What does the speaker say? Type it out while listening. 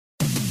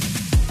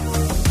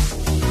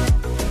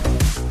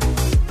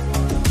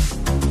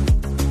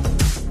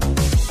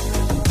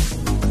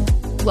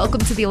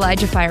Welcome to the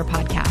ElijahFire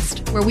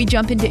podcast, where we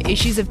jump into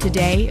issues of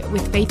today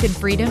with faith and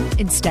freedom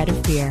instead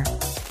of fear.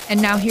 And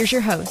now here's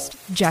your host,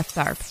 Jeff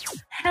Tharp.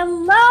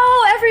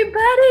 Hello,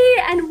 everybody,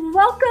 and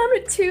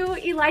welcome to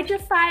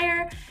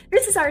ElijahFire.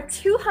 This is our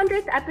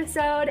 200th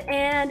episode,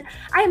 and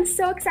I am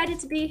so excited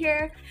to be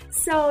here.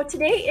 So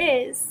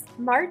today is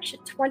March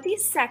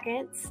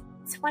 22nd,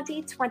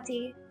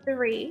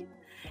 2023,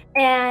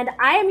 and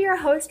I am your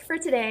host for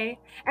today,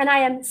 and I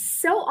am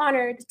so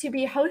honored to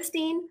be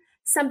hosting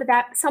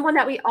someone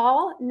that we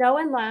all know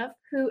and love,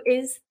 who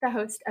is the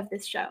host of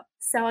this show.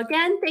 So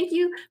again, thank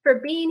you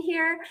for being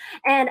here.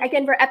 And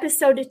again, we're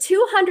episode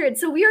 200.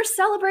 So we are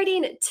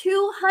celebrating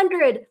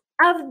 200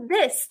 of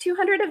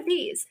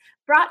these,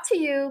 brought to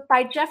you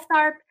by Jeff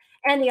Tharp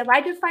and the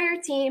ElijahFire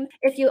team.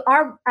 If you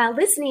are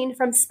listening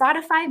from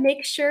Spotify,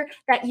 make sure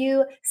that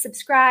you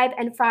subscribe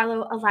and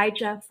follow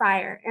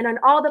ElijahFire. And on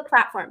all the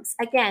platforms,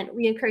 again,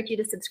 we encourage you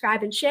to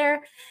subscribe and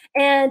share.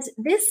 And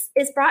this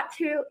is brought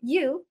to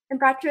you and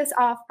brought to us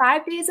all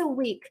 5 days a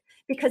week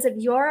because of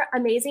your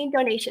amazing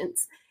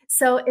donations.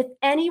 So if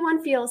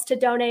anyone feels to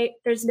donate,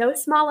 there's no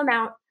small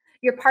amount.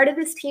 You're part of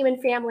this team and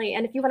family.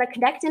 And if you want to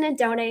connect in and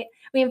donate,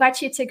 we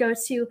invite you to go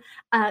to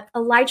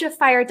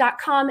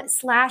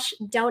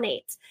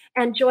ElijahFire.com/donate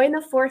and join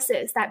the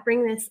forces that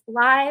bring this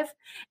live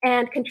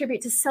and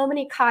contribute to so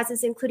many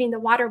causes, including the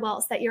water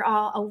wells that you're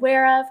all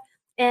aware of.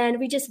 And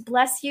we just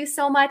bless you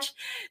so much.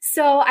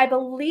 So I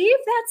believe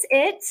that's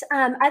it.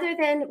 Other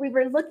than we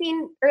were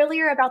looking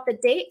earlier about the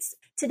dates.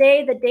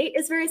 Today, the date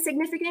is very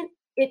significant.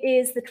 It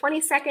is the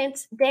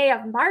 22nd day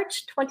of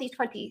March,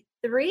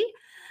 2023.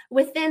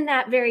 Within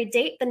that very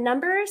date, the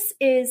numbers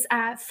is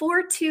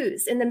 4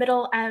 2s in the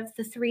middle of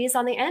the 3s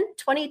on the end,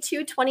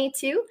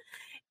 22:22.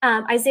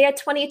 Isaiah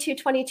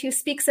 22:22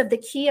 speaks of the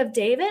key of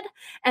David,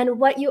 and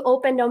what you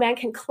open, no man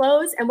can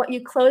close, and what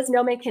you close,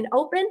 no man can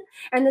open.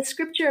 And the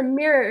scripture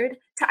mirrored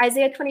to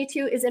Isaiah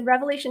 22 is in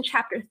Revelation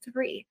chapter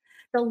 3.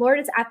 The Lord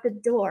is at the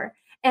door.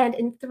 And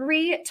in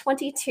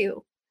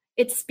 3:22,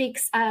 it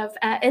speaks of,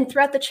 and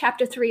throughout the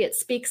chapter 3, it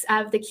speaks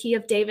of the key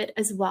of David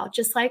as well,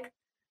 just like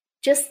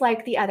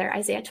the other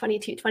Isaiah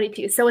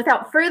 22:22. So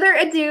without further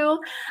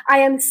ado, I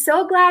am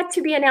so glad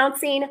to be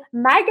announcing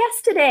my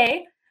guest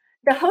today,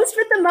 the host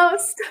with the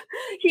most.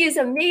 He is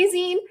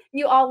amazing.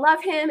 You all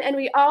love him, and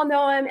we all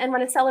know him and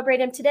want to celebrate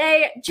him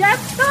today. Jeff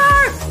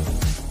Tharp!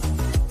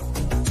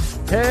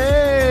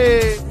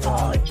 Hey!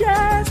 Oh,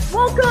 Jeff,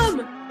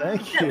 welcome.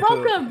 Thank you.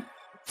 Welcome.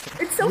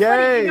 It's so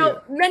Yay. funny.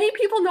 Many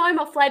people know I'm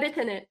a flight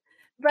attendant,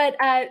 but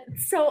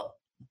so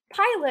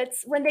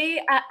pilots, when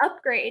they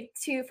upgrade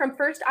from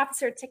first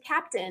officer to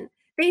captain,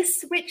 they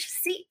switch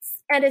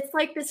seats. And it's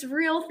like this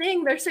real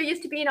thing. They're so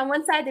used to being on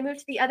one side, they move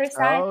to the other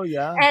side. Oh,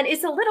 yeah. And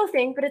it's a little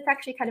thing, but it's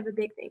actually kind of a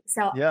big thing.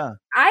 So Yeah.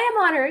 I am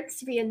honored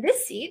to be in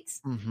this seat,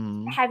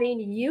 having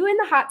you in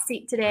the hot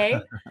seat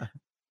today.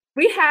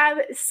 We have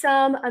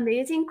some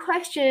amazing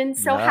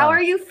questions. So how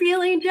are you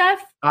feeling,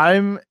 Jeff?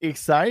 I'm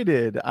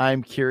excited.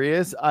 I'm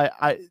curious.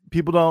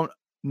 People don't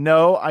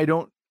know. I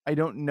don't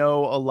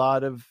know a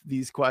lot of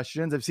these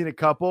questions. I've seen a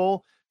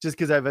couple just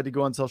because I've had to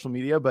go on social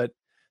media, but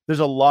there's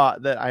a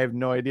lot that I have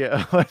no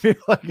idea what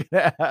people are going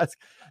to ask.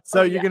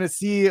 So you're going to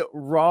see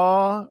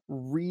raw,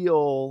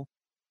 real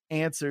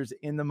answers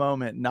in the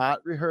moment,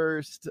 not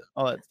rehearsed,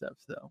 all that stuff.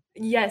 So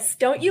yes,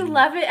 don't you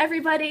love it,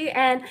 everybody?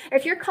 And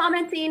if you're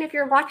commenting, if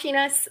you're watching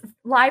us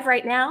live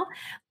right now,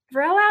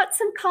 throw out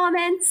some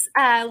comments.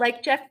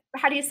 Like Jeff,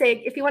 how do you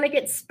say, if you want to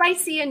get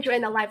spicy and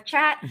join the live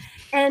chat,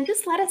 and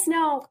just let us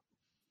know.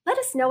 Let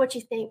us know what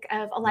you think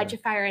of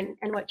ElijahFire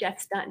and what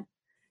Jeff's done.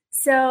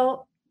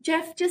 So,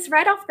 Jeff, just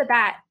right off the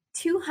bat,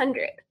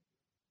 200.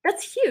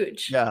 That's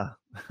huge. Yeah.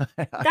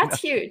 That's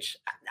huge.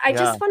 I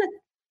just want to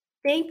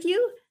thank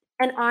you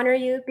and honor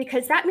you,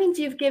 because that means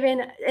you've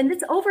given, and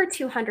it's over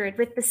 200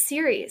 with the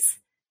series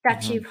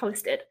that you've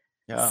hosted.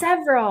 Yeah.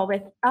 Several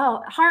with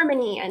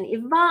Harmony and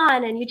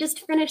Yvonne, and you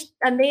just finished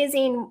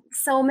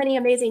so many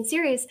amazing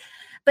series.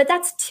 But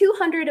that's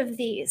 200 of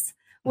these,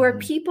 where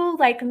people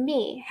like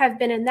me have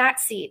been in that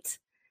seat,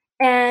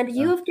 and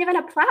you have given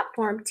a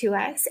platform to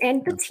us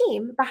and the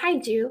team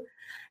behind you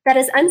that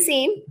is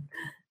unseen.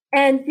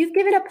 And you've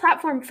given a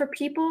platform for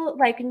people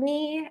like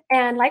me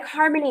and like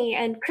Harmony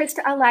and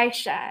Krista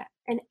Elisha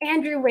and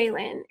Andrew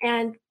Whalen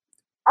and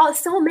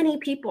so many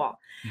people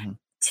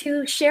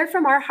to share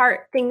from our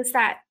heart things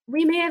that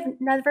we may have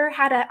never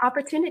had an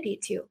opportunity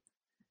to.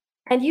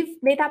 And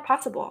you've made that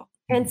possible.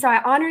 And so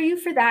I honor you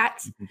for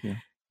that. Thank you.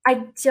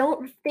 I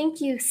don't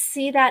think you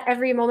see that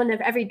every moment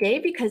of every day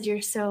because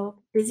you're so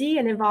busy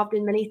and involved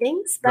in many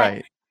things,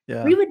 but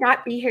we would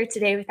not be here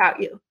today without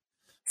you.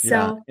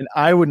 So, and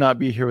I would not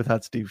be here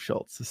without Steve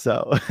Schultz.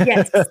 So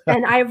yes,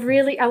 and I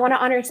want to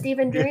honor Steve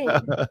and Doreen.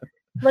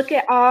 Look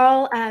at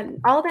all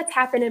that's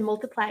happened and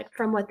multiplied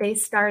from what they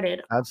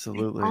started.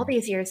 Absolutely. All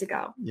these years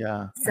ago.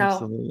 Yeah, so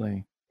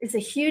absolutely. It's a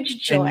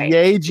huge joy. And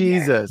yay,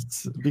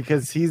 Jesus,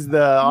 because he's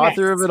the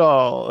author of it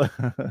all.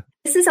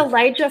 This is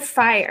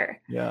ElijahFire.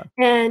 Yeah.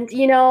 And,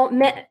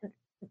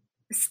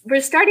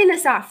 we're starting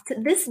this off to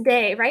this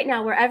day right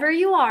now, wherever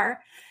you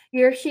are,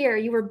 you're here.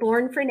 You were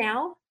born for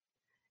now.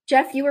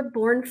 Jeff, you were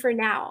born for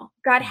now.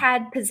 God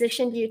had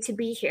positioned you to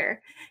be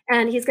here,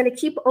 and he's going to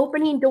keep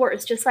opening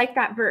doors, just like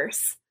that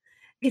verse.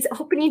 He's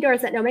opening doors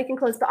that no man can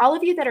close. But all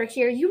of you that are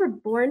here, you were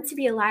born to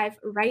be alive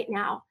right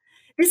now.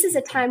 This is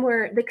a time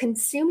where the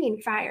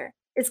consuming fire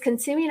is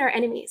consuming our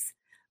enemies,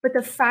 but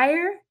the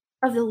fire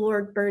of the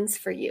Lord burns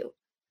for you.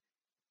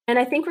 And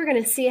I think we're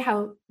going to see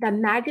how the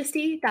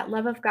majesty, that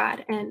love of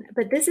God.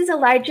 But this is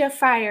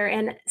ElijahFire.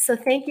 And so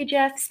thank you,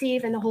 Jeff,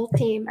 Steve, and the whole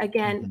team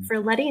again for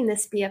letting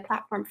this be a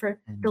platform for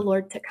the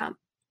Lord to come.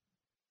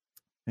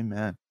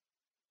 Amen.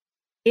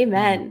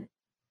 Amen.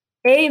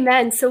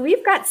 Amen. So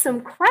we've got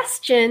some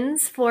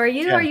questions for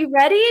you. Yeah. Are you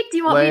ready? Do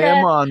you want Lay me to?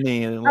 them on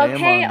me.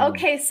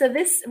 Okay. So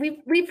this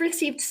we've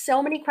received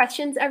so many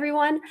questions,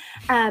 everyone.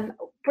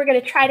 We're going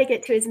to try to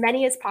get to as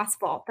many as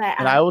possible. But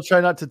and I will try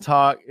not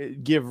to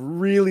give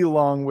really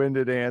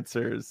long-winded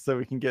answers so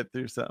we can get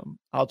through some.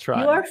 I'll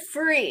try. You are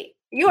free.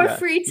 You are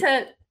free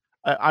to.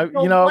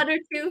 You know, one or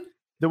two.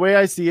 The way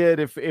I see it,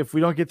 if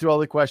we don't get through all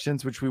the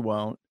questions, which we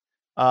won't,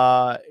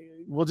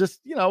 we'll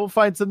just, we'll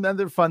find some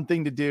other fun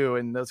thing to do,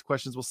 and those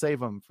questions we'll save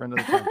them for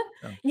another time.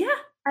 So. Yeah,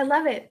 I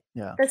love it.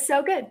 Yeah, that's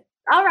so good.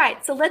 All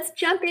right, so let's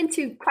jump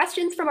into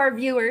questions from our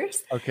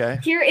viewers. Okay.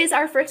 Here is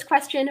our first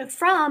question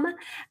from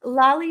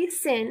Lali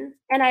Sin,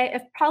 and I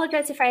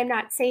apologize if I am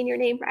not saying your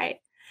name right.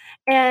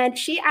 And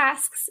she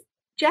asks,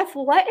 Jeff,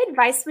 what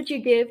advice would you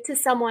give to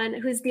someone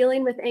who's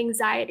dealing with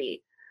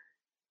anxiety?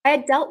 I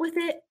had dealt with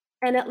it,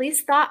 and at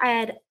least thought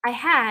I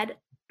had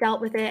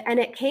dealt with it, and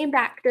it came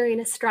back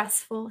during a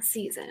stressful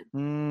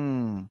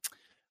season.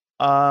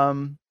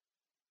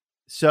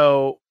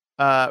 So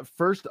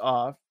first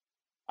off,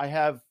 I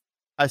have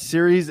a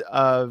series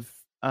of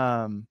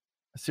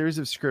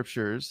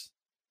scriptures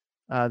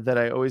that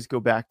I always go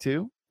back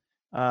to.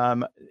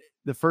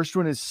 The first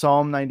one is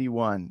Psalm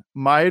 91.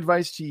 My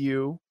advice to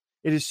you,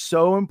 it is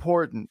so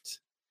important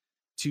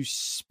to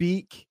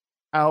speak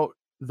out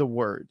the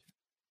word,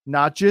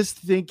 not just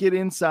think it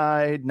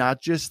inside,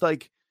 not just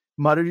like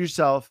mutter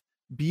yourself.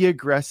 Be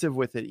aggressive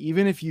with it.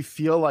 Even if you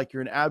feel like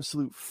you're an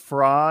absolute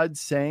fraud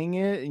saying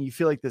it, and you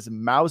feel like this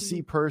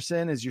mousy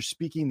person as you're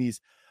speaking these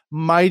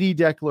mighty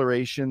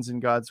declarations in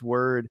God's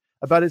word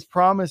about his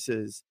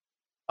promises,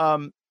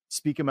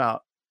 speak them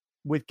out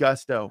with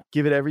gusto.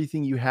 Give it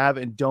everything you have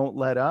and don't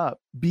let up.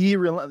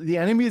 The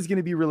enemy is going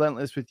to be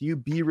relentless with you.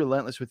 Be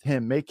relentless with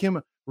him. Make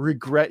him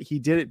regret he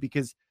did it,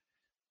 because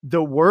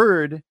the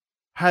word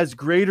has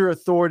greater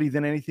authority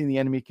than anything the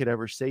enemy could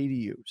ever say to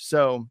you.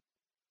 So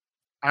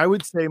I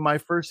would say my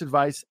first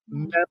advice,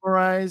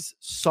 memorize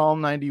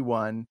Psalm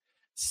 91.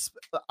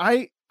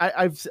 I've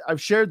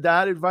shared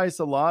that advice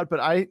a lot,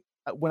 but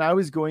when I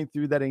was going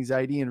through that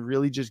anxiety and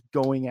really just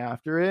going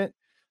after it,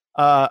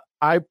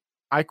 I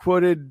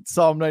quoted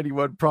Psalm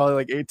 91 probably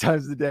like 8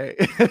 times a day.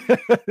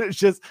 It's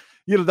just,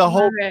 the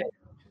whole,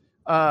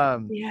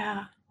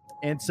 yeah.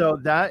 And so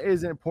that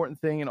is an important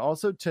thing. And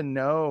also to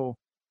know,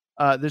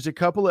 there's a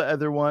couple of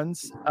other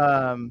ones.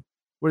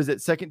 What is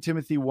it? 2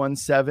 Timothy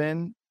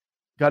 1:7.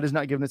 God has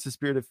not given us a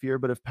spirit of fear,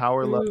 but of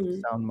power, love,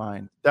 and sound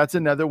mind. That's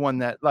another one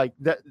that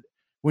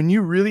when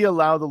you really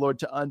allow the Lord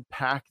to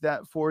unpack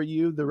that for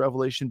you, the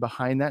revelation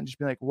behind that, and just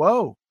be like,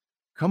 whoa,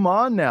 come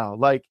on now.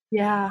 Like,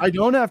 yeah, I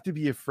don't have to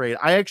be afraid.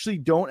 I actually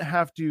don't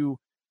have to,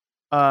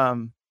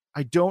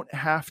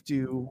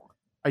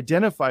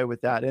 identify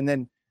with that. And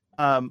then,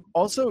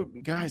 also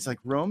guys, like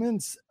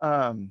Romans,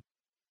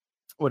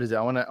 what is it?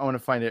 I want to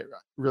find it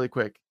really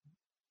quick.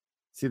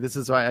 See, this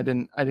is why I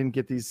didn't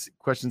get these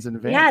questions in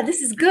advance. Yeah,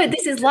 this is good.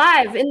 This is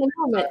live in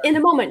the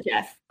moment,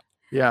 Jeff.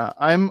 Yeah,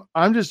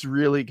 I'm just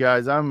really,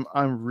 guys, I'm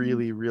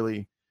really,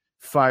 really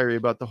fiery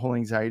about the whole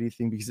anxiety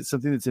thing, because it's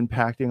something that's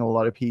impacting a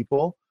lot of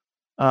people.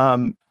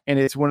 And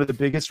it's one of the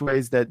biggest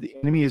ways that the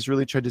enemy has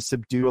really tried to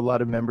subdue a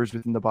lot of members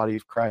within the body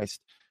of Christ.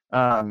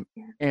 And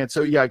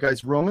so, yeah,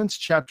 guys, Romans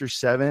chapter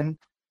 7,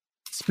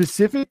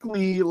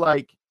 specifically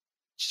like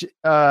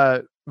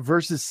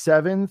verses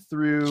 7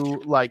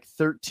 through like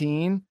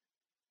 13.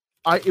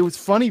 It was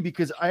funny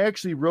because I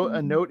actually wrote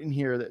a note in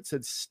here that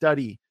said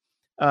study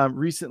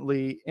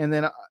recently. And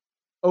then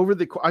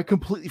I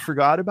completely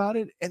forgot about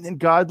it. And then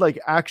God like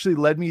actually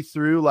led me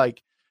through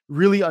like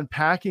really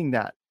unpacking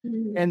that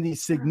and the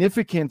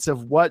significance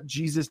of what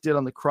Jesus did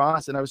on the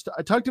cross. And I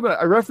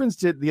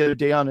referenced it the other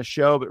day on a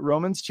show, but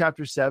Romans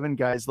chapter 7,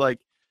 guys, like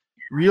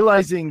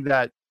realizing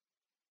that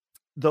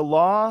the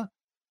law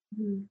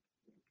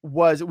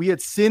we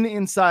had sin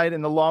inside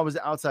and the law was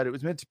outside. It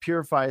was meant to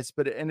purify us,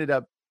 but it ended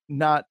up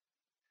not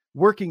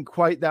working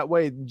quite that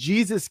way.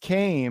 Jesus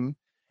came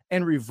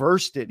and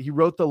reversed it. He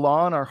wrote the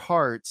law in our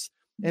hearts.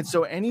 And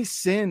so any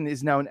sin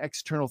is now an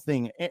external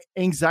thing.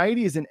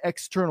 Anxiety is an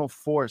external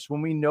force.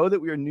 When we know that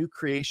we are new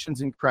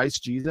creations in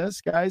Christ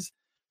Jesus, guys,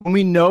 when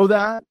we know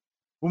that,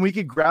 when we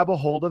could grab a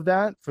hold of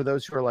that, for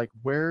those who are like,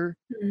 where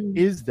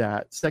is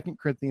that? 2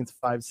 Corinthians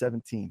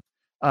 5:17.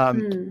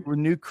 We're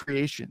new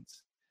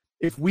creations.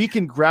 If we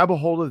can grab a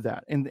hold of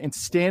that and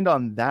stand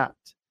on that,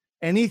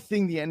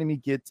 anything the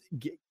enemy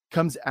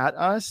comes at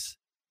us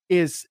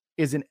is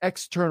an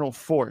external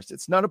force.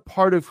 It's not a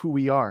part of who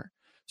we are.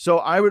 So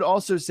I would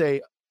also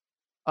say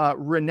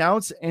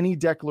renounce any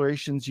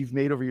declarations you've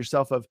made over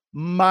yourself of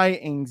my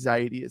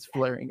anxiety is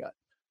flaring up,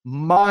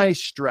 my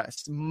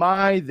stress,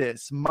 my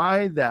this,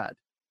 my that.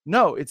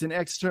 No, it's an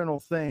external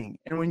thing.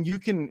 And when you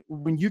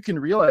can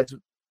realize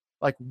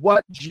like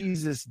what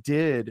Jesus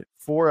did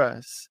for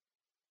us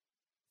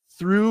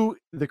through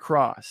the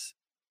cross,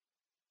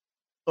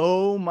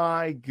 oh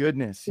my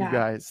goodness, you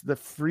guys, the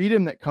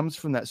freedom that comes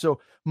from that. So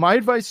my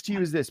advice to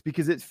you is this,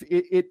 because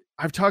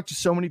I've talked to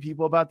so many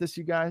people about this,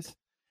 you guys,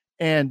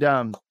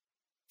 and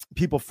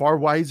people far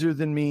wiser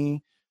than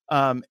me.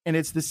 And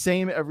it's the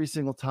same every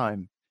single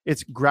time.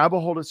 It's grab a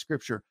hold of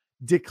scripture,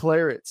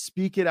 declare it,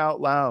 speak it out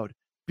loud,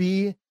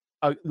 be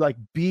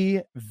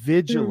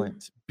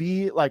vigilant,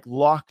 be like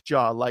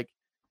lockjaw, like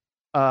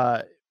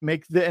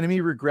make the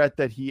enemy regret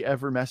that he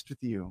ever messed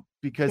with you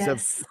because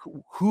of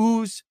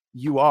whose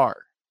you are.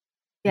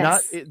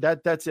 That's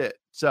it.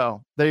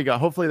 So there you go.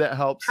 Hopefully that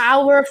helps.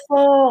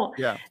 Powerful.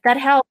 Yeah, that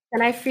helps.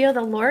 And I feel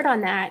the Lord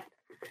on that.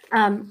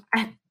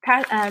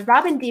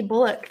 Robin D.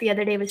 Bullock the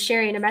other day was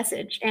sharing a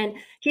message, and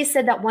he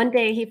said that one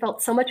day he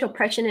felt so much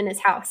oppression in his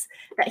house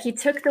that he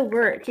took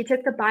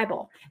the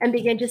Bible and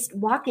began just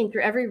walking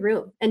through every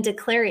room and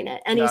declaring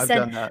it. And he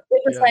said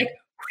it was like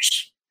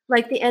whoosh,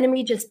 like the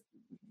enemy just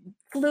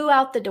flew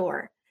out the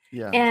door.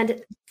 Yeah.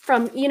 And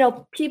from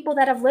people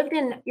that have lived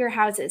in your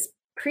houses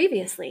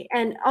previously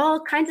and all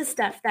kinds of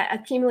stuff that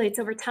accumulates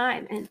over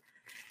time. And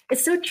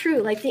it's so true.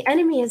 Like the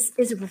enemy is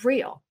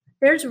real.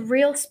 There's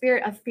real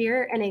spirit of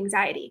fear and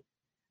anxiety.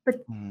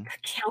 But the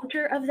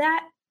counter of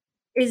that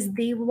is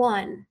the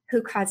one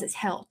who causes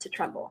hell to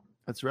tremble.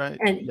 That's right.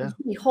 And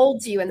he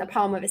holds you in the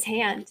palm of his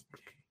hand.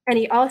 And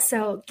he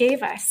also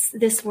gave us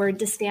this word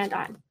to stand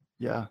on.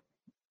 Yeah.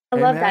 I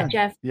love that,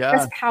 Jeff. Yeah.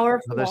 That's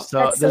powerful. That's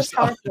so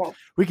powerful.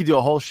 We could do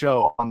a whole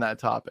show on that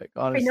topic,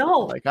 honestly. I know.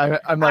 Like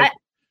I'm like,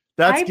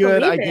 that's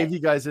good. I gave you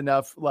guys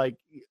enough. Like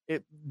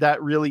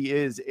that really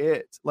is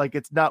it. Like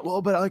it's not,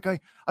 well, but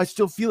like I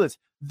still feel it.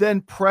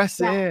 Then press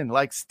in,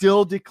 like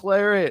still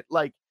declare it.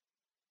 Like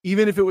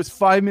even if it was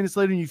 5 minutes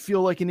later and you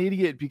feel like an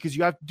idiot because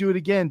you have to do it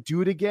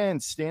again,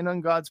 stand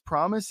on God's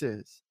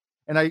promises.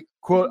 And I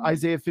quote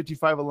Isaiah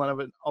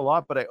 55:11 a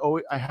lot, but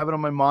I have it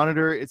on my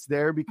monitor. It's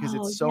there because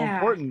it's so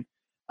important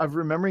of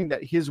remembering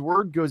that his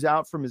word goes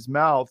out from his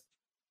mouth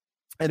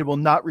and it will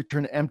not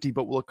return empty,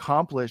 but will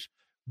accomplish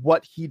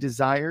what he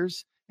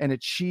desires and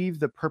achieve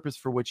the purpose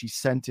for which he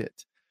sent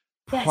it.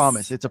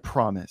 Promise. It's a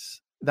promise.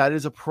 That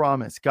is a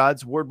promise.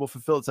 God's word will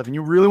fulfill itself. And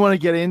you really want to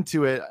get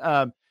into it.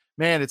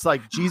 Man, it's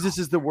like Jesus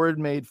is the word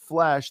made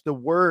flesh. The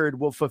word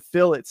will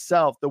fulfill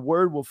itself. The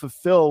word will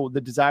fulfill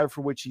the desire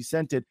for which he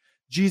sent it.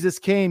 Jesus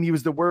came. He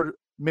was the word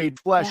made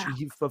flesh. And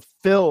he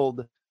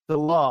fulfilled the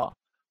law.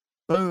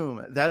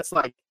 Boom.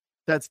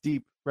 That's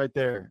deep right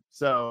there.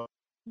 So,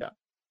 yeah.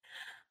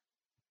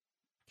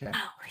 Okay.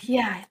 Oh,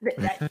 yeah.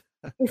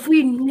 If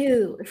we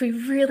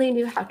really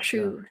knew how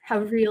true, how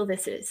real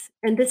this is,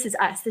 and this is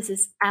us, this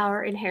is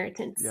our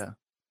inheritance. Yeah.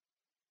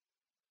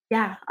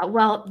 Yeah.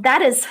 Well,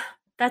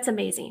 that's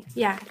amazing.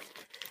 Yeah.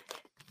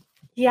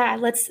 Yeah.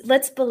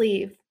 Let's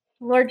believe.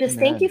 Lord, just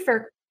thank you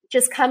for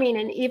just coming.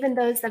 And even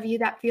those of you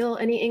that feel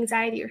any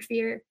anxiety or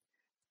fear,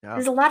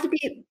 there's a lot to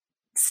be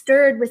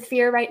stirred with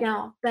fear right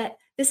now, but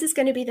this is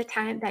going to be the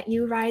time that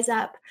you rise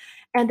up,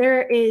 and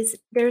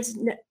there's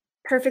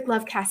perfect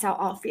love casts out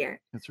all fear.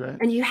 That's right.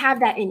 And you have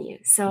that in you.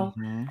 So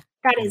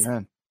that is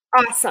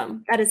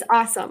awesome. That is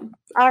awesome.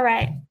 All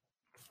right.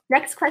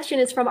 Next question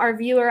is from our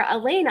viewer,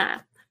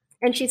 Elena.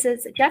 And she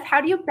says, Jeff,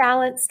 how do you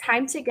balance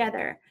time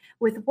together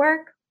with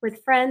work,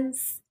 with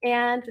friends,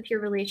 and with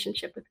your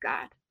relationship with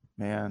God?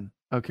 Man.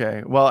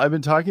 Okay. Well, I've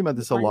been talking about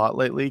this a lot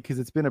lately because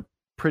it's been a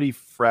pretty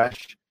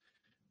fresh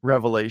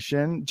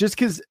revelation. Just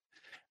because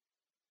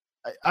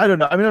I don't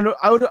know. I mean,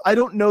 I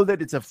don't know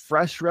that it's a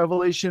fresh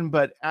revelation,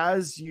 but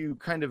as you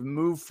kind of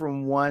move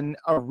from one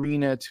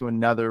arena to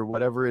another,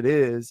 whatever it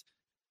is,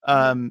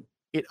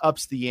 it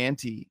ups the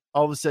ante.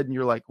 All of a sudden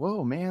you're like,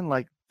 whoa, man,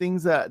 like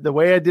things that the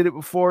way I did it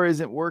before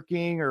isn't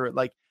working, or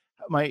like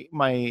my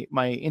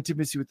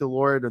intimacy with the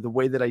Lord or the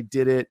way that I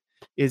did it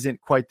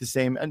isn't quite the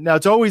same. And now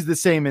it's always the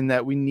same in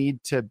that we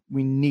need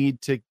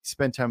to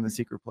spend time in the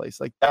secret place.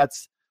 Like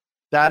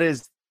that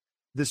is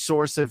the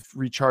source of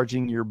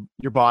recharging your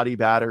body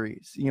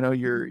batteries,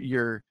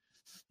 your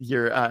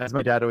as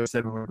my dad always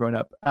said when we were growing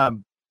up.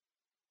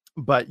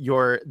 But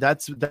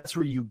that's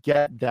where you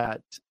get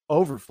that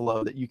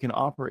overflow that you can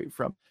operate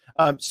from.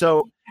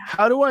 So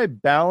how do I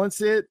balance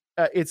it?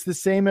 It's the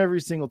same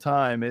every single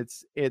time.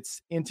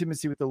 It's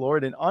intimacy with the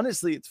Lord. And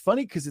honestly, it's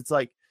funny because it's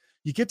like,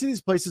 you get to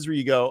these places where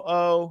you go,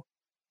 oh,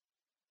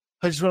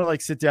 I just want to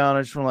like sit down.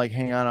 I just want to like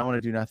hang on. I want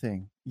to do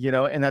nothing,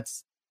 and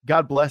that's,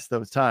 God bless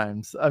those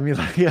times. I mean,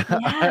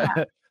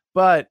 like,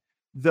 but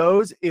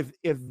those, if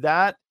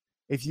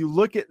you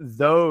look at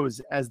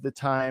those as the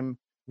time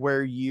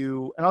where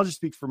and I'll just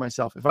speak for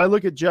myself. If I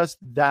look at just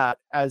that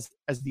as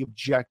the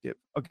objective,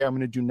 okay, I'm going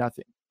to do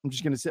nothing. I'm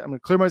just going to sit, I'm going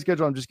to clear my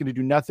schedule. I'm just going to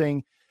do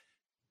nothing.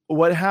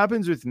 What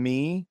happens with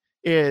me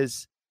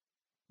is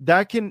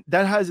that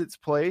has its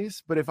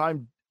place. But if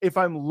I'm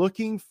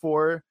looking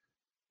for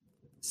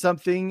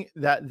something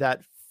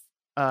that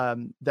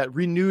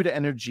renewed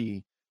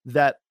energy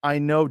that I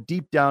know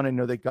deep down, I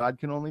know that God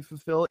can only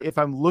fulfill. If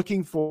I'm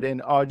looking for it and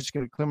I'm just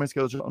going to clear my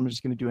schedule, I'm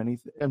just going to do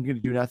anything, I'm going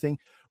to do nothing.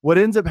 What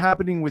ends up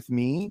happening with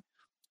me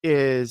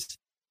is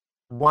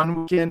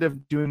one weekend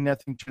of doing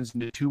nothing turns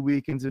into 2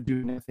 weekends of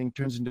doing nothing,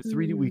 turns into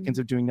 3 weekends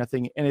of doing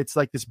nothing. And it's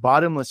like this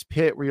bottomless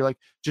pit where you're like,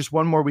 just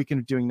one more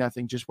weekend of doing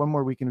nothing, just one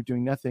more weekend of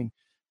doing nothing.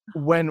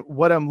 When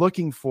what I'm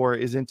looking for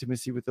is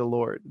intimacy with the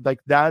Lord.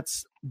 Like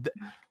that's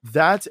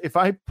if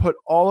I put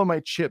all of my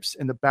chips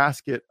in the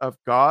basket of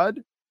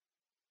God,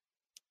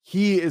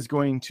 he is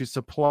going to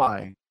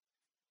supply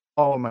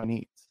all of my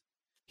needs.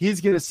 He's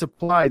going to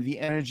supply the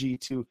energy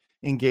to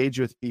engage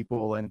with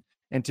people and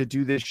to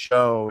do this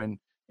show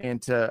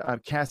and to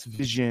cast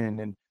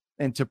vision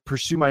and to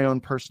pursue my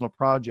own personal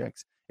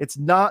projects. It's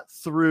not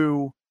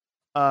through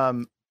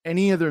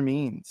any other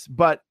means,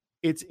 but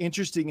it's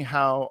interesting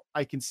how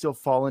I can still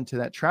fall into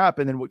that trap.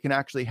 And then what can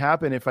actually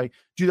happen if I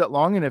do that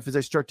long enough is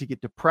I start to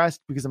get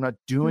depressed because I'm not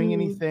doing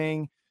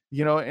anything,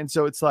 and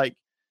so it's like,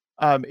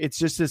 it's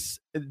just this,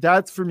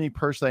 that's for me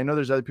personally. I know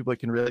there's other people that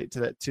can relate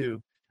to that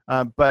too.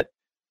 But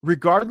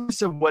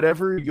regardless of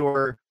whatever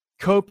your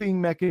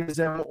coping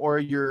mechanism or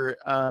your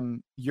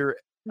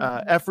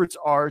efforts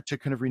are to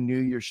kind of renew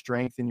your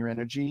strength and your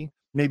energy,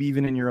 maybe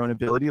even in your own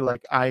ability,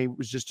 like I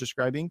was just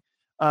describing,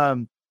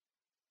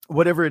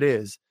 whatever it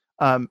is,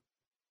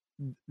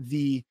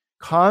 the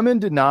common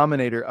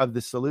denominator of the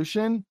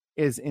solution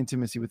is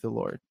intimacy with the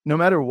Lord. No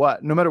matter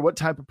what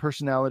type of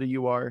personality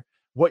you are,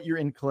 what your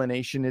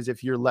inclination is,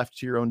 if you're left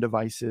to your own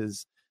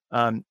devices,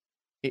 the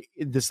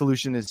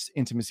solution is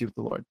intimacy with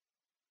the Lord.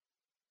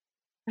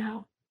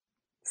 Wow.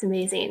 It's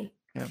amazing.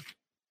 Yeah.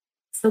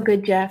 So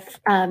good, Jeff.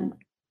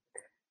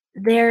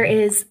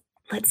 There's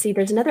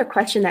another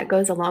question that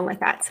goes along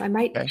with that. So I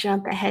might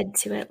jump ahead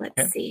to it.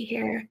 Let's see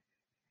here.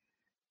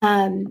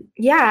 And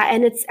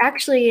it's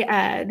actually,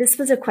 this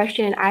was a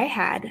question I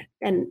had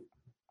and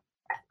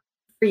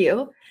for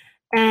you.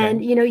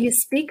 And, you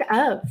speak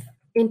of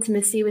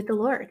intimacy with the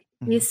Lord.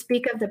 You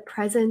speak of the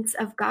presence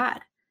of God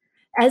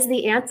as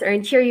the answer.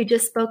 And here you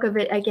just spoke of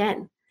it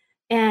again.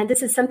 And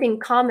this is something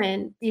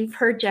common. You've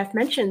heard Jeff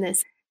mention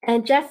this.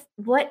 And Jeff,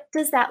 what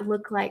does that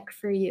look like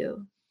for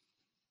you?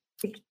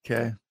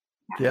 Okay.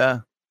 Yeah,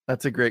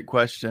 that's a great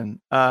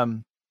question.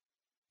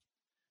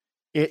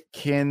 It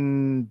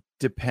can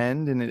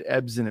depend and it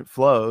ebbs and it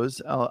flows.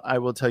 I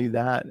will tell you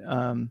that.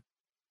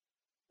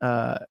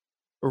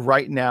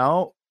 Right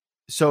now,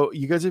 so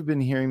you guys have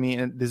been hearing me,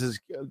 and this is,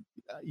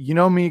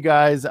 me,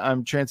 guys,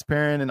 I'm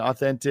transparent and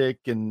authentic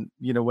and,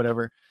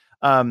 whatever.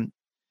 I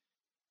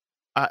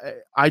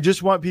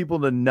just want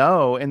people to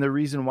know. And the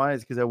reason why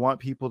is because I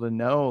want people to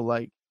know,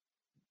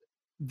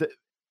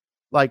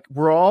 like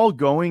we're all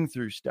going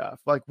through stuff.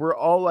 Like we're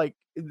all like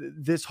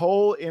this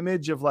whole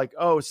image of like,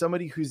 oh,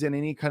 somebody who's in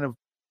any kind of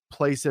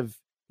place of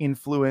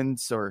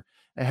influence or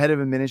a head of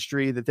a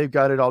ministry that they've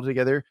got it all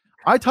together.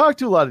 I talk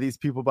to a lot of these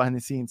people behind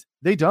the scenes.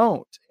 They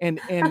don't. And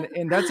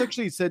that's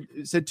actually said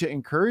to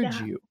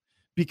encourage you,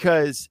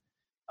 because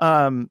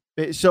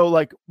so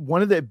like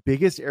one of the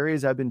biggest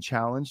areas I've been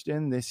challenged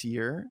in this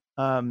year,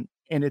 and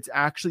it's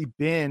actually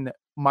been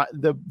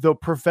the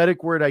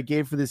prophetic word I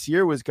gave for this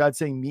year was God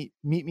saying, meet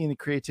me in the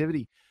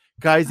creativity.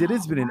 Guys, it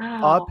has been an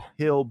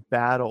uphill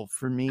battle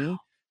for me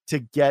to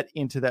get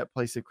into that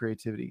place of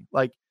creativity.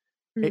 Like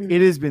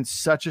it has been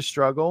such a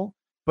struggle,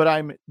 but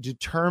I'm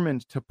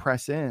determined to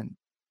press in.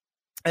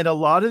 And a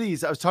lot of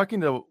these, I was talking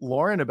to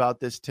Lauren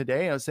about this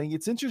today. I was saying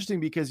it's interesting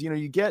because,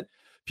 you get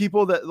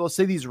people that they'll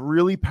say these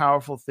really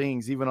powerful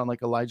things, even on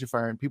like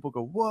ElijahFire, and people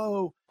go,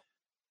 whoa.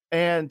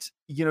 And,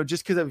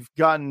 just because I've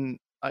gotten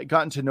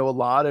to know a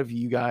lot of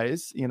you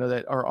guys,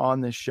 that are on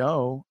this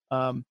show,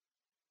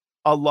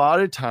 a lot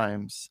of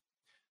times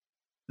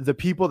the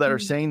people that are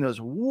saying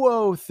those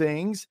whoa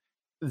things,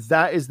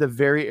 that is the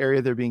very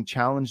area they're being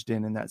challenged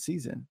in that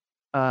season.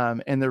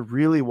 And they're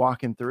really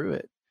walking through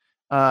it.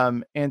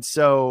 And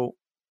so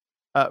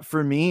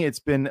for me, it's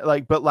been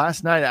like, but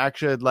last night I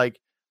actually had like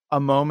a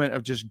moment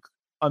of just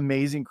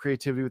amazing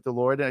creativity with the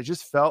Lord. And I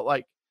just felt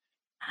like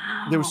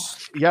there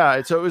was,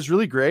 so it was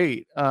really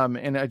great.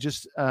 And I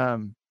just,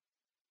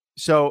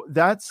 so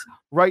that's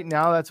right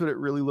now, that's what it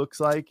really looks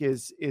like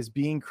is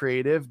being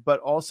creative, but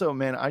also,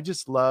 man, I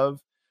just love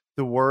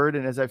the word.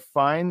 And as I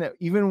find that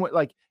even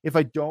like, if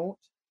I don't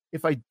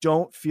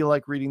feel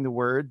like reading the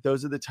word,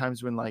 those are the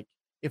times when like,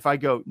 if I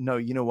go, no,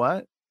 you know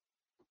what?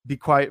 Be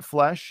quiet,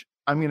 flesh.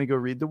 I'm going to go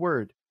read the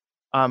word.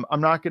 I'm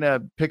not going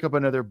to pick up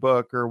another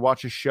book or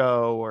watch a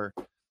show or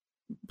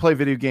play a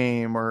video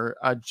game or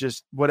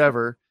just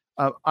whatever.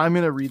 I'm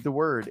going to read the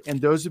word.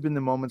 And those have been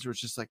the moments where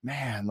it's just like,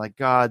 man, like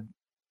God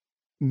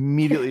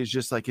immediately is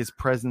just like his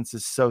presence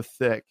is so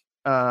thick.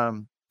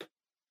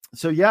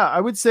 So yeah,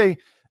 I would say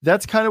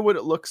that's kind of what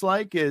it looks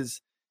like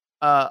is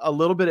a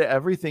little bit of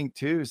everything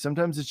too.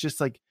 Sometimes it's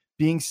just like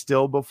being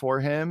still before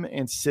him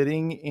and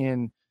sitting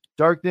in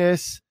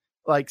darkness.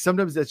 Like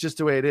sometimes that's just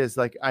the way it is.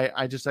 Like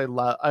I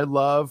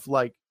love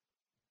like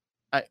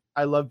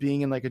I love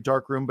being in like a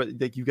dark room, but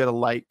like you get a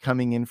light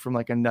coming in from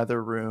like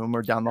another room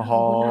or down the Oh,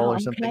 hall wow. or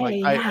something. Like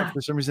Okay. Yeah.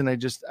 for some reason,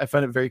 I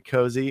find it very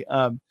cozy.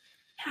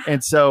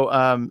 And so,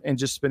 and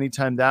just spending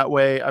time that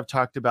way. I've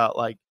talked about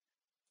like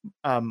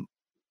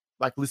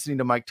listening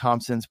to Mike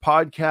Thompson's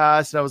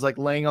podcast, and I was like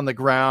laying on the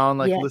ground,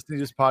 like Yeah. listening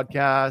to his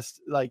podcast,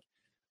 like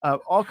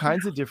all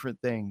kinds of different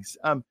things.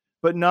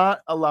 But not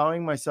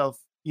allowing myself,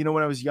 when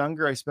I was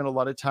younger, I spent a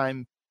lot of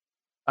time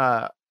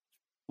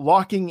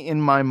locking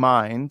in my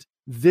mind,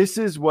 this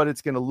is what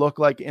it's going to look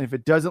like. And if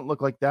it doesn't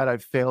look like that,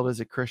 I've failed as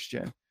a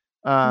Christian.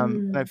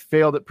 And I've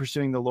failed at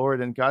pursuing the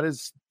Lord, and God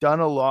has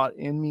done a lot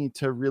in me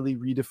to really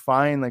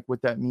redefine like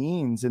what that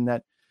means. And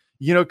that,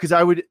 cause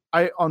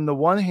on the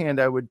one hand,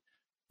 I would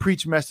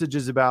preach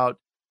messages about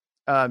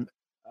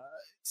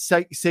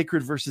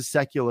sacred versus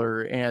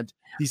secular, and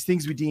these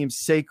things we deem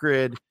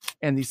sacred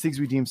and these things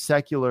we deem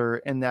secular,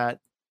 and that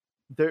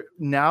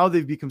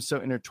they've become so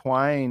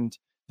intertwined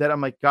that I'm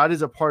like, God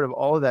is a part of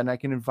all of that, and I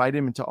can invite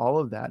him into all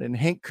of that. And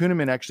Hank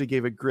Kuhneman actually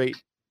gave a great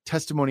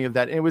testimony of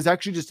that. And it was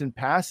actually just in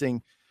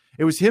passing.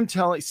 It was him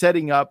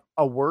setting up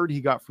a word he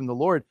got from the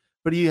Lord,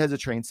 but he has a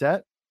train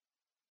set,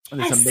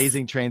 and this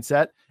amazing train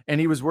set. And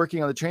he was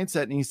working on the train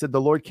set, and he said, the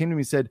Lord came to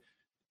me and said,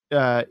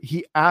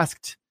 he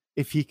asked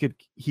if he could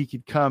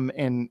come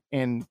and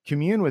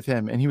commune with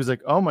him. And he was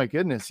like, oh my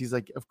goodness. He's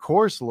like, of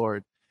course,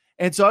 Lord.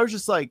 And so I was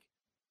just like,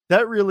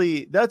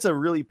 that's a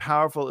really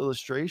powerful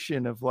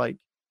illustration of like,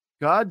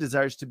 God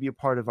desires to be a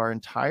part of our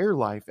entire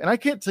life. And I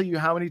can't tell you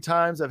how many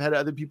times I've had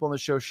other people on the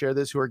show share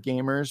this who are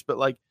gamers, but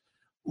like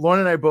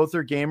Lauren and I both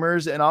are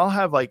gamers, and I'll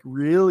have like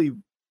really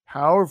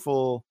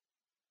powerful,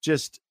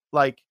 just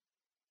like,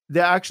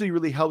 that actually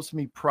really helps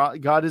me.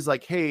 God is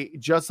like, hey,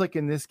 just like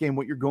in this game,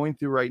 what you're going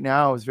through right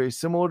now is very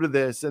similar to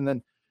this. And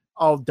then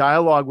I'll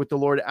dialogue with the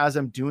Lord as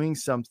I'm doing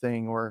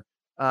something, or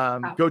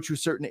go to a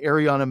certain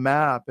area on a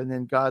map. And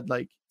then God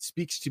like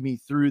speaks to me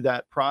through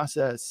that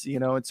process,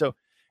 and so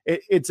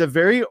it's a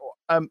very,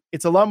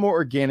 it's a lot more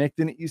organic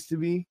than it used to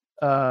be.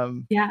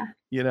 So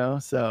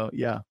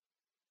yeah.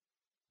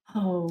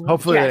 Oh,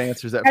 hopefully Jeff, that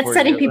answers that. That's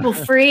setting people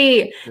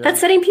free. Yeah. That's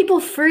setting people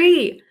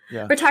free.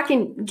 Yeah. We're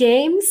talking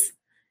games,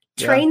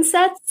 train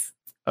sets.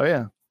 Oh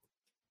yeah.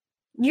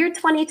 Year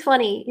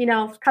 2020,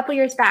 a couple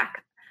years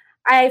back,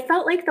 I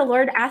felt like the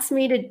Lord asked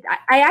me to,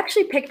 I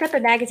actually picked up a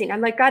magazine.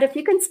 I'm like, God, if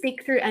you can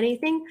speak through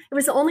anything, it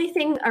was the only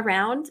thing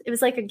around. It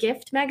was like a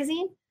gift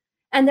magazine.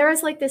 And there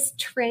was like this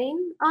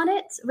train on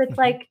it with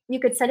like, you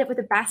could send it with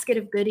a basket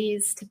of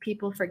goodies to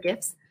people for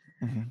gifts.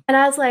 And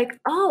I was like,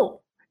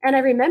 oh, and I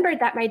remembered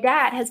that my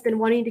dad has been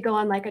wanting to go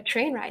on like a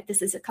train ride.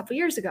 This is a couple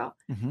years ago.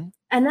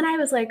 And then I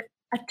was like,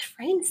 a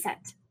train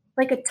set,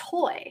 like a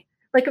toy,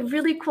 like a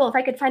really cool, if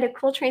I could find a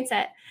cool train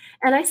set.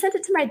 And I sent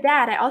it to my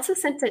dad. I also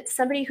sent it to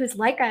somebody who's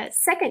like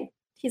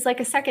he's like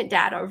a second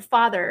dad or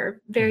father,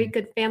 or very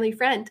good family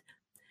friend.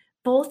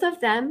 Both of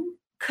them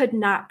could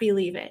not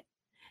believe it.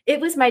 It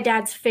was my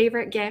dad's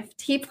favorite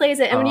gift. He plays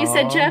it. And when you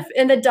said, Jeff,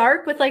 in the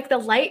dark with like the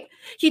light,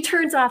 he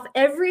turns off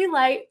every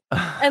light.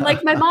 And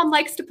like my mom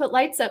likes to put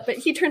lights up, but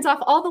he turns off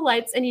all the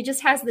lights and he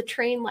just has the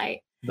train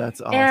light. That's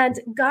awesome. And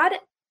God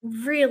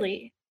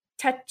really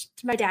touched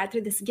my dad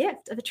through this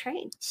gift of a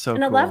train. So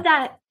cool. I love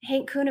that,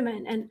 Hank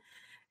Kuhneman. And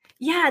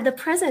yeah, the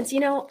presence,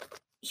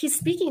 he's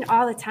speaking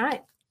all the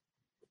time.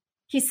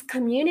 He's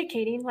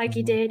communicating like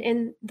he did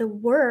in the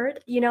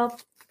word,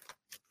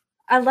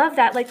 I love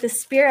that. Like the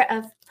spirit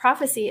of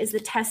prophecy is the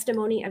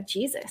testimony of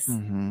Jesus.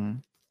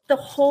 The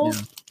whole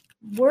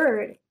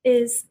word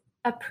is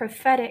a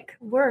prophetic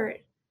word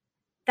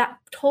that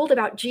told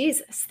about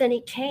Jesus. Then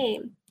he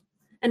came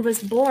and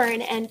was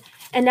born, and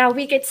now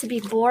we get to be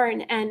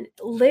born and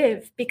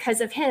live because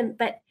of him.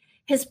 But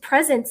his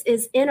presence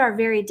is in our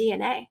very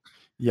DNA.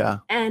 Yeah.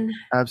 And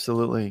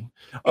absolutely.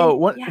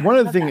 One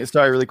other thing,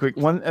 sorry, really quick.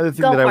 One other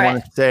thing that I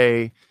want to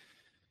say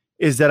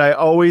is that I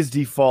always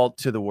default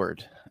to the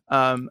word.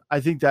 I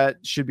think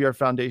that should be our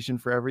foundation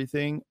for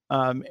everything.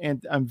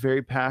 And I'm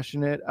very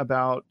passionate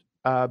about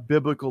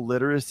biblical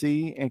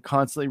literacy and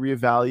constantly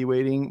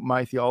reevaluating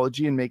my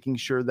theology and making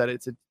sure that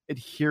it's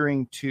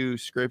adhering to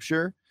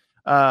scripture.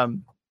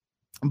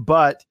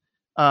 But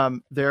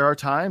there are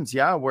times,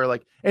 where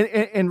like,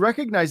 and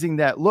recognizing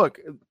that, look,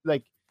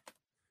 like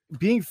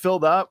being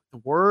filled up the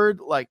word,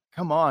 like,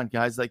 come on,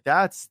 guys, like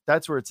that's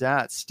where it's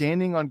at.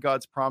 Standing on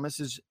God's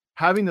promises,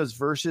 having those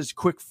verses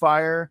quick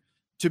fire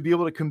to be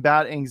able to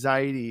combat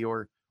anxiety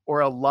or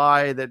a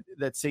lie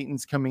that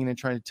Satan's coming in and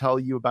trying to tell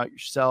you about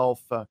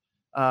yourself,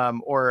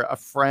 or a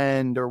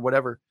friend or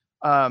whatever,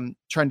 trying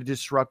to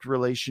disrupt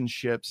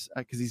relationships,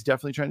 because he's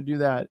definitely trying to do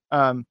that.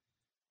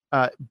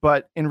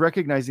 But in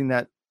recognizing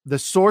that the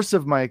source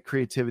of my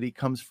creativity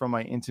comes from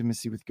my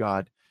intimacy with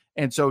God.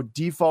 And so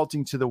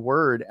defaulting to the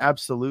word,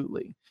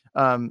 absolutely.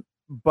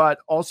 But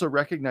also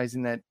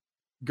recognizing that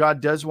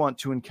God does want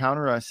to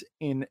encounter us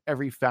in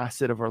every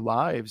facet of our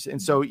lives.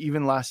 And so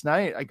even last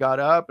night I got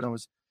up and I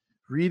was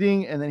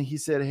reading, and then he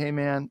said, hey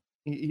man,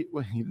 he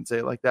didn't say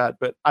it like that,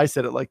 but I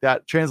said it like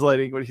that,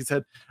 translating what he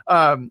said.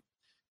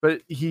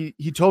 But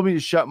he told me to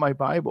shut my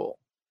Bible.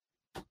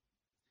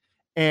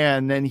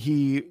 And then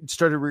he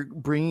started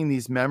bringing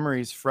these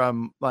memories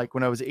from like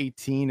when I was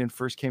 18 and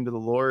first came to the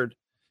Lord,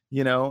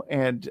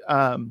 and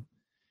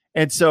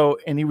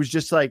he was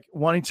just like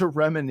wanting to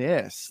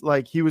reminisce,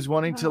 like he was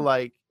wanting to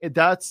like,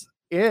 that's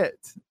it.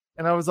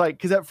 And I was like,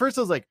 cause at first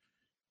I was like,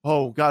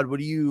 oh God, what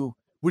are you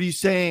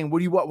saying? Why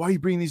are you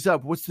bringing these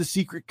up? What's the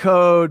secret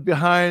code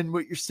behind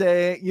what you're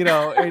saying?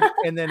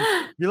 And then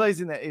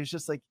realizing that it was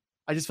just like,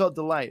 I just felt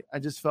delight. I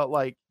just felt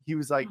like he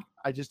was like,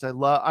 I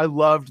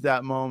loved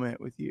that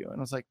moment with you. And I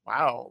was like,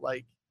 wow,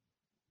 like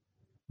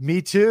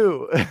me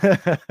too.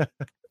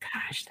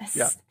 Gosh,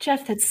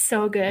 Jeff, that's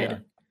so good. Yeah.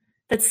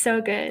 That's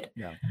so good.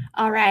 Yeah.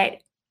 All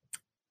right.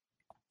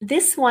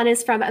 This one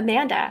is from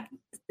Amanda.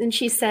 And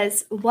she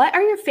says,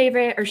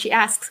 she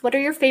asks, what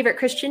are your favorite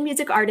Christian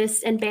music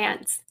artists and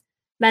bands?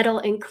 Metal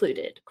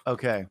included.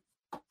 Okay.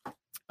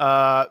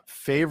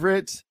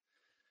 Favorite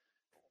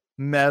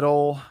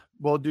metal.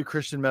 We'll do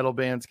Christian metal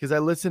bands because I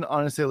listen to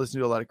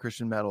a lot of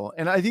Christian metal.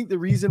 And I think the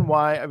reason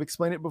why, I've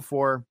explained it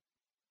before,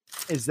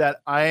 is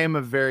that I am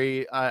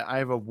I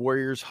have a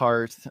warrior's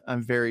heart.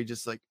 I'm very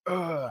just like,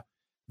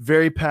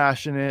 very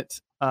passionate.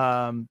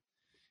 And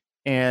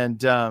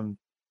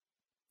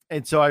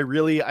so I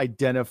really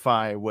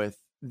identify with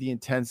the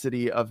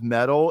intensity of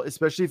metal,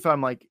 especially if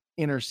I'm like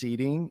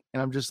interceding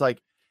and I'm just like,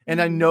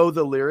 and I know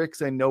the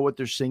lyrics, I know what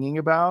they're singing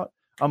about.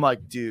 I'm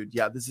like, dude,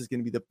 yeah, this is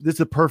going to be this is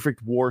the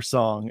perfect war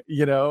song,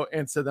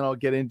 And so then I'll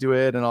get into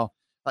it and I'll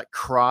like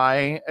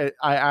cry.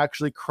 I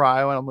actually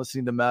cry when I'm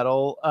listening to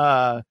metal.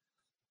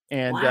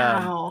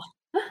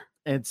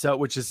 And so,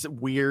 which is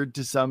weird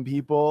to some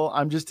people.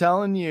 I'm just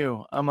telling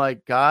you, I'm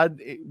like,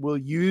 God will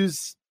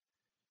use,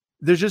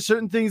 there's just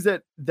certain things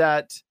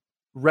that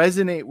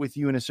resonate with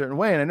you in a certain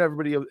way. And I know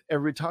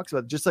everybody talks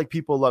about it, just like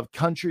people love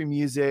country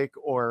music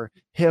or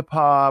hip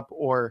hop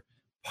or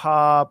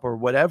pop or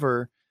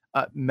whatever.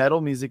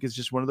 Metal music is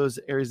just one of those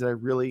areas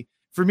that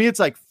for me, it's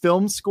like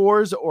film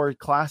scores or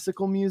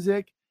classical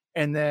music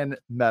and then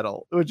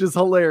metal, which is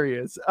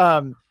hilarious.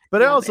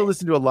 But I also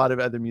listen to a lot of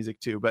other music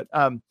too. But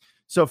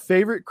so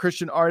favorite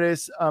Christian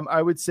artists,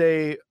 I would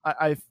say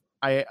I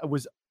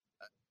was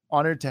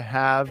honored to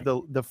have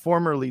the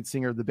former lead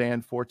singer of the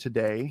band For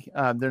Today.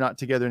 They're not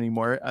together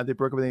anymore. They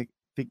broke up in, I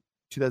think,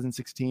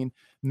 2016.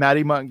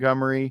 Maddie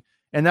Montgomery,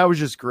 and that was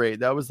just great.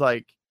 That was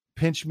like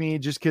pinch me,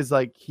 just because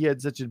like he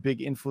had such a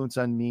big influence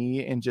on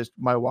me and just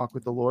my walk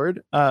with the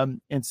Lord.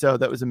 And so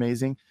that was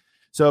amazing.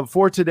 So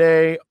For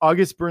Today,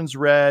 August Burns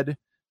Red,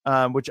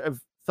 which I've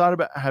thought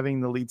about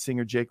having the lead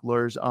singer Jake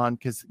Lurs on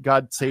because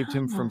God saved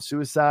him from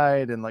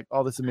suicide and like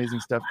all this amazing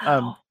stuff.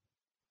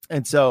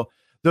 And so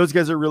those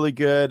guys are really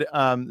good.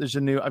 There's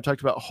I've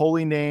talked about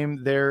Holy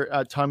Name there.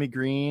 Tommy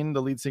Green,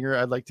 the lead singer,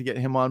 I'd like to get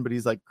him on, but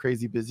he's like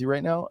crazy busy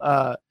right now.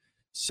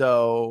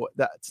 So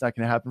that's not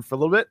going to happen for a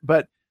little bit,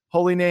 but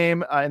Holy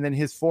Name, and then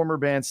his former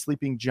band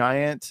Sleeping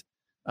Giant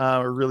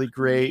are really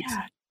great.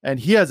 Yeah. And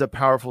he has a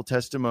powerful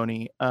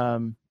testimony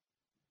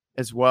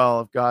as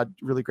well of God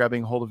really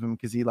grabbing hold of him,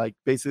 because he like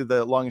basically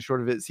the long and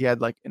short of it is he had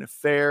like an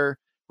affair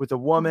with a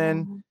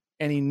woman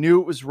and he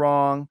knew it was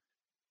wrong.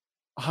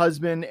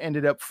 Husband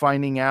ended up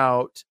finding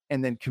out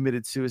and then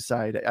committed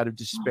suicide out of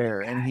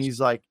despair. And he's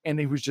like, and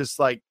he was just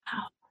like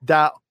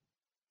that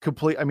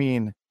complete. I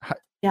mean,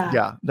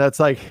 yeah, that's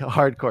like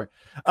hardcore.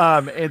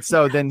 And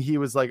so then he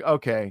was like,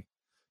 okay,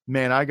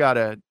 man, I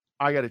gotta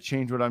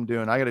change what I'm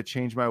doing. I gotta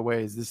change my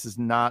ways. This is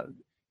not,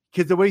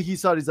 because the way he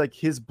saw it, he's like,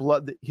 his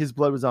blood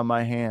was on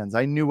my hands.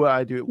 I knew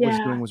what was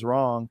doing was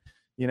wrong,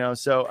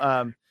 So,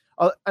 and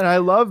I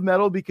love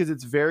metal because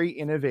it's very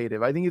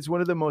innovative. I think it's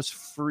one of the most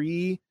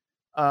free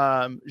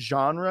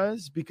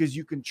genres because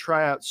you can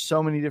try out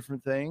so many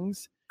different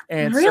things.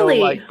 And really?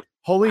 So like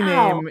Holy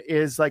Name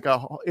is like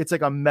it's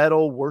like a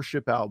metal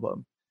worship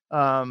album.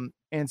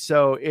 And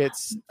so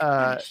it's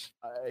so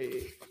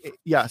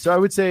I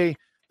would say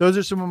those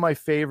are some of my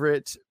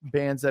favorite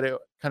bands that I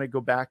kind of go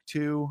back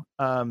to.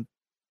 And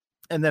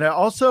then I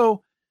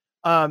also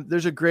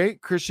there's a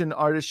great Christian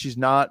artist. She's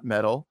not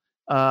metal.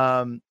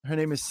 Her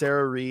name is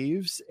Sarah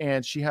Reeves,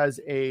 and she has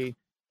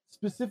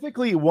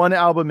specifically one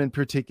album in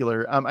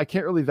particular. I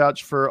can't really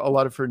vouch for a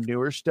lot of her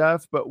newer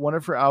stuff, but one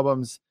of her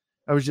albums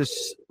I was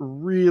just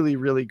really,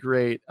 really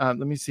great. Let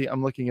me see.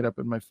 I'm looking it up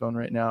in my phone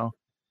right now.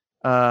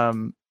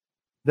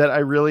 That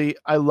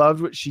I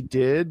loved what she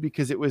did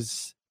because it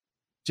was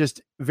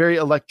just very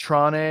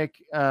electronic.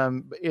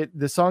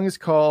 The song is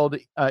called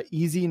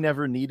Easy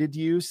Never Needed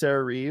You,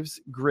 Sarah Reeves.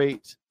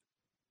 Great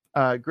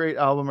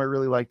album. I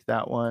really liked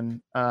that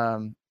one.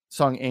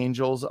 Song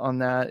Angels on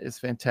that is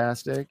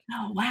fantastic.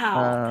 Oh,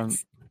 wow.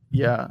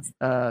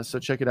 So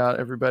check it out,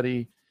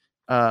 everybody.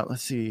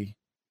 Let's see.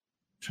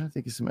 I'm trying to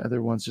think of some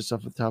other ones just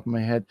off the top of my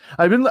head.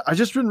 I've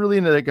just been really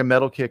into like a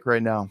metal kick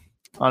right now,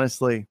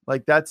 honestly.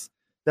 Like that's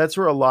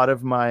where a lot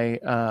of my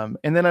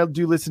and then I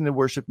do listen to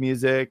worship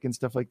music and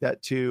stuff like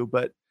that too.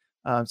 But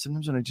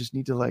sometimes when I just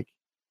need to like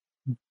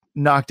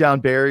knock down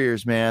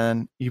barriers,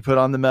 man, you put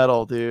on the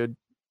metal, dude.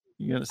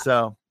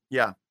 So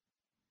yeah.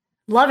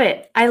 Love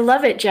it. I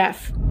love it,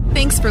 Jeff.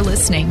 Thanks for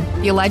listening.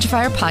 The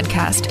ElijahFire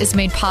podcast is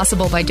made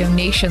possible by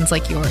donations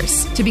like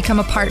yours. To become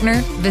a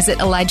partner, visit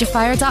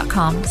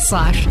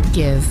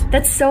ElijahFire.com/give.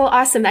 That's so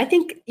awesome. I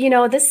think,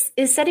 this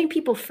is setting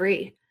people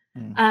free.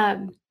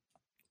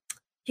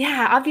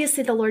 Yeah,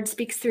 obviously the Lord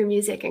speaks through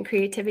music and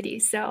creativity.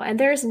 And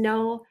there's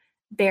no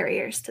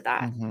barriers to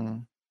that.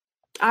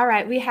 All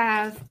right. We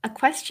have a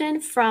question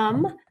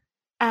from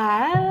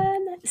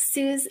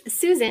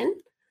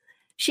Susan.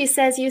 She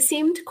says, you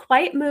seemed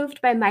quite moved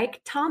by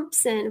Mike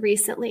Thompson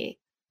recently.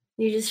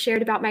 You just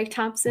shared about Mike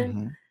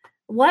Thompson.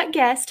 What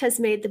guest has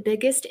made the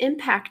biggest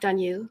impact on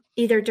you,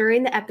 either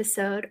during the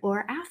episode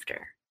or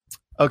after?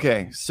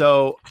 Okay,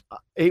 so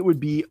it would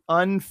be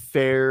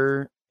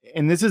unfair,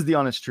 and this is the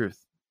honest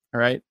truth. All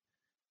right.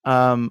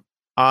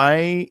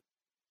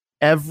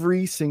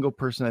 Every single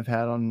person I've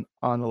had on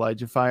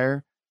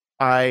ElijahFire,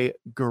 I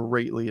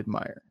greatly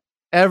admire.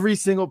 Every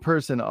single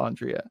person,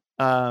 Andrea.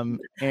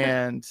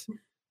 And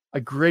I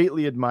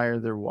greatly admire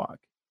their walk.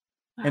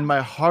 Wow. And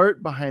my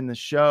heart behind the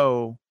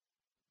show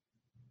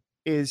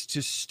is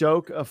to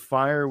stoke a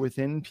fire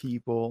within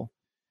people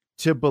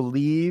to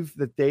believe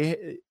that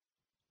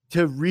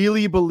to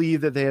really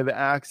believe that they have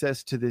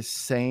access to this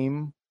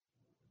same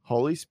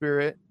Holy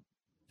Spirit,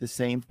 the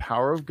same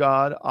power of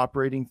God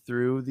operating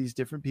through these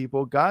different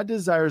people. God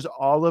desires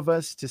all of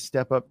us to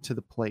step up to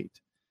the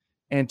plate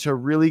and to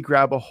really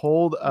grab a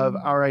hold of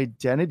our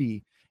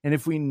identity. And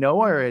if we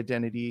know our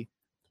identity,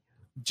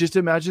 just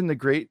imagine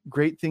the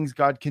great things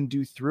God can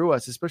do through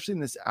us, especially in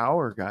this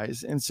hour,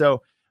 guys. And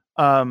so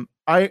I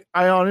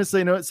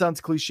honestly know it sounds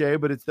cliche,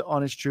 but it's the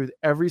honest truth.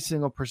 Every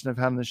single person I've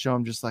had on the show,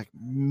 I'm just like,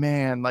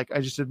 man, like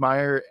I just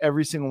admire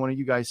every single one of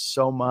you guys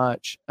so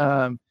much.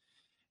 And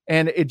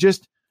it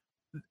just,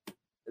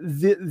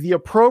 the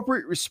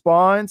appropriate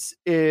response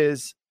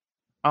is,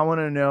 I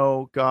want to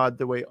know God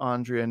the way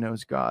Andrea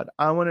knows God.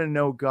 I want to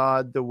know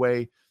God the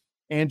way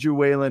Andrew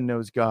Whalen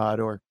knows God,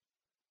 or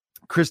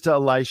Krista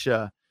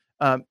Elisha.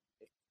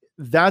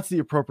 That's the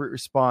appropriate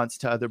response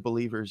to other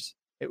believers,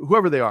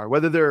 whoever they are,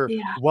 whether they're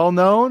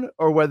well-known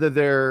or whether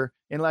they're,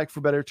 in lack for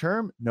a better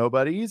term,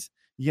 nobodies,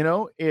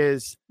 or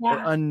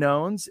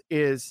unknowns,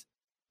 is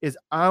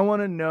I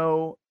want to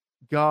know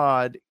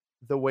God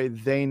the way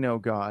they know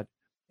God.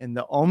 And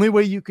the only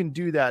way you can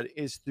do that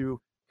is through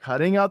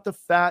cutting out the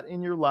fat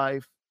in your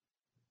life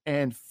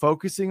and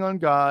focusing on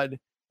God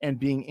and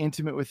being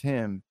intimate with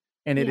him.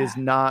 And it is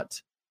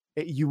not,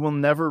 you will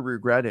never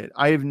regret it.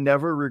 I have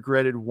never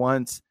regretted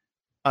once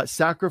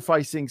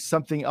sacrificing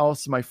something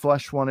else my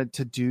flesh wanted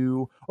to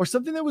do, or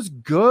something that was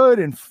good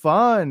and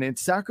fun, and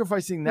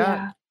sacrificing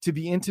that to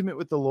be intimate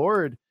with the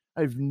Lord.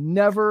 I've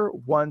never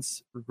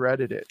once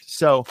regretted it.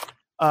 So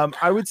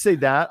I would say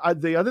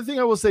that. The other thing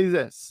I will say is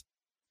this.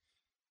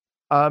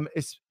 I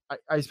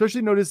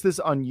especially noticed this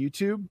on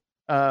YouTube,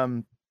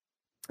 and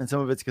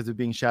some of it's because of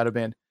being shadow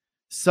banned.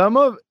 Some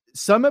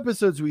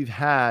episodes we've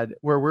had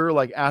where we're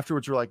like,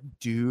 afterwards, we're like,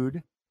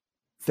 dude,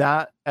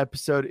 that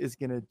episode is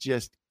going to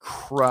just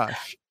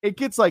crush. It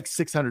gets like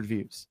 600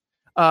 views.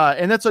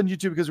 And that's on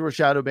YouTube because we're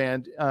shadow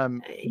banned.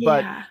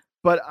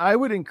 But I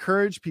would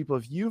encourage people,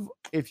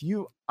 if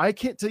you, I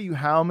can't tell you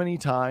how many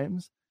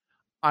times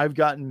I've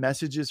gotten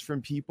messages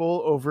from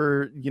people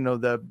over,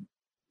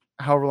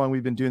 however long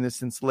we've been doing this,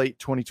 since late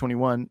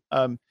 2021,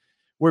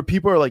 where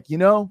people are like,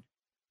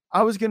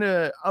 I was going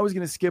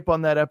to skip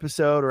on that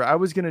episode, or I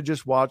was going to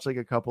just watch like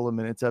a couple of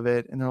minutes of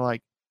it. And they're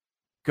like,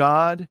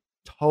 God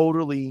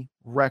totally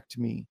wrecked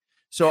me.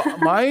 So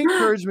my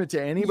encouragement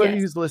to anybody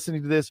who's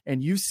listening to this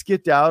and you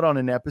skipped out on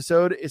an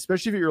episode,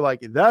 especially if you're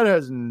like, that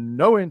has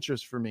no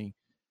interest for me,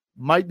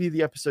 might be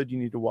the episode you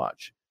need to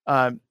watch.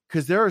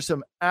 Because there are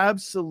some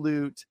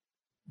absolute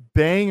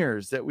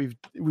bangers that we've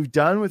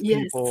done with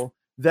people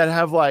that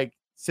have like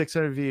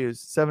 600 views,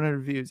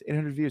 700 views,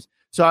 800 views.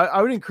 So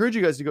I would encourage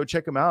you guys to go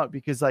check them out,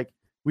 because like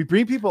we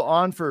bring people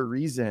on for a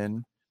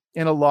reason.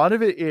 And a lot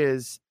of it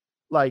is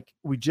like,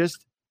 we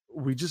just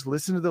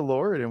listen to the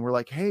Lord and we're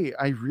like, hey,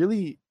 I'm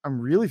really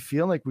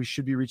feeling like we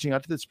should be reaching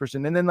out to this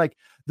person. And then like,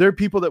 there are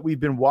people that we've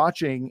been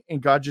watching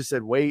and God just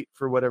said, wait,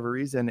 for whatever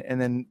reason.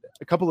 And then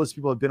a couple of those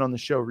people have been on the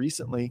show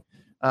recently.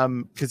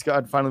 Because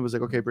God finally was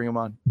like, okay, bring them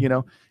on,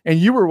 and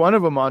you were one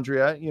of them,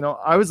 Andrea.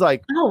 I was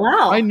like, oh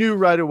wow, I knew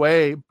right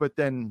away, but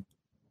then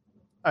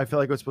I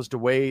felt like I was supposed to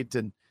wait,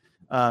 and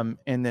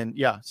then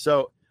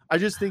so I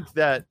just think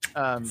that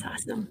that's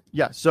awesome.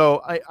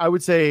 So I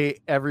would say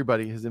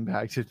everybody has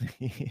impacted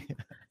me.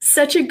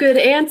 Such a good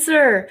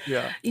answer.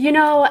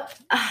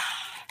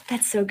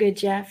 That's so good,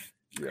 Jeff.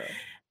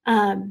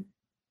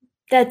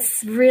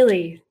 That's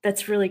really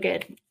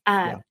good.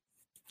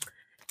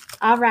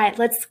 All right,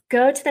 let's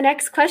go to the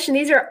next question.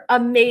 These are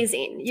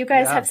amazing. You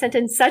guys have sent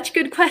in such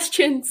good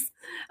questions.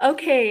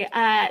 Okay,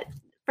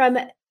 from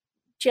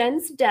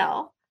Jens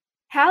Dell.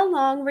 How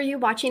long were you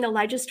watching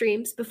Elijah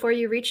streams before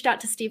you reached out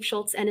to Steve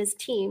Schultz and his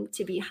team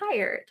to be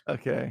hired?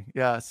 Okay,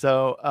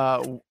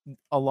 so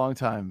a long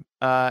time.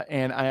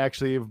 And I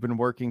actually have been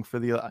working for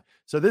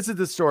so this is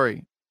the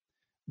story.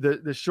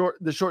 The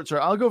short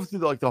story. I'll go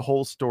through the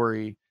whole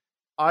story.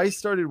 I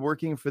started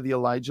working for the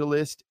Elijah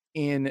List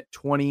in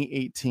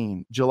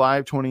 2018, July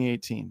of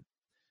 2018.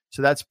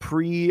 So that's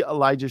pre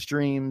Elijah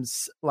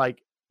Streams,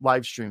 like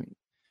live streaming.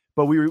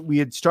 But we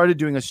had started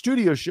doing a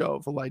studio show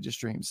of Elijah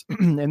Streams,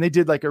 and they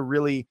did like a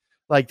really,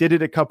 like they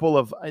did a couple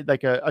of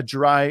like a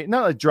dry,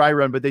 not a dry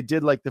run, but they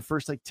did like the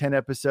first like 10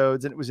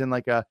 episodes, and it was in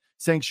like a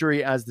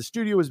sanctuary as the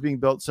studio was being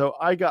built. So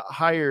I got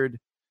hired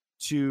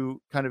to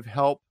kind of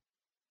help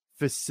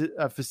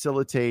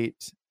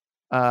facilitate,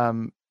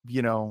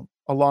 you know,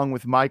 along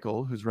with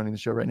Michael, who's running the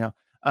show right now,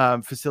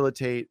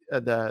 facilitate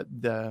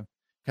the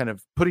kind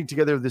of putting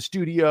together the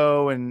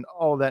studio and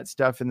all that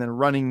stuff. And then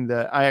running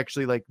I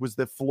actually like was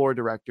the floor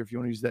director, if you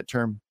want to use that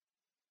term,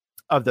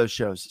 of those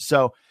shows.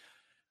 So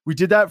we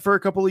did that for a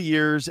couple of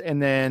years,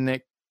 and then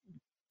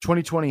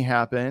 2020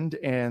 happened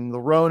and the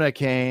Rona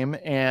came,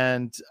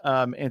 and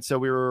so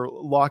we were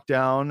locked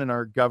down, and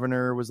our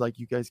governor was like,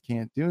 you guys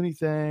can't do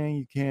anything.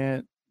 You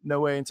can't, no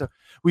way. And so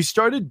we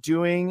started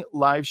doing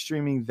live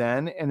streaming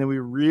then. And then we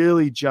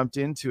really jumped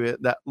into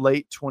it that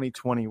late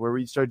 2020, where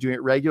we started doing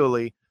it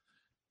regularly.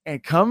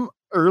 And come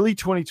early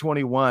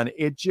 2021,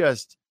 it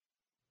just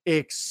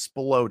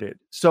exploded.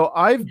 So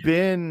I've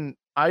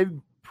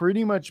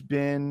pretty much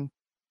been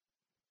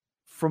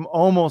from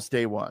almost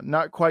day one,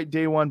 not quite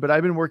day one, but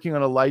I've been working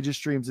on Elijah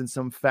Streams in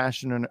some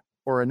fashion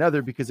or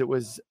another, because it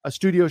was a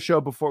studio show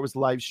before it was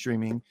live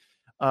streaming.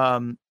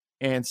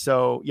 And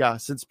so, yeah,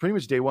 since pretty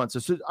much day one.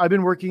 So I've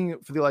been working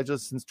for the Elijah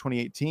since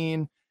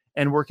 2018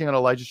 and working on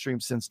Elijah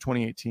Streams since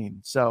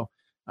 2018. So,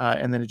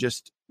 and then it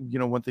just, you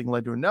know, one thing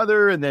led to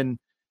another. And then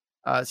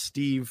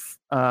Steve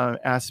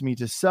asked me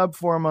to sub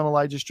for him on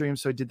Elijah Stream,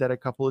 so I did that a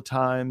couple of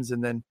times,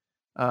 and then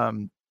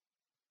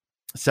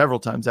several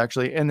times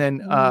actually, and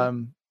then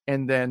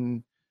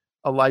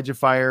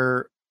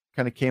ElijahFire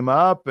kind of came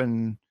up,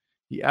 and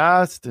he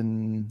asked,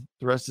 and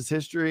the rest is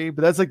history.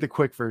 But that's like the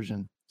quick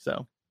version.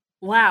 So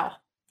wow,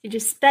 you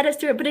just sped us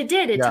through it, but it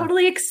did. It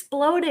totally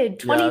exploded.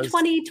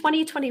 2020,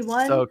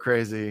 2021. So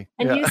crazy.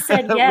 And you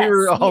said yes. We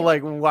were all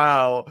like,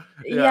 wow.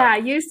 Yeah,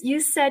 you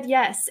said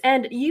yes.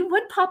 And you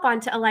would pop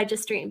on to Elijah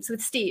Streams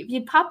with Steve.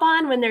 You'd pop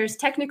on when there's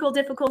technical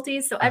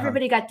difficulties, so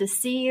everybody got to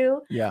see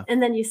you. Yeah.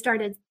 And then you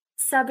started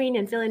subbing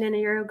and filling in,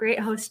 and you're a great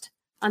host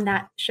on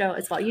that show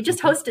as well. You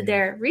just hosted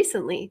there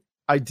recently.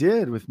 I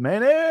did, with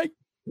Manic.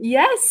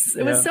 Yes,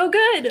 it was so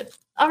good.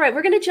 All right,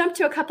 we're going to jump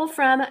to a couple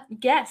from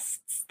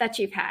guests that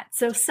you've had.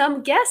 So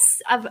some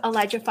guests of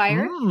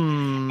ElijahFire.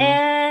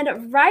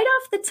 And right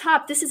off the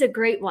top, this is a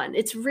great one.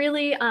 It's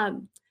really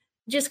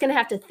just going to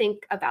have to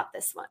think about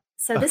this one.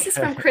 So this is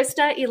from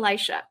Krista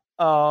Elisha.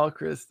 Oh,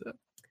 Krista.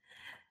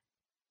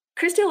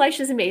 Krista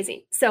Elisha is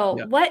amazing.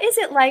 So what is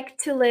it like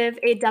to live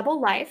a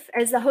double life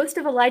as the host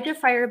of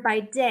ElijahFire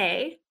by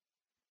day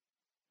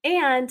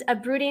and a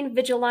brooding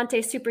vigilante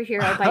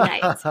superhero by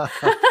night?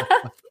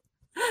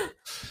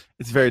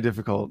 It's very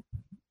difficult.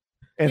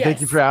 And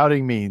thank you for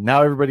outing me.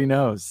 Now everybody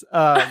knows.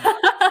 Yeah,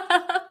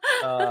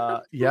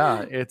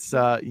 it's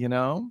you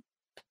know,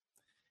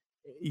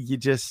 you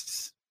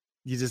just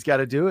got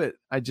to do it.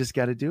 I just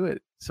got to do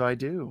it. So I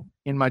do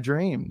in my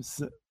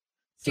dreams.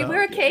 Do you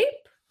wear a cape?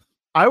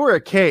 I wear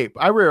a cape.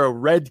 I wear a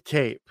red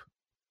cape.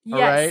 Yes.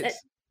 All right?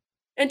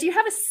 And do you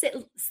have a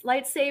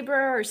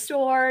lightsaber or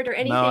sword or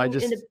anything? No, I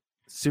just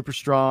super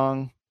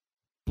strong,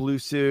 blue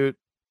suit,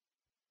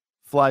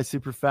 fly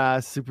super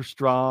fast, super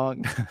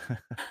strong.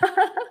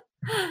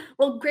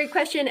 Well, great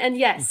question. And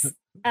yes,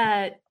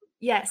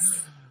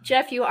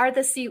 Jeff, you are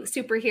the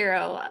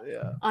superhero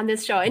on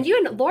this show. And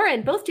you and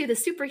Lauren both do the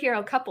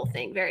superhero couple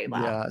thing very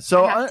well. Yeah.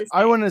 So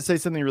I want to say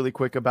something really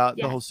quick about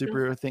the whole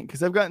superhero thing,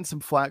 because I've gotten some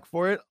flack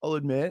for it, I'll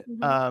admit.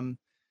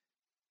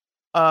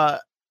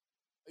 God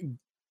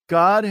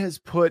has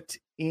put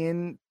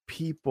in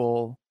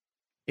people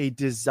a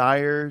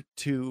desire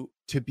to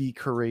be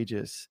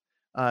courageous,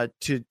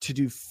 to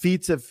do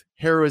feats of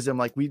heroism.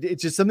 Like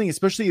it's just something,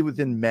 especially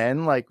within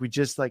men, like we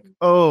just like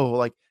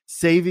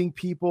saving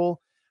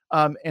people.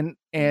 And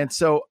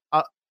so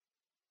I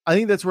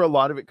think that's where a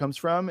lot of it comes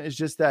from, is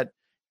just that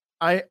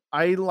I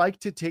like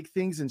to take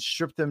things and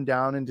strip them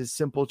down into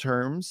simple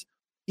terms,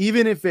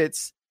 even if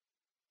it's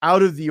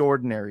out of the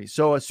ordinary.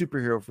 So a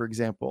superhero, for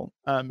example,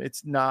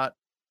 it's not,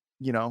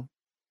 you know,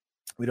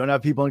 we don't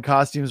have people in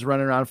costumes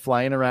running around,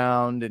 flying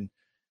around and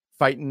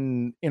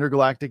fighting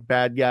intergalactic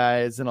bad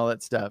guys and all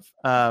that stuff.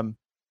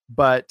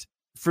 But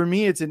for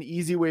me, it's an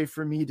easy way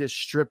for me to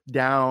strip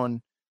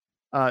down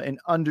and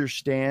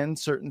understand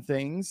certain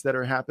things that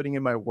are happening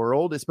in my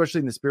world, especially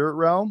in the spirit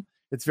realm.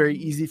 It's very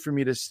easy for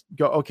me to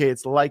go, okay,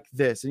 it's like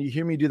this. And you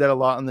hear me do that a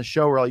lot on the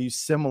show, where I'll use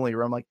simile,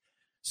 where I'm like,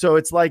 so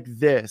it's like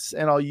this.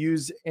 And I'll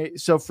use,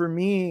 so for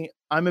me,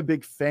 I'm a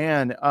big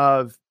fan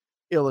of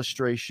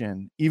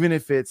illustration, even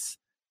if it's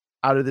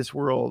out of this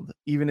world,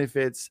 even if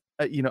it's,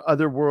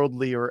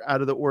 otherworldly or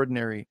out of the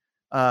ordinary.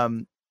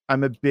 I'm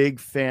a big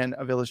fan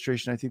of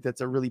illustration. I think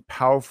that's a really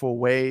powerful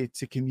way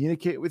to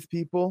communicate with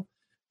people.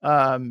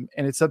 And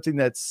it's something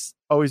that's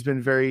always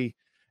been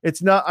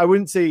it's not, I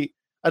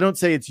don't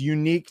say it's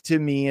unique to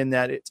me in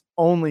that it's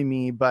only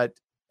me, but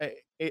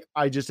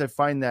I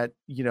find that,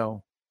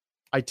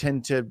 I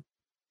tend to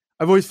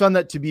I've always found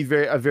that to be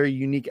a very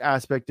unique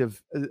aspect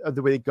of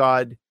the way that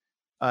God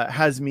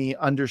has me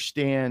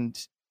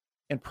understand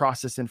and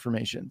process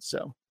information.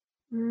 So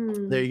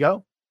there you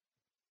go.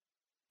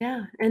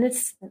 Yeah. And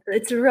it's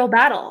a real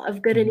battle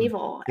of good and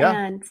evil. Yeah.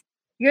 And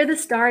you're the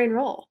starring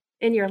role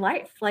in your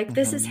life. Like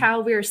this is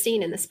how we're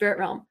seen in the spirit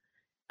realm.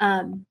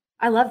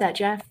 I love that,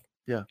 Jeff.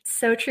 Yeah.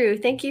 So true.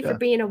 Thank you for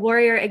being a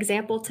warrior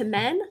example to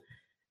men.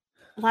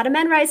 A lot of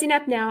men rising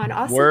up now, and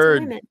also to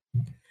women.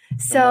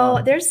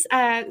 So there's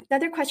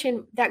another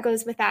question that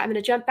goes with that. I'm going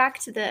to jump back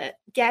to the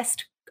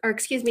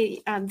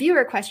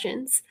viewer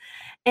questions,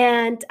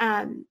 and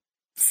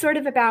sort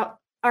of about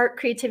art,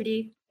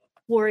 creativity,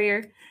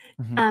 warrior.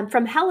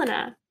 From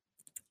Helena,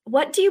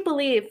 what do you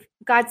believe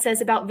God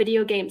says about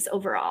video games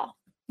overall?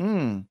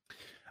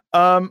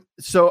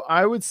 So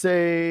I would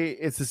say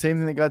it's the same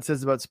thing that God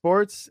says about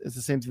sports. It's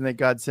the same thing that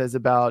God says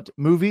about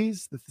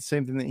movies. It's the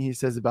same thing that he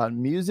says about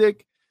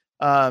music.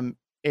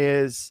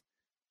 Is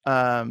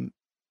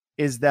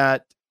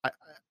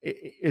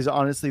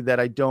honestly that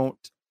I don't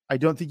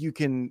think you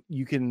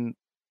can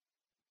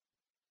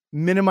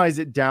minimize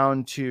it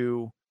down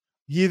to,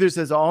 he either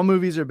says all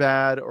movies are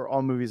bad or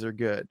all movies are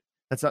good.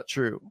 That's not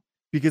true,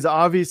 because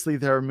obviously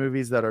there are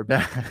movies that are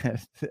bad.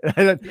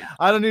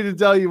 I don't need to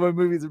tell you what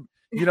movies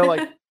are,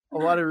 like a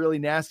lot of really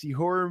nasty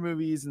horror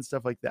movies and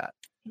stuff like that.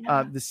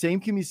 The same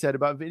can be said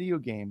about video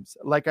games.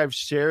 Like I've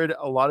shared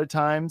a lot of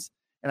times,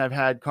 and I've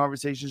had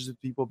conversations with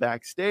people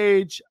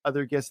backstage,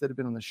 other guests that have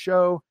been on the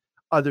show,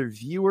 other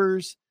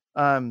viewers.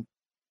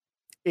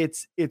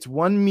 It's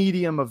one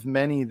medium of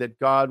many that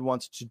God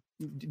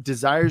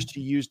desires to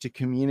use to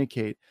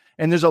communicate.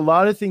 And there's a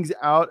lot of things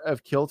out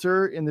of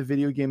kilter in the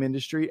video game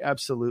industry.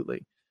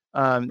 Absolutely.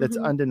 That's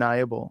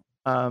undeniable.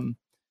 But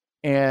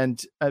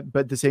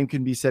the same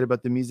can be said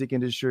about the music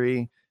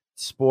industry,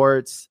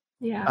 sports,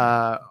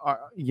 all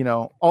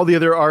the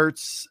other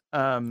arts.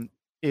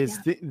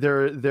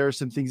 There are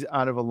some things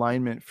out of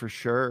alignment for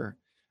sure.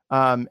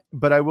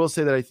 But I will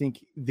say that I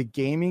think the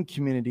gaming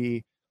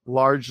community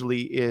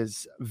largely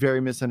is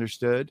very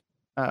misunderstood.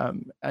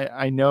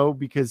 I know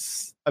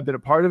because I've been a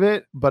part of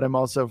it, but I'm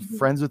also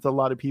friends with a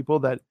lot of people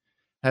that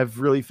have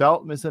really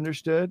felt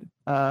misunderstood,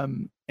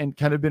 and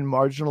kind of been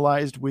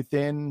marginalized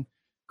within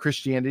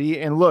Christianity.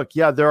 And look,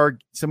 there are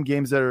some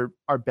games that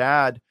are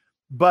bad,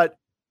 but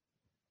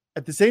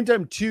at the same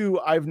time too,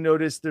 I've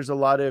noticed there's a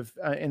lot of,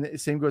 and the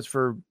same goes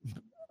for,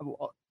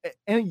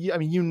 and I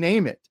mean, you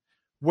name it,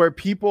 where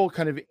people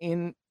kind of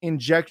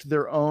inject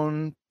their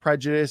own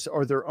prejudice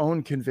or their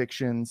own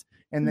convictions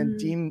and then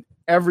deem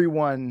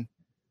everyone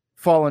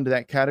fall into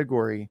that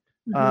category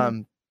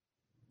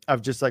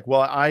of just like,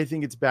 well, I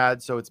think it's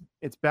bad, so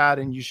it's bad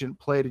and you shouldn't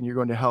play it and you're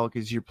going to hell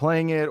because you're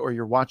playing it or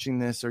you're watching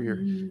this or you're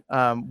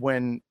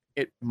when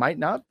it might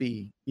not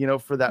be,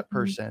 for that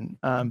person.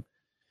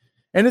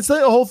 And it's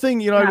like a whole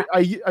thing,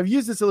 I've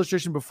used this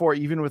illustration before,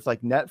 even with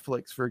like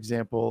Netflix, for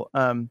example.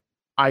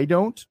 I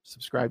don't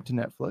subscribe to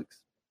Netflix.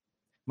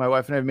 My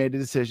wife and I have made a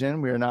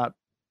decision. We do not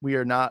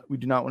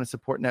want to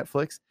support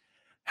Netflix.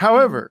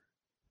 However,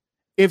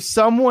 if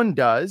someone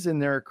does and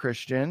they're a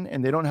Christian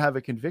and they don't have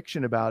a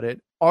conviction about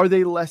it, are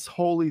they less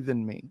holy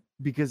than me?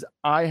 Because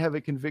I have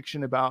a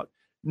conviction about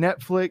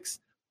Netflix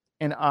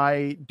and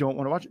I don't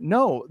want to watch it.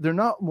 No, they're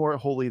not more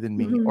holy than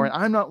me, or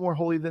I'm not more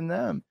holy than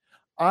them.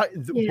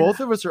 Both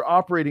of us are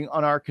operating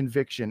on our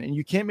conviction, and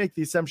you can't make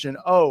the assumption,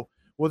 oh,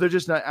 well, they're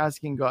just not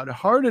asking God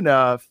hard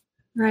enough.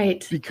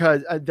 Right.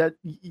 Because that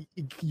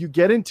you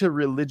get into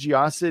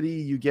religiosity,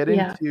 you get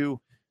into,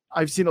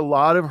 I've seen a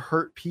lot of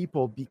hurt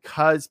people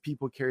because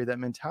people carry that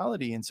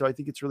mentality. And so I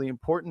think it's really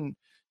important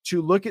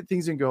to look at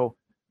things and go,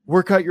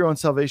 work out your own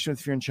salvation with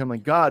fear and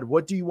trembling. God,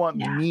 what do you want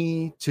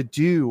me to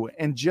do?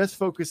 And just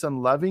focus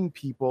on loving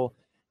people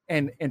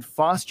and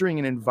fostering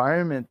an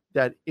environment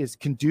that is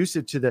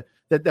conducive to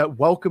that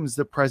welcomes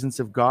the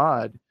presence of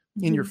God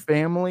in your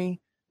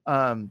family.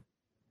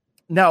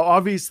 Now,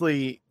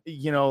 obviously,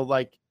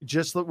 like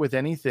just with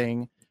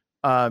anything,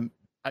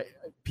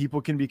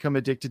 people can become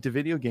addicted to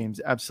video games.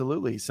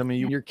 Absolutely. Some of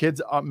your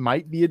kids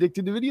might be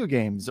addicted to video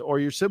games, or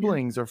your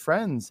siblings or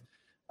friends.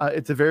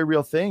 It's a very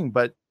real thing,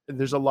 but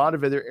there's a lot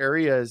of other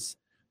areas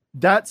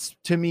that's,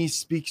 to me,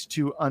 speaks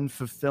to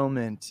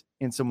unfulfillment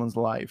in someone's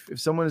life. If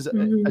someone is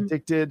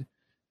addicted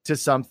to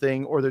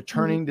something, or they're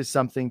turning to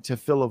something to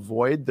fill a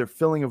void, they're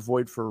filling a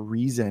void for a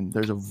reason.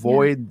 There's a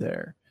void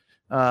there.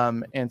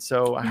 And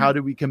so how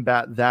do we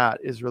combat that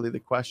is really the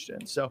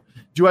question. So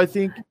do I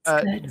think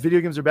video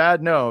games are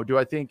bad? No. Do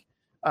I think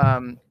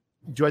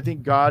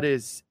God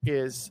is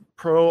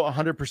pro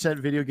 100%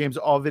 video games,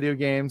 all video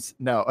games?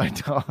 No, I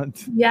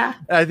don't. Yeah.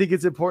 I think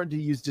it's important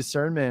to use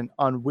discernment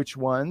on which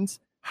ones,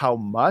 how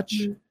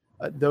much.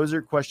 Those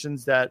are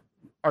questions that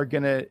are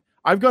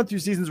I've gone through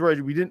seasons where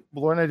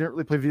Laura and I didn't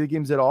really play video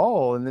games at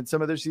all. And then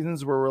some other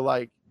seasons where we're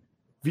like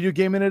video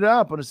gaming it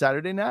up on a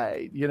Saturday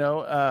night,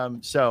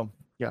 so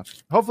yeah,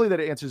 hopefully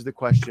that answers the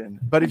question.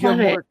 But if you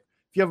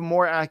have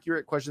more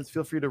accurate questions,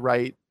 feel free to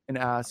write and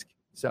ask.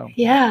 So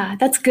yeah,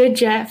 that's good,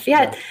 Jeff.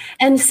 Yeah.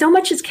 And so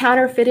much is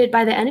counterfeited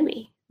by the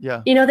enemy.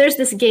 Yeah. There's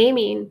this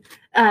gaming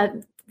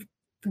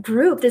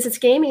group, there's this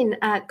gaming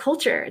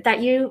culture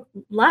that you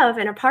love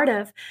and are part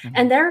of,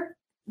 and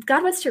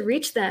God wants to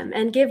reach them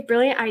and give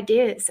brilliant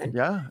ideas. And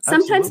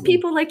sometimes absolutely.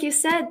 people, like you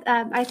said,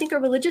 I think a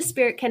religious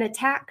spirit can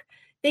attack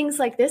things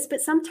like this,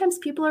 but sometimes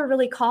people are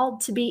really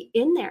called to be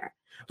in there.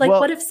 Like,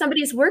 what if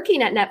somebody's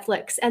working at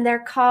Netflix and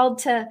they're called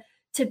to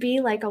be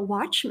like a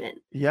watchman?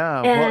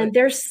 Yeah. And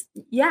there's,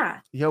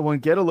 well,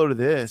 get a load of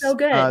this. So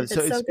good.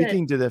 So it's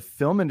speaking to the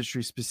film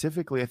industry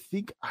specifically, I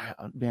think,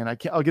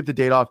 I'll get the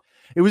date off.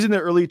 It was in the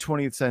early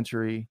 20th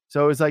century.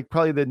 So it was like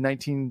probably the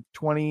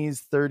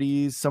 1920s,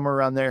 30s, somewhere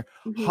around there.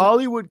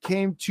 Hollywood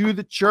came to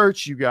the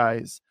church, you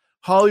guys.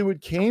 Hollywood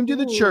came to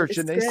the church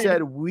and they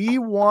said, we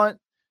want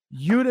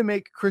you to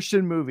make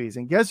Christian movies.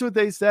 And guess what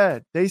they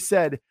said? They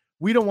said,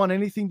 we don't want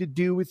anything to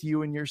do with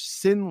you and your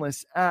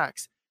sinless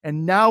acts.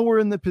 And now we're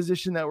in the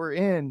position that we're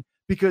in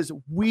because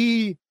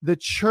we, the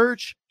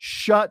church,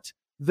 shut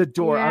the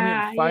door.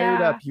 I'm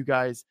fired up, you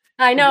guys.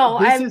 I know.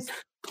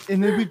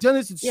 And then we've done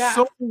this in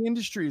so many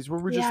industries where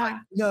we're just like,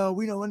 no,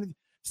 we don't want to.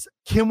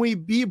 Can we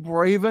be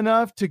brave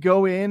enough to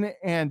go in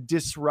and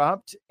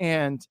disrupt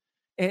and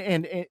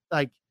enter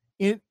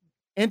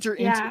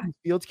into these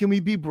fields? Can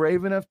we be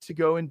brave enough to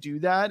go and do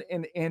that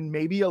and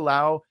maybe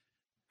allow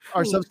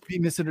ourselves to be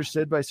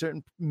misunderstood by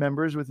certain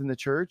members within the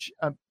church?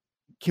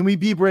 Can we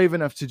be brave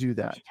enough to do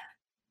that?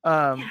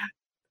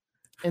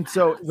 And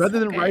so rather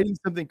than writing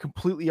something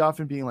completely off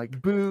and being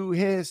like, boo,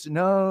 hiss,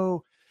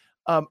 no,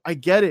 I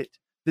get it.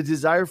 The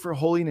desire for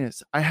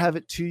holiness, I have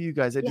it too, you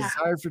guys. I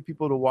desire for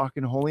people to walk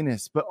in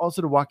holiness, but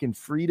also to walk in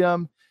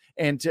freedom,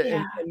 and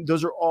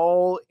those are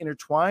all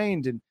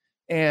intertwined.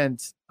 And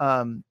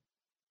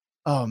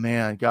oh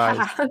man,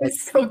 guys,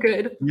 it's so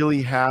good.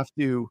 Really have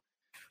to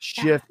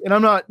shift. And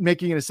I'm not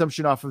making an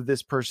assumption off of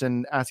this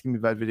person asking me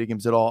about video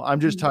games at all. I'm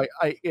just talking.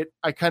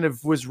 I kind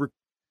of was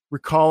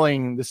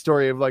recalling the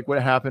story of like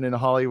what happened in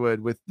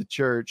Hollywood with the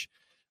church,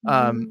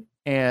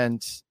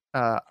 and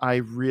I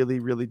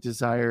really, really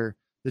desire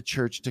the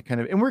church to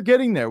kind of, and we're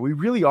getting there. We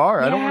really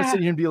are. I don't want to sit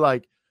here and be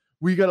like,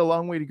 we got a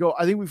long way to go.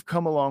 I think we've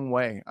come a long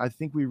way. I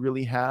think we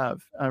really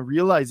have.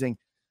 Realizing,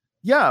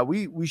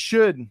 we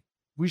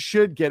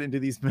should get into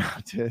these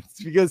mountains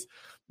because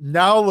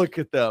now look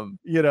at them,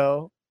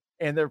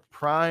 and they're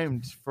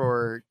primed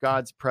for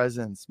God's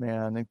presence,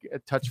 man, and a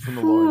touch from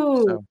the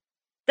Lord. So.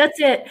 That's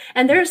it.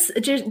 And there's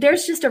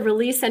just a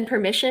release and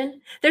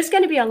permission. There's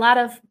going to be a lot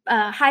of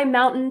high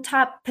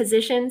mountaintop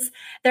positions.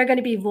 They're going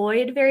to be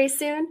void very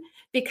soon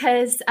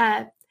because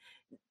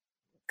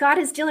God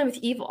is dealing with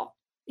evil.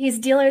 He's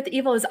dealing with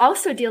evil, is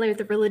also dealing with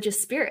the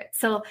religious spirit.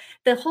 So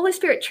the Holy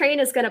Spirit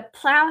train is going to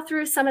plow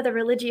through some of the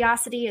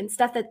religiosity and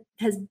stuff that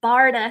has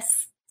barred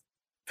us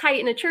tight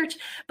in a church.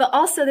 But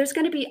also there's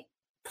going to be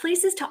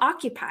places to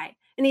occupy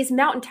in these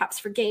mountaintops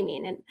for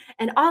gaming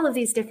and all of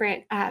these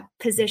different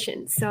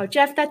positions. So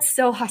Jeff, that's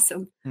so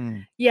awesome.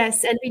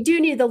 Yes. And we do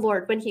need the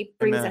Lord when he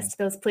brings us to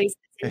those places,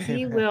 and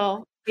he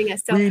will bring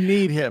us. So we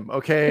need him.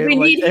 Okay. We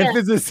need him.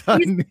 Emphasis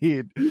on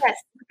need. Yes.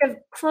 We can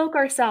cloak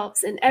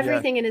ourselves and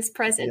everything in his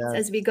presence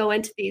as we go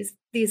into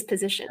these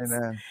positions.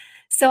 Amen.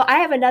 So I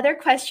have another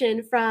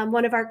question from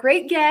one of our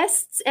great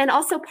guests and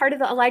also part of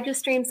the Elijah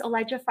Streams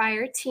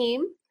ElijahFire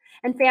team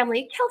and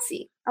family,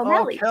 Kelsey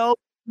O'Malley.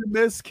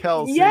 Miss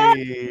Kelsey. Yeah.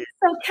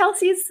 So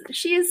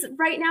she's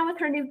right now with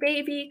her new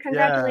baby.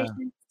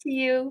 Congratulations to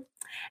you.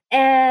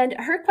 And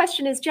her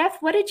question is, Jeff,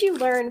 what did you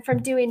learn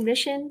from doing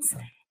missions?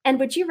 And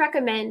would you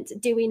recommend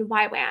doing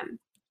YWAM,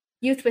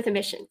 Youth with a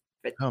Mission?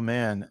 Oh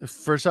man.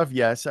 First off,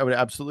 yes, I would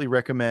absolutely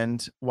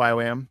recommend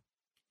YWAM.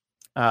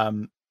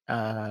 What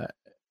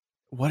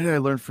did I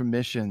learn from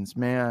missions?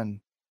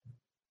 Man.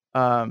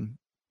 How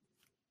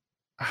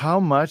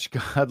much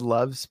God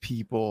loves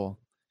people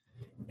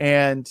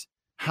and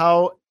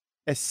how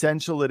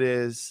essential it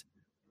is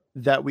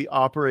that we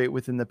operate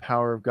within the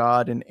power of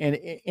God.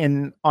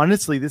 And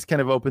honestly, this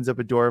kind of opens up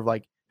a door of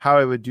like how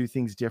I would do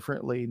things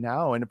differently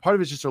now. And a part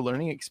of it's just a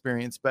learning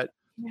experience. But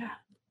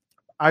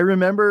I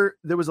remember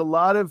there was a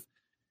lot of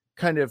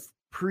kind of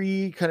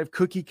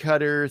cookie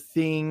cutter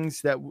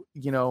things that,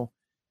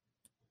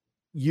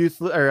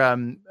 youth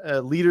or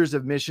leaders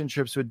of mission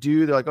trips would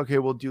do. They're like, okay,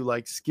 we'll do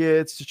like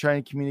skits to try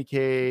and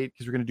communicate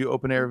because we're going to do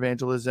open air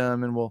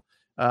evangelism, and we'll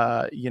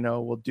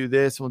do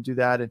this, we'll do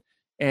that.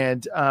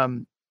 And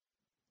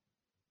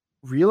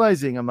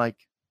realizing I'm like,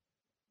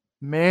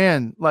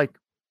 man, like,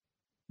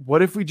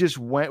 what if we just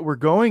we're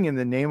going in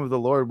the name of the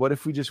Lord. What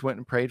if we just went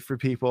and prayed for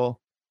people?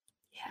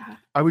 Yeah.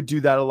 I would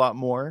do that a lot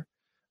more.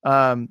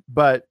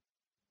 But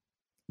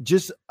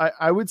just,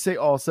 I would say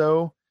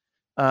also,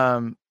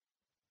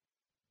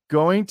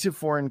 going to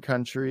foreign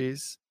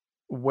countries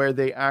where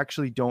they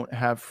actually don't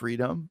have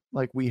freedom,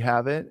 like we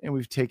have it, and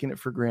we've taken it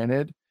for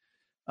granted.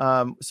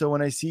 So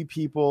when I see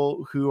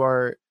people who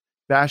are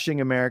bashing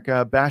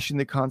America, bashing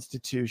the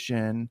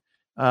Constitution,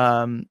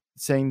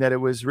 saying that it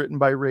was written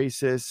by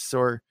racists,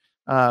 or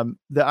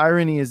the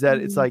irony is that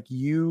it's like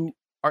you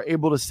are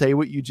able to say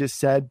what you just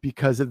said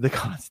because of the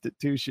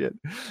Constitution,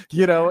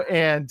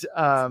 and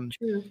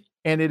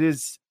it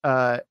is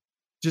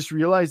just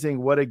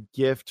realizing what a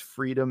gift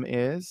freedom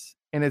is,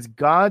 and it's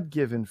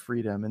God-given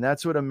freedom. And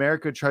that's what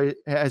America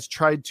has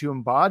tried to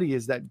embody,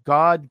 is that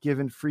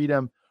God-given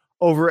freedom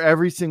over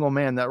every single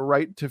man, that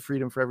right to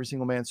freedom for every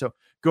single man. So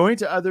going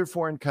to other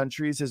foreign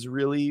countries has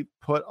really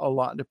put a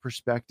lot into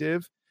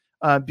perspective,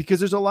 because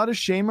there's a lot of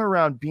shame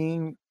around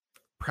being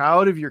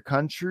proud of your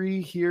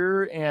country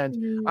here.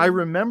 And I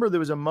remember there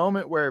was a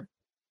moment where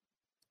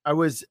I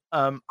was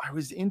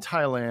in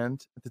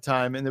Thailand at the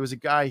time, and there was a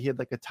guy, he had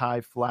like a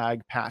Thai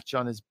flag patch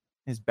on his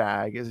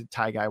bag, as a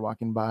Thai guy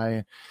walking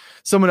by.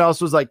 Someone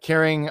else was like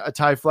carrying a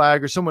Thai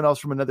flag, or someone else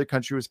from another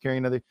country was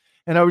carrying another.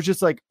 And I was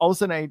just like, all of a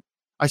sudden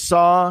I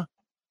saw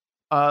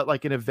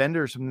like in a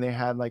vendor or something, they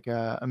had like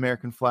a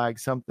American flag,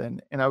 something.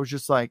 And I was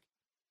just like,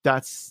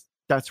 that's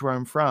where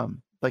I'm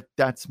from. Like,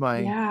 that's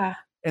my,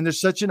 and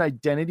there's such an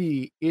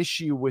identity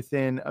issue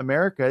within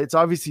America. It's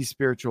obviously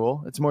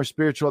spiritual. It's more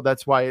spiritual.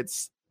 That's why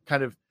it's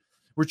kind of,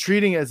 we're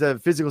treating it as a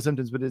physical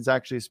symptoms, but it's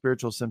actually a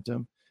spiritual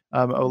symptom,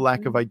 a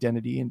lack of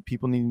identity and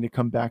people needing to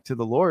come back to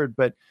the Lord.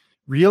 But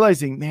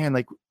realizing, man,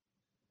 like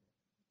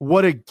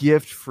what a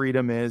gift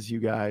freedom is, you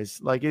guys.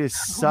 Like, it is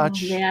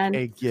such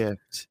a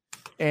gift.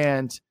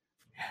 And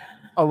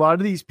a lot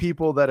of these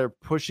people that are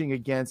pushing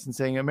against and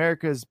saying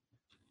America's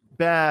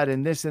bad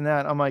and this and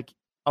that, I'm like,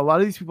 a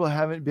lot of these people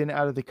haven't been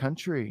out of the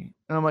country.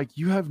 And I'm like,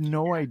 you have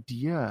no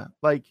idea.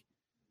 Like,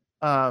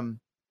 China,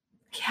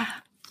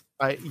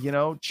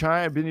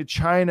 I've been to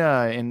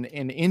China and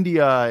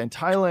India and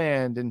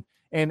Thailand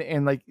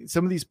and like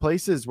some of these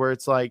places where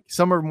it's like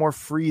some are more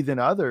free than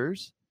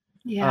others.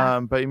 But I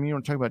mean, when we're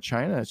talking about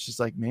China, it's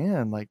just like,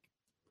 man, like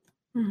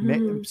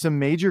some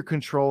major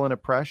control and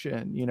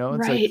oppression,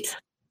 it's like,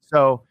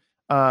 so,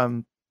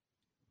 and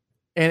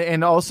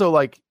also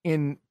like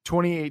in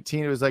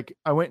 2018, it was like,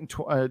 I went in, in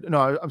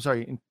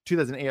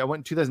 2008, I went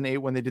in 2008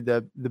 when they did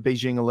the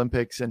Beijing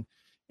Olympics and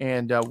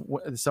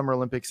the Summer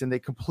Olympics, and they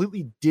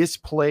completely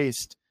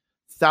displaced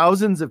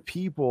thousands of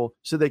people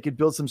so they could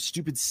build some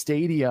stupid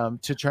stadium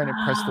to try and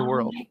impress the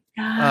world.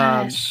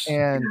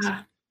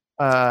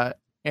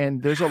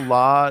 And there's a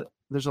lot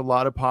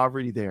of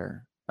poverty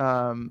there.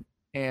 And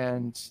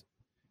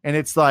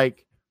it's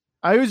like,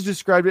 I always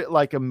described it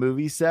like a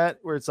movie set,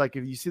 where it's like,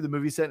 if you see the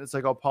movie set, it's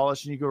like all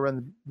polished, and you go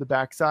around the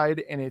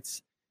backside, and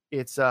it's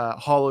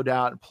hollowed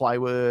out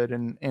plywood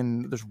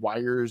and there's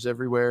wires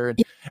everywhere. And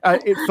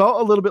it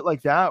felt a little bit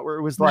like that, where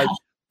it was like,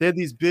 they had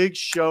these big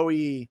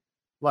showy,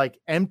 like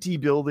empty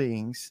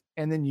buildings.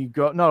 And then you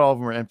go, not all of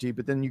them are empty,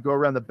 but then you go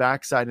around the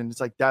backside and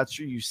it's like, that's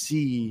where you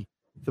see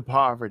the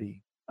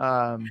poverty.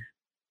 And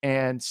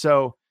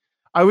so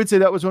I would say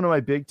that was one of my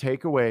big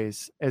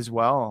takeaways as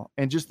well.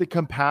 And just the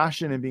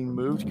compassion and being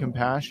moved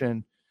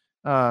compassion,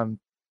 over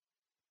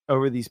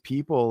these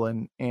people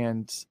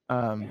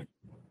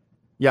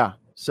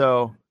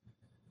So,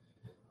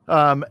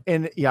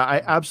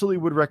 I absolutely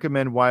would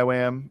recommend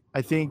YWAM.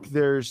 I think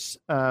there's,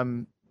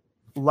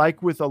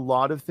 like with a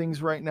lot of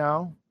things right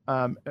now,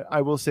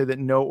 I will say that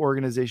no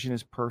organization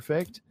is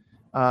perfect.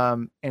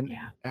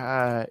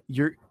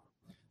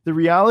 The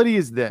reality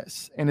is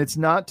this, and it's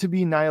not to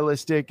be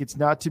nihilistic. It's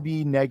not to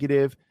be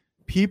negative.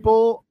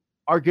 People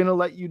are going to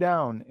let you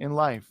down in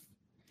life.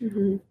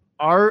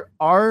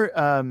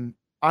 I'm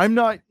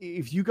not,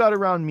 if you got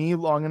around me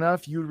long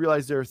enough, you would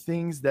realize there are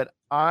things that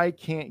I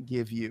can't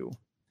give you,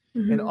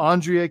 and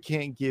Andrea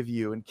can't give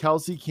you, and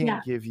Kelsey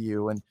can't give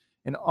you, and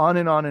on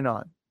and on and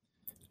on.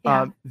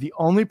 The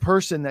only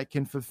person that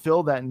can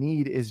fulfill that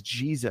need is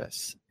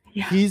Jesus.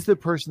 He's the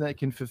person that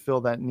can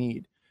fulfill that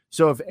need.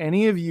 So if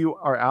any of you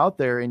are out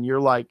there and you're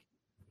like,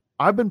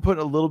 I've been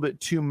putting a little bit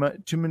too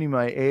many of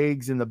my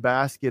eggs in the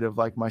basket of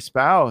like my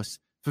spouse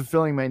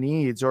fulfilling my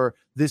needs, or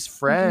this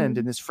friend,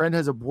 and this friend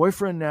has a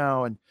boyfriend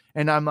now, and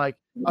I'm like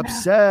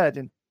upset,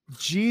 and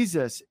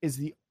Jesus is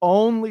the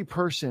only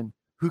person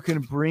who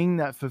can bring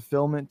that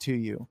fulfillment to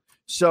you.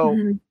 So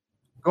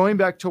going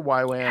back to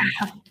YWAM,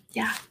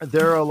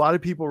 there are a lot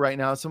of people right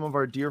now, some of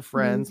our dear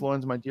friends,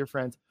 Lauren's my dear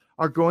friends,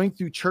 are going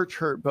through church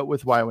hurt, but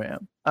with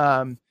YWAM.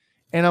 And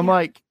I'm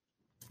like,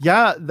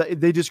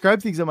 they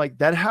describe things. I'm like,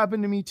 that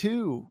happened to me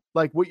too.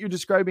 Like what you're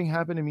describing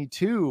happened to me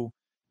too.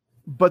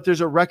 But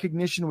there's a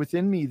recognition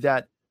within me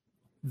that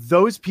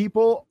those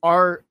people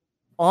are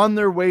on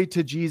their way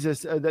to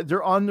Jesus.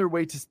 They're on their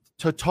way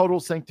to total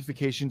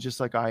sanctification,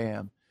 just like I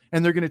am.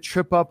 And they're going to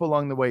trip up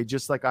along the way,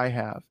 just like I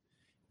have.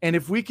 And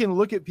if we can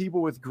look at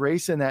people with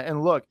grace in that,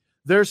 and look,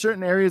 there are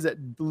certain areas that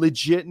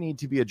legit need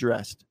to be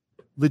addressed.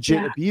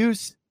 Legit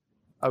abuse,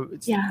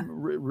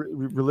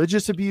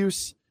 religious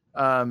abuse,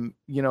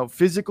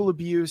 physical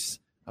abuse,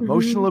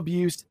 emotional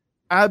abuse.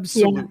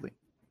 Absolutely.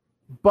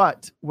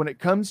 But when it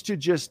comes to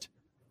just,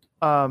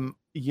 like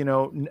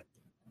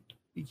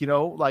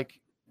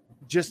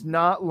just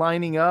not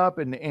lining up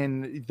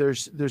and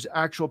there's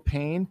actual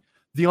pain,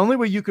 the only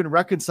way you can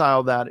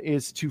reconcile that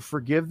is to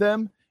forgive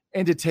them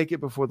and to take it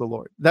before the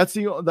Lord. That's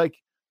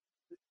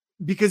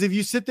because if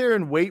you sit there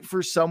and wait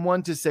for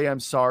someone to say, I'm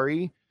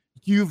sorry,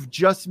 you've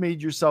just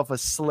made yourself a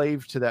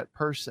slave to that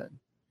person.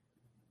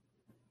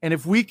 And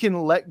if we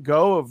can let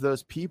go of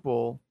those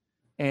people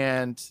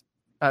and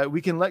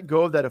we can let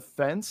go of that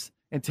offense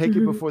and take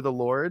it before the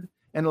Lord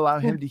and allow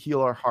him to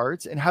heal our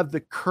hearts and have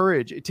the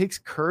courage. It takes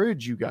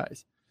courage, you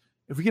guys.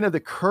 If we can have the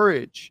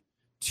courage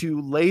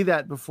to lay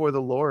that before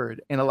the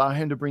Lord and allow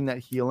him to bring that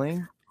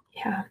healing.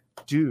 Yeah.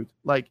 Dude,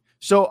 like,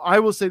 so I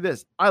will say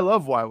this. I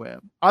love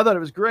YWAM. I thought it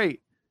was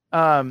great.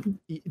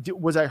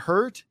 Was I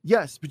hurt?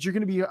 Yes, but you're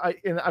going to be,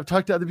 and I've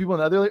talked to other people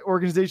in other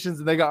organizations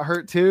and they got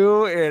hurt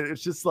too. And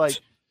it's just like,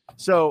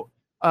 so,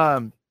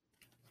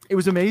 it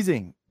was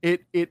amazing.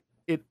 It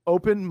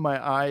opened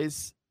my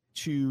eyes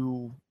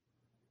to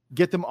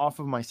get them off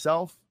of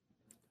myself.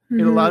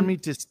 It allowed me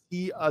to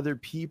see other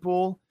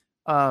people,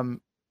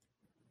 and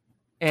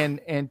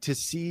to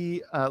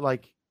see,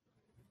 like,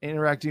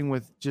 interacting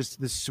with just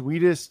the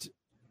sweetest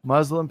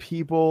Muslim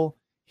people,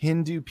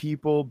 Hindu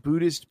people,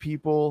 Buddhist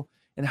people,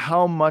 and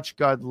how much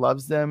God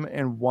loves them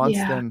and wants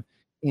them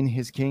in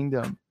his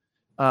kingdom.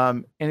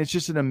 And it's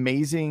just an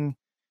amazing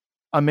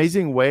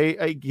way.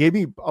 It gave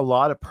me a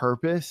lot of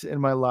purpose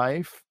in my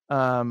life.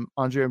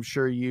 Andre, I'm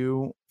sure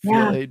you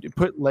feel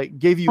it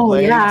gave you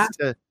legs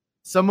to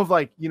some of,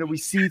 like, you know, we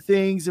see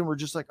things and we're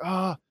just like,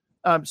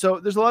 so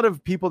there's a lot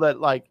of people that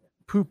like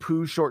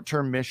poo-poo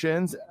short-term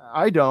missions.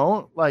 I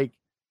don't like,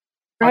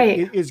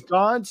 right. Is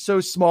God so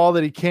small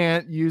that he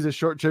can't use a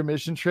short-term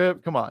mission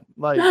trip? Come on.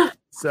 Like,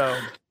 so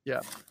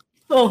yeah.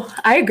 Oh,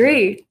 I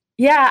agree.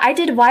 Yeah, I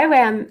did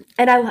YWAM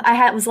and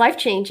it was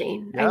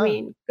life-changing. Yeah. I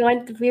mean, we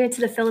went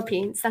to the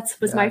Philippines. That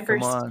was my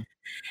first. Come on.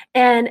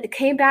 And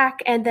came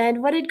back. And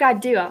then what did God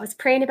do? I was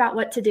praying about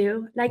what to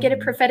do. And I get a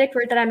prophetic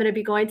word that I'm going to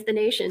be going to the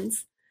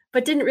nations,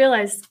 but didn't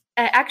realize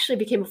I actually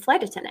became a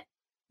flight attendant.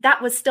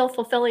 That was still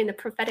fulfilling the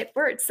prophetic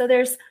word. So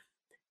there's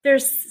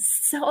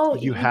so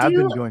you have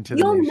been going to the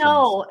you'll nations.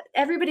 Know,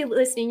 everybody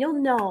listening,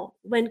 you'll know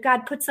when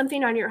God puts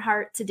something on your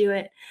heart to do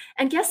it.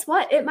 And guess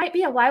what? It might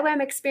be a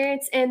YWAM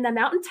experience in the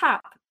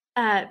mountaintop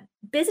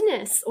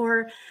business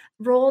or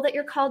role that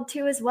you're called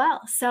to as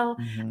well. So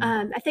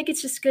I think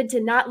it's just good to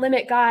not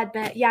limit God.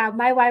 But yeah,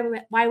 my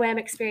YWAM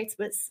experience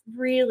was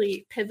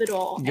really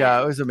pivotal. Yeah,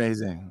 it was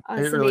amazing.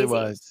 It really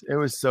was. It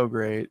was so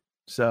great.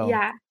 So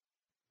yeah.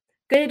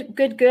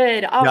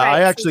 Good. All right.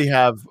 I actually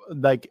have,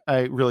 like,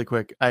 really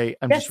quick. I'm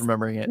just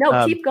remembering it.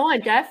 No, keep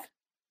going, Jeff.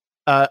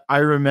 I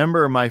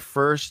remember my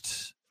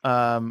first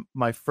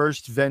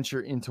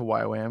venture into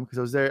YWAM,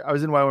 because I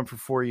was in YWAM for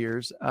 4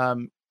 years.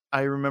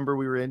 I remember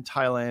we were in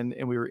Thailand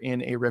and we were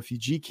in a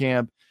refugee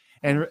camp,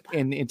 and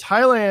in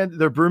Thailand,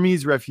 they're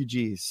Burmese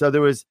refugees. So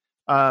there was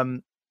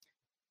Myanmar,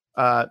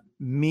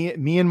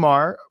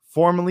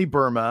 formerly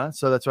Burma.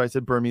 So that's why I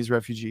said Burmese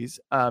refugees.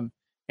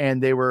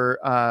 And they were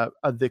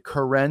the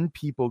Karen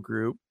people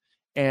group,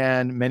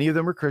 and many of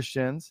them were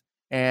Christians,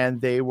 and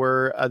they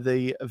were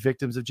the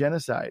victims of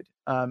genocide.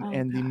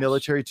 And the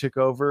military took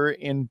over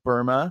in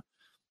Burma.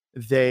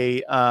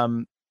 They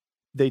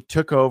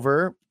took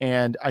over,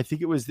 and I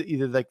think it was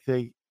either like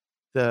the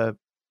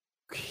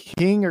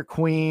king or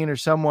queen or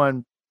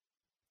someone.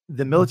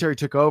 The military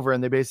took over,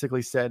 and they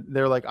basically said,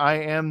 they're like,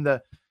 I am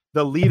the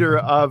leader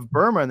of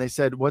Burma, and they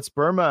said, what's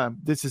Burma?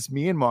 This is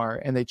Myanmar,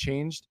 and they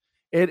changed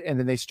it, and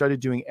then they started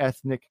doing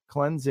ethnic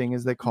cleansing,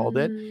 as they called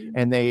it,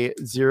 and they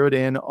zeroed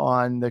in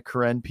on the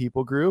Karen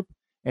people group,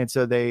 and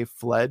so they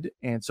fled,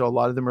 and so a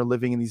lot of them are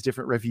living in these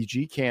different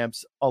refugee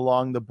camps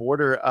along the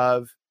border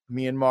of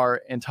Myanmar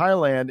and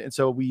Thailand, and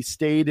so we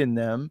stayed in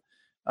them,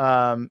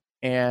 and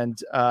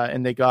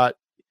they got,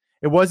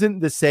 it wasn't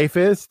the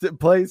safest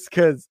place,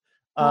 because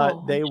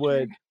they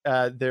would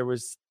there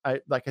was I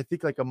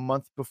think like a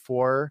month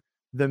before,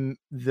 the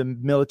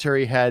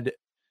military had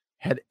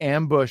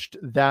ambushed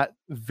that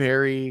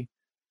very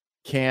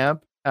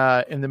camp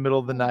in the middle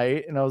of the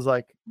night, and I was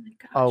like,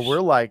 oh, we're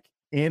like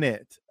in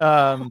it.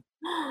 And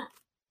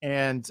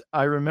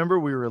I remember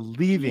we were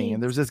leaving,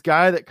 and there was this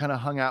guy that kind of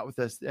hung out with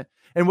us.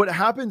 And what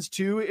happens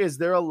too is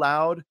they're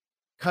allowed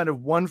kind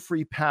of one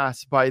free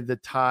pass by the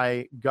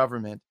Thai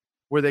government,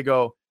 where they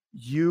go,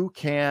 you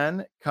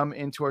can come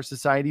into our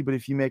society, but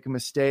if you make a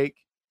mistake,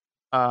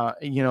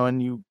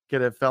 and you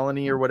get a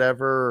felony or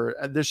whatever,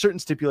 or there's certain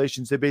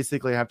stipulations, they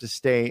basically have to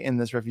stay in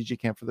this refugee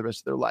camp for the rest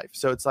of their life.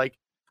 So it's like,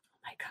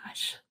 oh my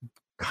gosh,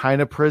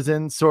 kind of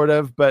prison sort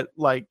of, but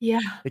like,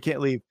 they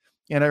can't leave.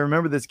 And I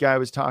remember this guy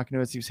was talking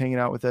to us, he was hanging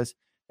out with us.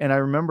 And I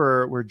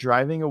remember we're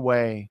driving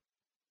away,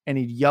 and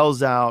he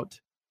yells out,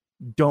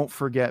 don't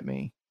forget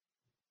me.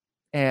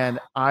 And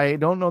I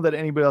don't know that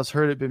anybody else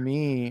heard it but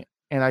me.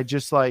 And I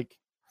just like,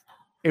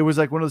 it was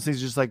like one of those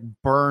things just like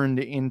burned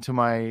into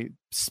my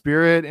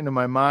spirit, into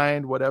my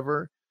mind,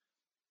 whatever.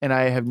 And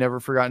I have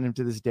never forgotten him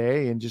to this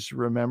day, and just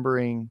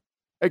remembering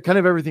kind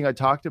of everything I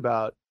talked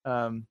about.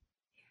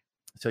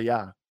 So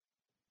yeah.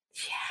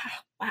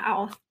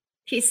 Wow.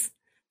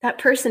 That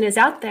person is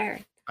out there.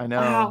 I know.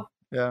 Wow.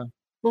 Yeah.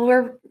 Well,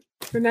 we're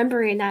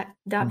remembering that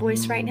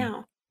voice right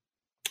now.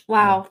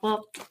 Wow. Yeah.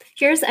 Well,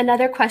 here's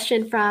another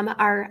question from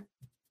our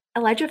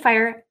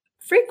ElijahFire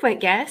frequent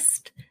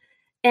guest.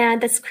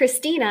 And that's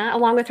Christina,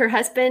 along with her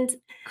husband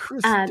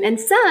and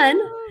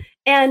son.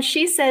 And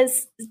she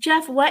says,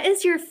 Jeff, what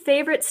is your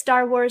favorite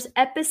Star Wars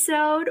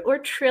episode or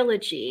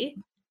trilogy?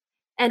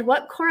 And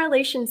what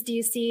correlations do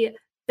you see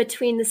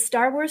between the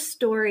Star Wars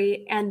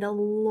story and the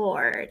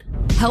Lord.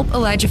 Help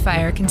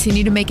ElijahFire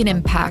continue to make an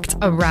impact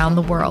around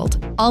the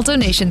world. All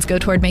donations go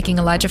toward making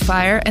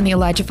ElijahFire and the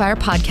ElijahFire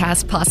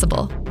podcast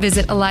possible.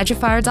 Visit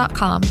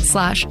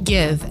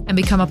ElijahFire.com/give and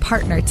become a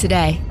partner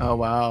today. Oh,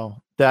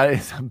 wow. That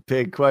is a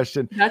big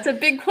question. That's a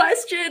big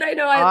question. I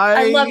know.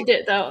 I loved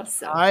it, though.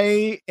 So.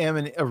 I am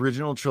an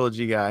original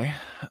trilogy guy.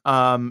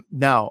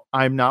 Now,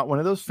 I'm not one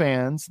of those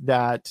fans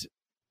that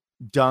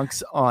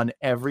dunks on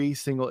every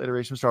single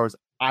iteration of Star Wars.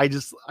 I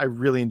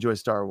really enjoy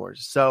Star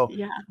Wars. So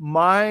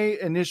my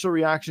initial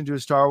reaction to a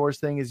Star Wars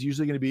thing is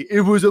usually going to be,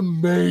 it was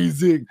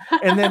amazing.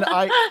 And then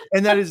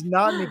and that is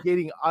not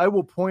negating. I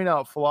will point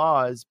out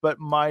flaws, but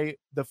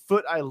the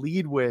foot I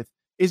lead with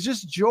is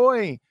just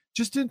joy.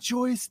 Just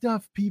enjoy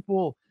stuff,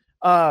 people.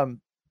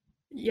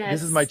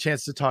 This is my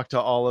chance to talk to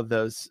all of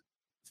those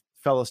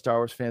fellow Star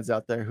Wars fans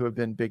out there who have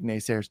been big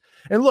naysayers.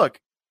 And look,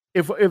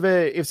 if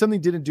something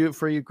didn't do it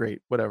for you,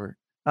 great, whatever.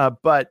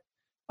 But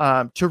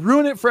to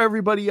ruin it for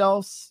everybody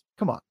else,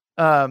 come on.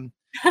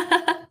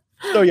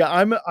 So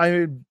yeah,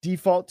 I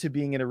default to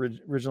being an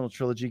original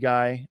trilogy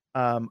guy.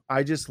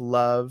 I just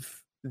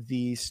love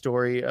the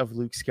story of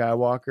Luke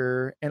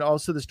Skywalker and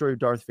also the story of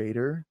Darth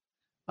Vader,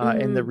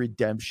 and the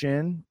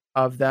redemption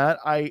of that.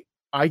 I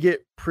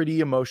get pretty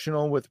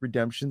emotional with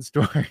redemption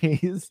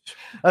stories.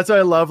 That's why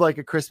I love like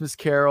A Christmas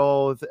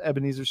Carol with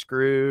Ebenezer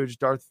Scrooge,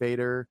 Darth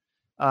Vader,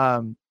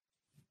 and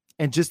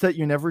just that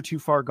you're never too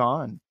far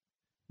gone.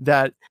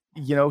 That,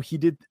 he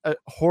did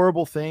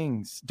horrible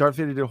things. Darth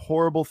Vader did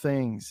horrible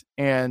things,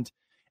 and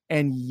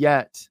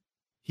yet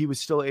he was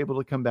still able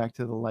to come back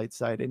to the light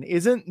side. And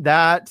isn't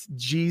that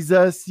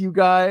Jesus, you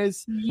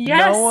guys?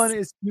 Yes. No one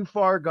is too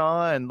far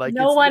gone. Like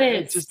no one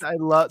is. Just I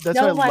love. That's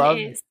no why I love.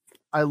 Is.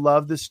 I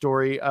love the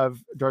story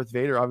of Darth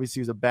Vader. Obviously,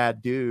 he was a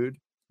bad dude,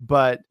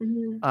 but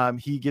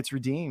he gets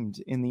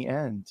redeemed in the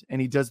end, and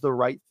he does the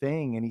right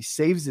thing, and he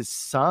saves his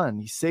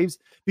son.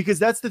 Because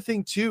that's the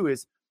thing too,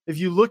 is if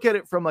you look at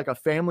it from like a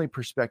family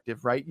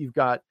perspective, right? You've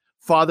got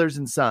fathers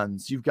and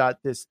sons. You've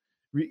got this,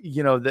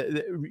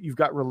 you've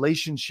got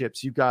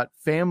relationships. You've got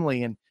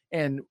family,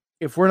 and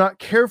if we're not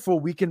careful,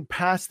 we can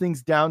pass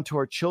things down to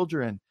our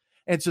children.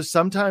 And so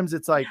sometimes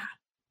it's like,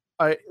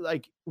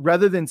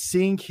 rather than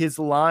seeing his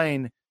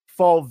line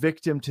fall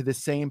victim to the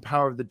same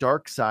power of the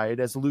dark side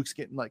as Luke's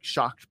getting like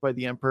shocked by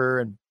the Emperor,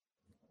 and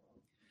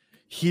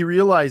he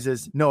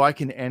realizes, no, I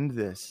can end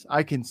this.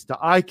 I can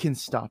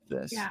stop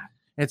this. Yeah.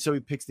 And so he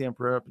picks the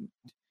Emperor up and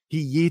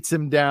he yeets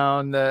him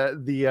down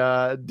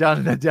down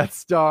in the Death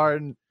Star,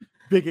 and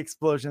big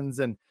explosions.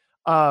 And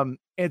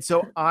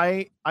so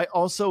I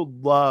also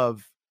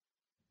love,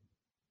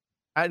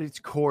 at its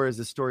core, is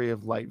the story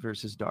of light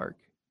versus dark.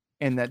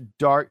 And that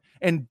dark,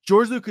 and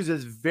George Lucas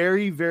is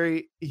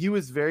he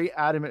was very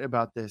adamant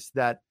about this,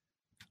 that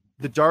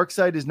the dark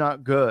side is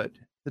not good.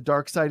 The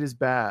dark side is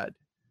bad.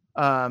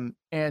 And,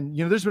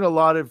 there's been a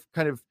lot of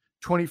kind of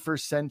 21st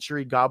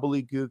century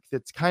gobbledygook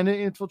that's kind of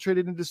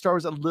infiltrated into Star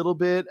Wars a little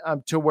bit,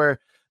 to where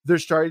they're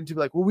starting to be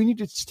like, well, we need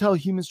to tell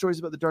human stories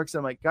about the dark side.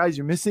 I'm like, guys,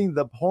 you're missing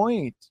the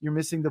point.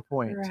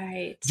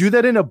 Right. Do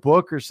that in a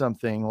book or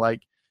something.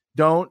 Like,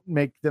 don't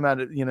make them out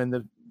of, in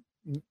the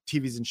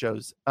TVs and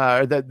shows,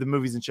 or the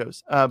movies and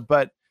shows.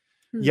 But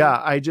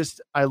yeah,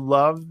 I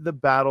love the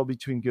battle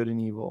between good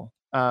and evil.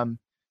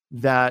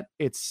 That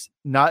it's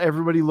not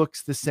everybody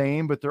looks the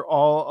same, but they're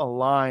all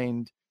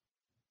aligned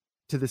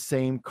to the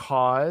same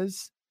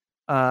cause.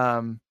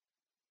 And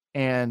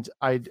I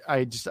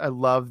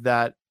love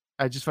that.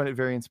 I just find it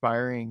very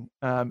inspiring.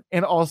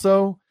 And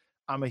also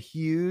I'm a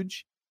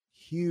huge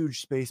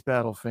space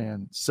battle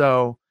fan.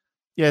 So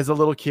yeah, as a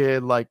little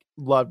kid, like,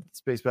 loved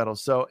space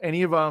battles. So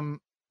any of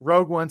them,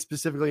 Rogue One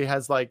specifically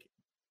has like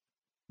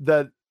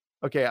I'm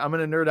going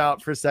to nerd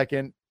out for a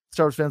second.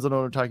 Star Wars fans don't know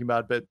what I'm talking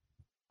about, but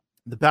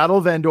the Battle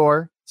of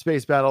Endor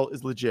space battle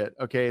is legit.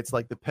 Okay. It's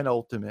like the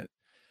penultimate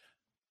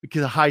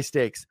because of high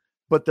stakes,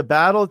 but the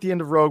battle at the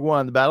end of Rogue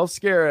One, the Battle of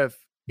Scarif,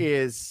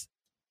 is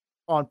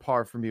on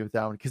par for me with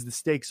that one, because the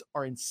stakes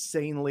are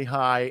insanely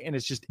high and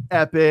it's just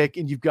epic.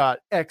 And you've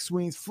got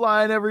X-Wings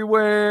flying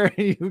everywhere.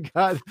 You've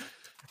got,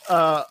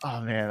 oh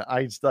man,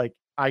 I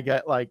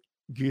get like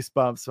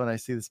goosebumps when I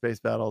see the space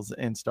battles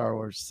in Star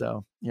Wars.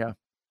 So yeah.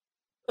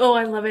 Oh,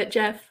 I love it,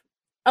 Jeff.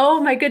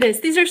 Oh my goodness,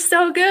 these are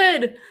so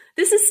good.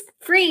 This is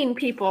freeing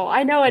people.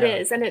 I know it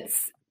is, and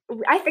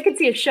I could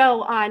see a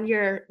show on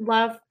your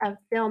love of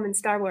film and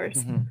Star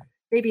Wars.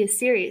 Maybe a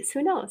series.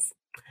 Who knows?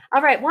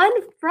 All right, one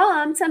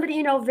from somebody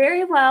you know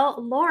very well,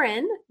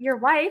 Lauren, your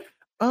wife.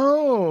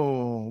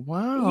 Oh,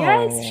 wow.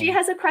 Yes, she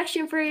has a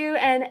question for you,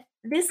 and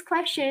this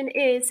question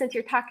is, since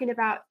you're talking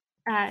about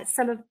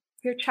some of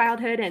your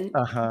childhood and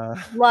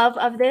love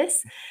of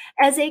this.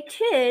 As a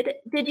kid,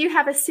 did you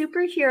have a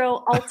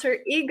superhero alter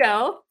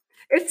ego?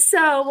 If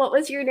so, what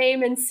was your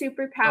name and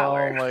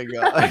superpower? Oh my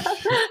gosh.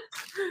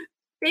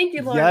 Thank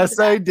you, Lauren. Yes,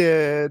 I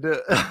did.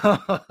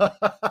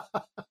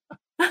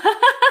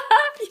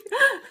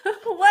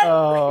 What?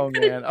 Oh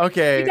man.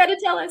 Okay. You got to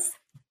tell us.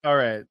 All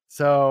right.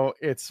 So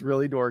it's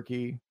really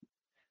dorky.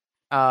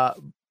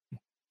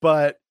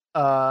 But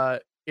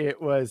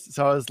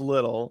so I was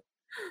little,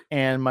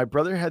 and my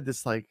brother had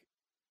this like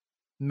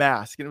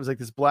mask, and it was like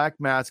this black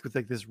mask with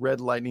like this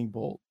red lightning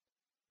bolt.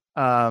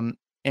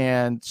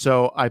 And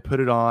so I put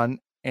it on,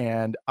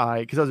 and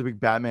because I was a big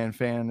Batman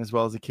fan as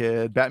well as a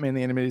kid, Batman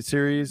the animated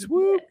series.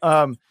 Woo!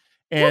 And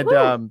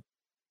Woo-hoo!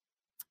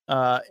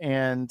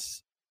 and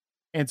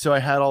so I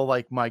had all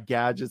like my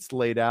gadgets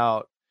laid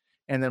out,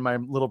 and then my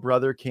little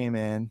brother came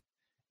in,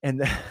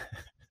 and then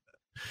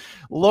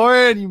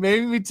Lauren, you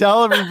made me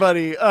tell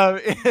everybody.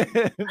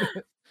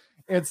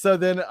 And so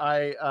then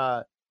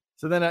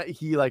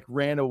he like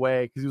ran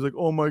away because he was like,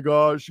 "Oh my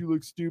gosh, you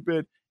look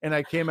stupid." And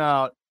I came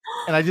out,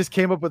 and I just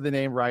came up with the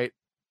name right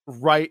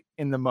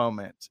in the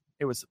moment.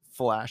 It was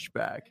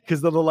Flashback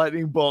because of the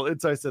lightning bolt.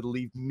 And so I said,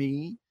 "Leave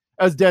me."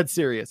 I was dead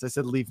serious. I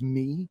said, "Leave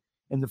me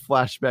in the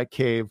flashback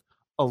cave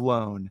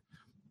alone."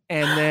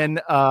 And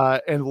then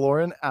and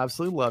Lauren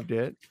absolutely loved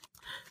it.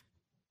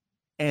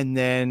 And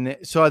then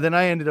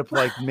I ended up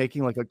like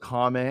making like a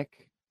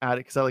comic at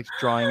it because I liked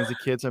drawing as a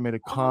kid. So I made a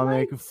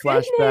comic of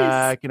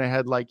Flashback, and I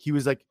had like, he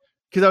was like,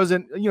 because I was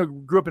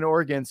grew up in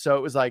Oregon, so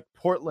it was like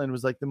Portland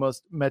was like the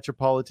most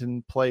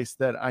metropolitan place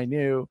that I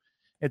knew.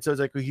 And so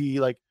it's like he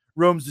like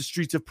roams the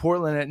streets of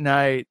Portland at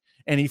night,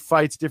 and he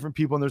fights different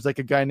people, and there's like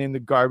a guy named the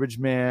Garbage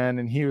Man,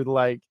 and he would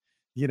like,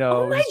 he's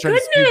trying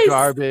to spew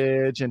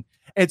garbage. And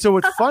so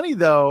what's funny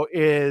though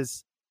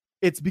is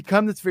it's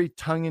become this very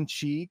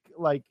tongue-in-cheek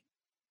like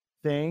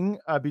thing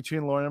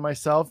between Lauren and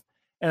myself.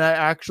 And I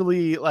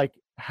actually like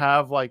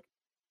have like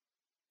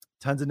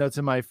tons of notes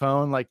in my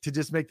phone, like to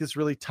just make this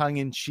really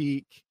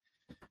tongue-in-cheek,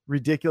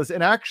 ridiculous.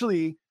 And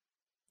actually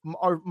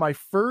my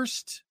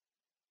first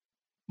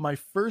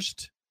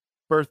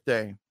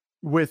birthday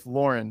with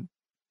Lauren,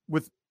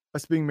 with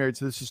us being married,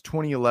 so this is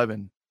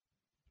 2011,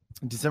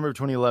 December of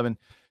 2011,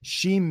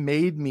 she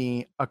made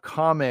me a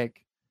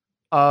comic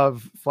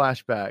of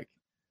Flashback.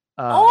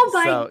 Oh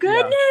my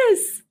goodness.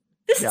 Yeah.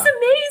 This is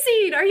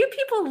amazing. Are you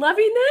people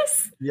loving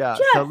this? Yeah.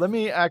 Jeff. So let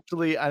me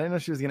actually, I didn't know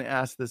she was going to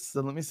ask this.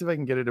 So let me see if I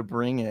can get her to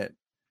bring it.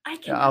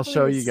 I'll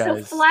show you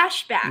guys. So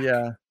Flashback.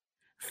 Yeah.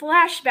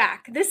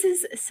 Flashback. This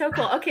is so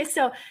cool. Okay.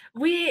 So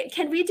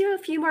can we do a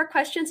few more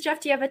questions, Jeff?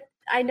 Do you have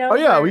I know. Oh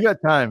yeah, we got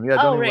time.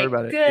 Yeah. Don't worry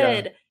about it.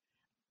 Good. Yeah.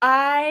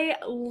 I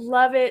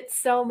love it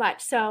so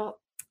much. So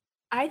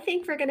I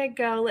think we're going to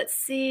go, let's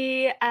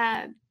see.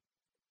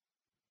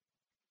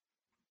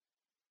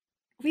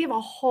 We have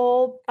a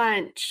whole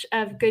bunch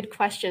of good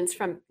questions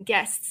from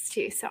guests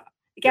too. So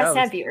guests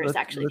and viewers,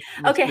 actually.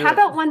 Let's how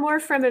about one more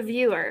from a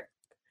viewer?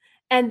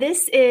 And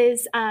this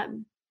is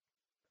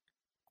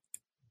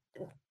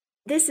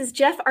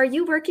Jeff. Are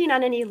you working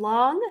on any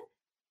long,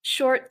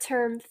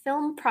 short-term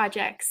film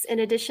projects in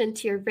addition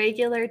to your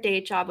regular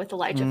day job with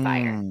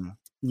ElijahFire?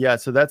 Yeah.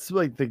 So that's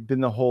like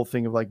been the whole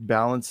thing of like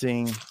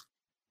balancing.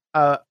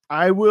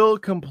 I will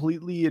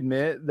completely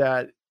admit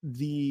that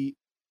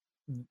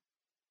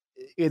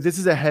this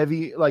is a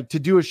heavy, like to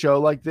do a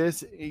show like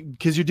this,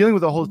 because you're dealing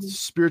with a whole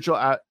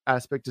spiritual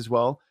aspect as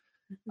well.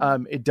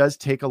 It does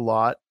take a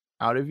lot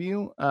out of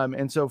you.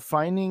 And so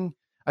finding,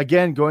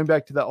 again, going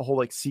back to that whole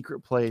like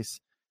secret place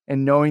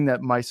and knowing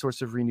that my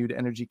source of renewed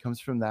energy comes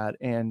from that,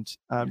 and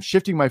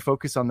shifting my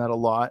focus on that a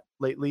lot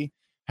lately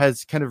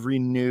has kind of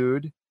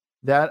renewed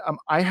that.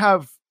 I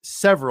have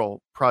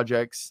several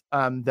projects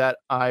that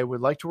I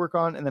would like to work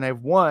on. And then I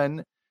have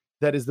one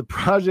that is the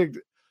project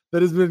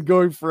that has been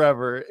going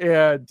forever.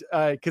 And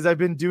because I've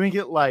been doing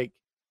it like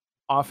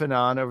off and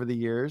on over the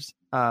years.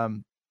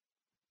 And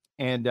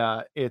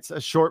it's a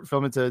short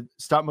film. It's a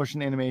stop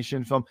motion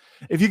animation film.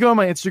 If you go on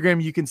my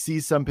Instagram, you can see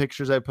some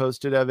pictures I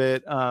posted of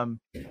it. I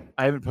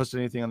haven't posted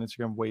anything on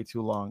Instagram way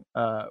too long,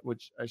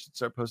 which I should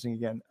start posting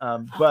again.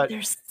 But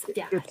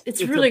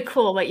it's really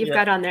cool what you've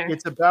got on there.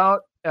 It's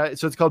about,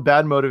 so it's called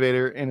Bad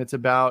Motivator, and it's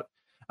about,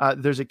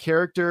 there's a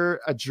character,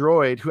 a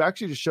droid, who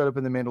actually just showed up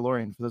in The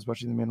Mandalorian, for those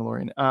watching The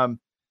Mandalorian.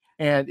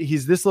 And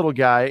he's this little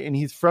guy, and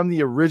he's from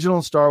the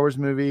original Star Wars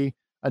movie,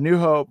 A New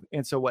Hope.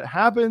 And so what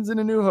happens in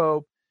A New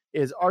Hope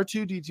is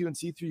R2-D2 and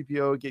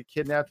C-3PO get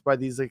kidnapped by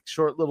these like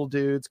short little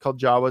dudes called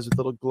Jawas with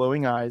little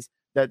glowing eyes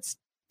that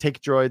take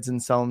droids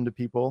and sell them to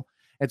people.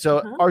 And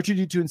so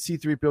R2-D2 and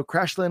C-3PO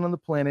crash land on the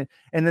planet,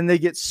 and then they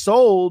get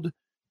sold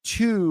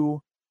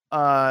to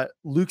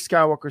Luke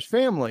Skywalker's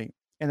family.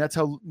 And that's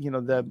how,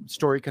 the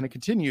story kind of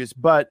continues.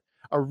 But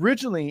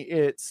originally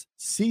it's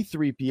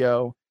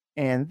C-3PO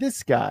and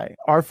this guy,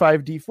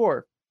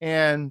 R5-D4.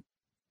 And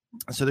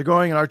so they're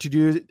going, and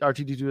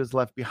R2-D2 is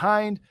left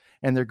behind,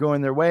 and they're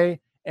going their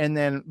way. And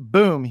then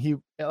boom, he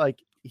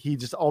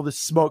just, all this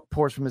smoke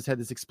pours from his head,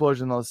 this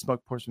explosion, all this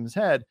smoke pours from his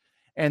head.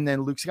 And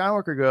then Luke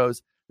Skywalker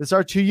goes, this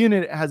R2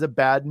 unit has a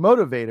bad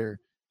motivator.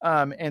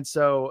 And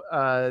so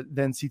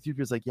then C-3PO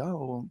is like,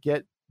 yo,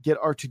 get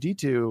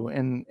R2-D2.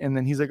 And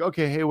then he's like,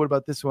 okay, hey, what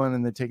about this one?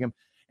 And they take him.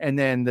 And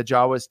then the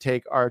Jawas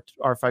take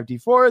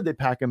R5-D4, they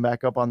pack him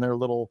back up on their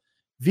little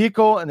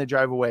vehicle, and they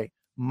drive away.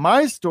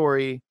 My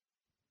story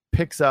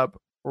picks up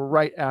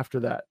right after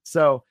that.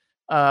 So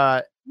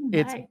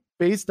it's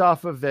based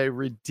off of a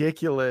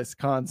ridiculous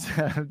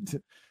concept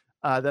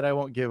that I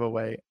won't give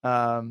away,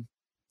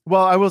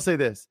 Well, I will say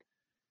this.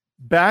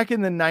 Back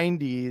in the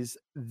 90s,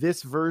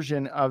 this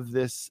version of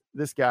this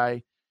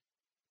guy,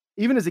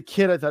 even as a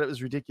kid, I thought it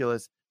was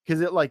ridiculous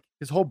because it like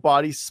his whole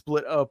body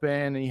split open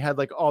and he had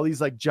like all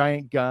these like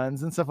giant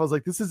guns and stuff. I was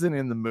like, this isn't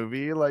in the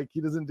movie. Like he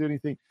doesn't do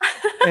anything.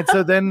 And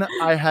so then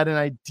I had an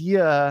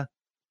idea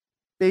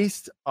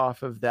based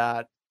off of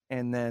that.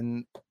 And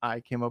then I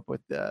came up with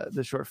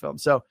the short film.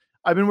 So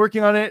I've been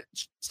working on it.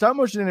 Stop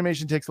motion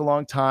animation takes a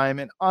long time.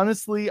 And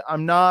honestly, I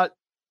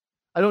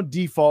don't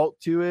default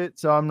to it.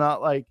 So I'm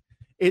not like,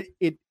 it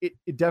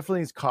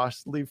definitely is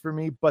costly for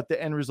me, but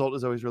the end result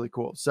is always really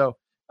cool. So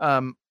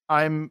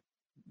I'm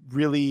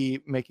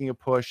really making a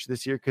push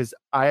this year because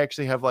I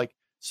actually have like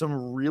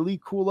some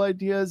really cool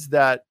ideas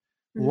that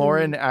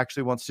Lauren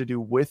actually wants to do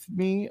with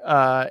me.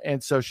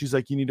 And so she's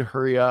like, you need to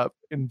hurry up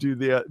and do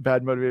the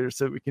bad motivator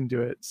so that we can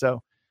do it.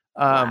 So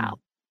Wow.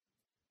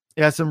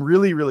 yeah, some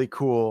really, really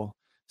cool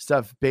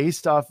stuff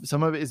based off.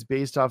 Some of it is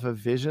based off of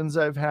visions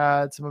I've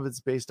had. Some of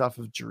it's based off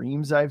of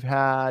dreams I've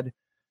had.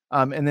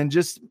 And then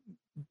just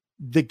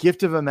the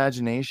gift of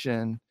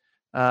imagination.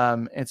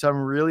 And so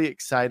I'm really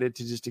excited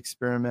to just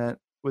experiment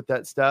with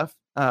that stuff.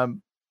 I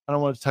don't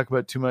want to talk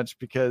about it too much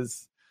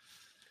because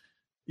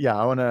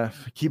I want to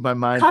keep my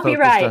mind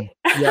Copyright.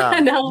 focused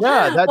on, No.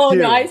 that oh,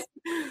 too. Nice.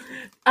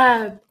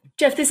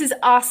 Jeff, this is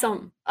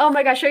awesome. Oh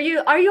my gosh. Are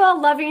you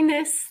all loving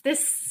this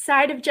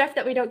side of Jeff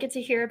that we don't get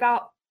to hear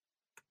about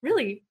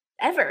really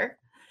ever?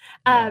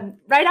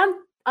 Right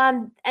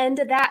on end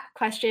of that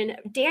question,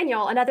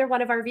 Daniel, another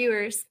one of our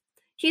viewers,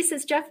 he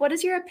says, Jeff, what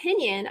is your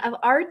opinion of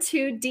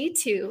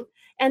R2-D2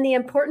 and the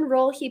important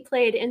role he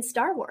played in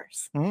Star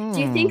Wars? Do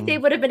you think they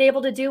would have been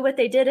able to do what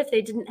they did if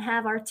they didn't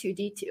have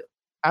R2-D2?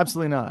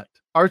 Absolutely not.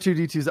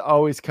 R2-D2 is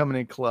always coming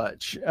in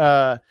clutch.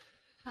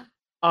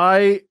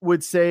 I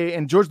would say,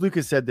 and George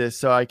Lucas said this,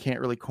 so I can't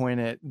really coin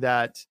it,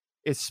 that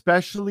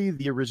especially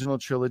the original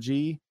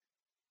trilogy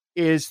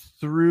is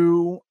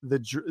through the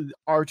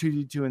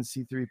R2-D2 and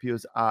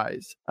C-3PO's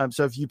eyes.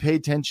 So if you pay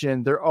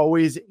attention, they're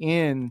always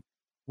in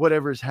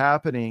whatever's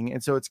happening.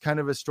 And so it's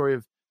kind of a story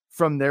of,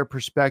 from their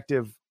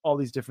perspective, all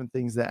these different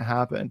things that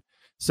happen.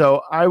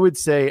 So I would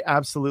say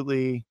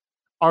absolutely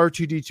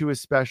R2-D2,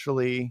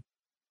 especially.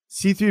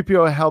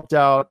 C-3PO helped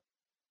out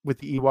with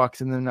the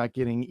Ewoks and them not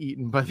getting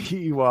eaten by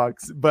the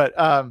Ewoks. But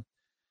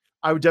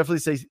I would definitely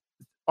say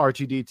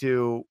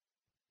R2-D2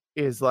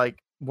 is like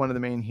one of the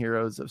main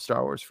heroes of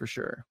Star Wars for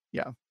sure.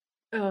 Yeah.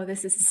 Oh,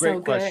 this is Great so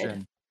good.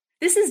 question.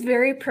 This is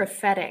very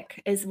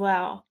prophetic as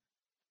well.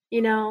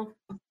 You know,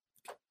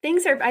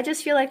 I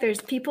just feel like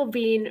there's people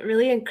being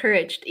really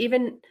encouraged,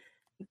 even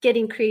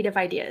getting creative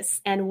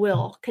ideas, and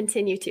will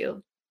continue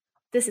to.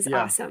 This is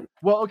awesome.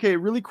 Well, okay,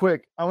 really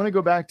quick. I want to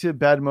go back to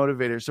bad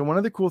motivators. So one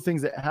of the cool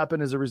things that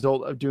happened as a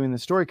result of doing the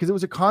story, because it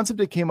was a concept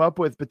I came up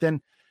with, but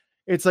then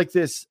it's like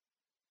this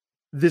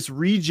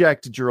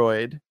reject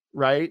droid,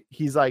 right?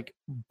 He's like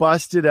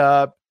busted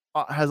up,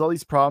 has all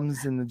these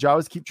problems, and the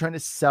Jawas keep trying to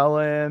sell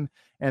him,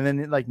 and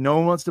then like no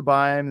one wants to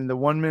buy him. And the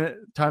 1 minute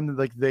time that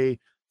like they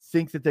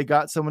think that they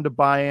got someone to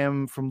buy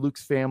him from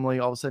Luke's family,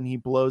 all of a sudden he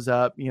blows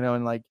up,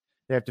 and like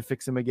they have to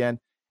fix him again.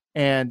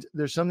 And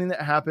there's something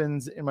that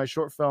happens in my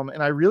short film,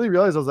 and I really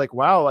realized, I was like,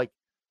 wow, like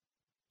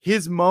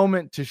his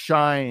moment to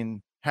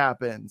shine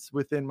happens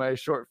within my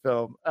short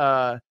film.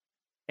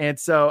 And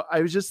so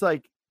I was just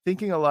like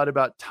thinking a lot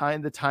about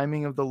the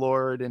timing of the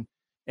Lord,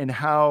 and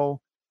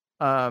how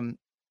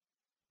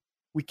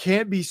we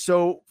can't be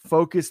so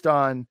focused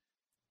on,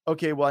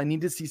 okay, well, I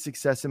need to see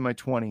success in my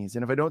 20s.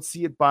 And if I don't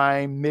see it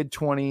by mid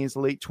 20s,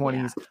 late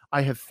 20s,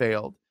 I have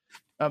failed,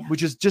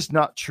 which is just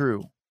not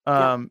true.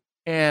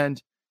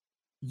 And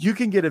you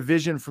can get a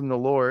vision from the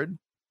Lord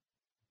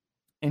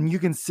and you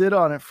can sit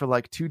on it for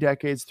like 2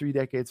 decades, 3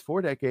 decades,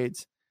 4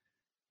 decades,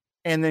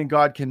 and then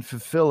God can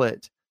fulfill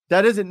it.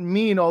 That doesn't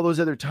mean all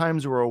those other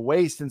times were a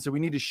waste. And so we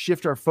need to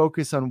shift our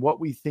focus on what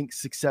we think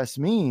success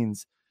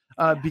means.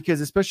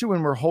 Because especially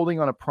when we're holding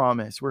on a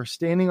promise, we're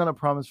standing on a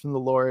promise from the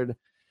Lord,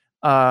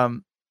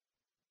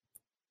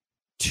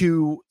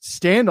 to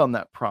stand on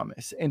that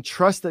promise and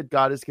trust that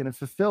God is going to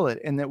fulfill it,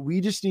 and that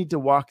we just need to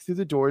walk through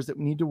the doors that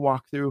we need to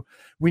walk through.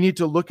 We need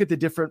to look at the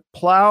different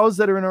plows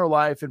that are in our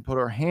life and put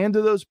our hand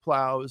to those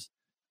plows,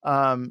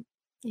 and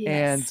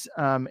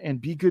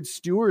be good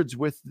stewards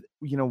with,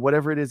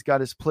 whatever it is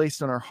God has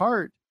placed on our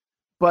heart.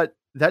 But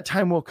that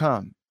time will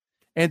come.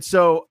 And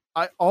so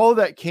all of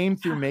that came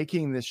through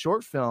making this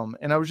short film.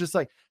 And I was just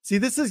like, see,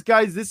 this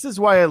is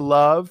why I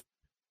love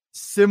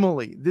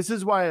simile. This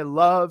is why I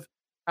love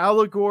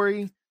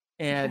allegory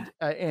and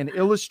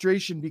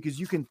illustration, because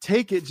you can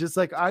take it just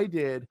like I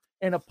did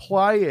and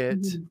apply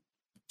it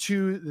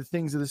to the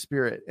things of the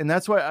Spirit. And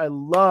that's why I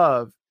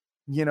love,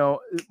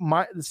 the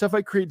stuff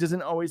I create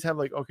doesn't always have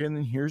like, okay, and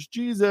then here's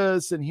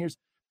Jesus, and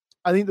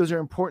I think those are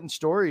important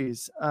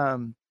stories.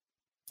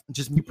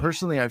 Just me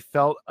personally, I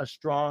felt a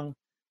strong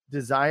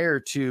desire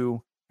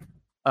to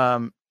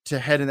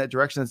head in that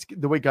direction. That's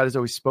the way God has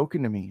always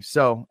spoken to me.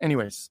 So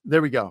anyways,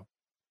 there we go.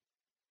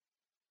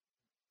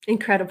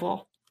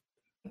 Incredible.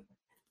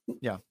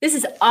 Yeah. This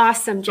is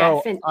awesome,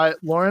 Jeff.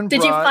 Lauren,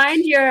 did you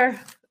find your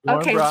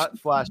Lauren Okay. brought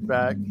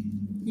flashback.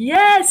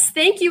 Yes.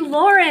 Thank you,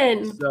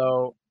 Lauren.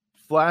 So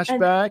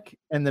flashback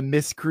and the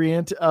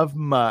miscreant of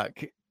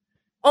Muck.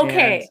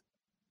 Okay.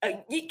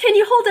 Can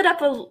you hold it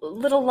up a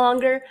little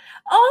longer?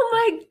 Oh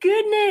my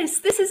goodness.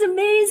 This is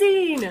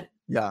amazing.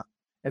 Yeah.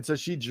 And so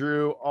she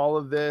drew all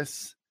of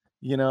this,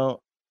 Wow.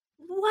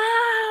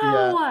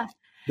 Yeah.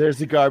 There's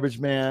the garbage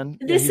man.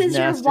 This is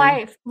nasty. Your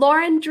wife.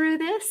 Lauren drew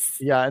this?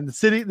 Yeah. And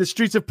the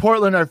streets of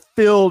Portland are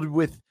filled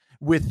with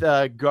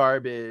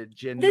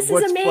garbage. And this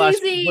is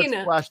amazing.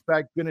 What's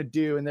flashback gonna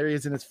do? And there he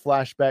is in his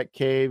flashback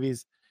cave.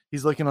 He's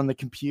looking on the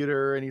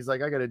computer and he's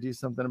like, I gotta do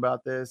something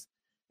about this.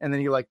 And then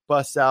he like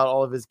busts out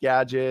all of his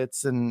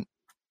gadgets and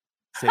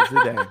saves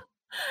the day.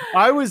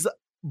 I was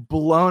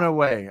blown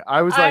away.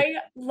 I was like,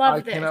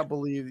 I cannot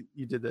believe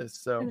you did this.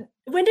 So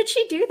when did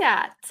she do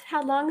that?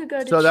 How long ago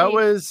did so that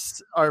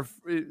was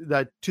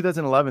that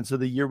 2011. So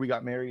the year we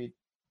got married.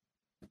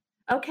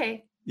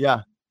 Okay.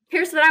 Yeah.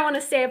 Here's what I want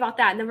to say about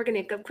that. And then we're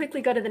going to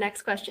quickly go to the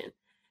next question.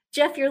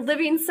 Jeff, you're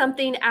living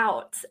something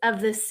out of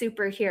this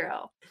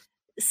superhero.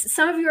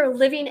 Some of you are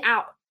living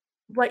out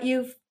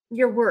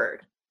your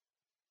word.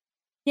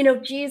 You know,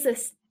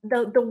 Jesus,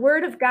 the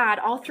word of God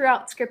all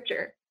throughout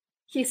scripture,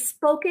 he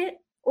spoke it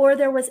or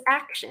there was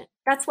action.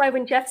 That's why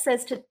when Jeff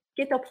says to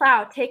get the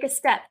plow, take a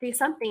step, do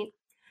something,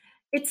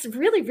 it's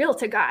really real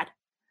to God.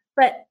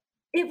 But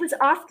it was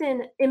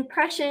often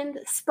impressioned,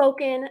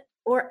 spoken,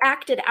 or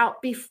acted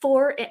out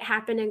before it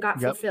happened and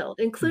got fulfilled,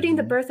 including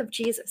the birth of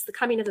Jesus, the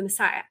coming of the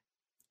Messiah,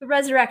 the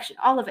resurrection,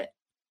 all of it.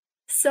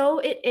 So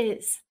it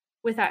is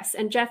with us.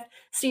 And Jeff,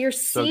 so your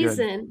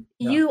season,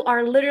 you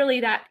are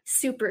literally that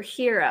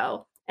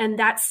superhero and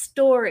that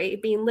story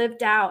being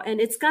lived out, and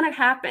it's going to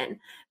happen.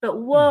 But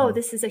whoa,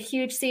 this is a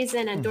huge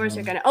season and doors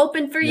are going to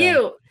open for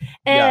you.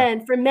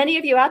 And for many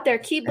of you out there,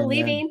 keep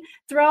believing,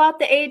 throw out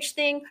the age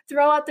thing,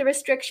 throw out the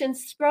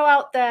restrictions, throw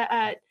out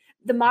the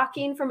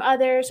mocking from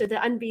others or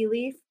the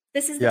unbelief.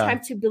 This is the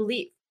time to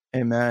believe.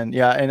 Amen.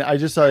 Yeah. And I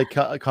just saw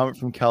a comment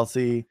from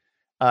Kelsey.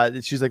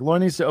 She's like,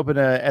 Lauren needs to open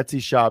an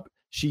Etsy shop.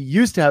 She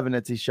used to have an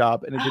Etsy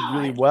shop and it did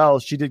really well.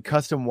 She did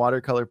custom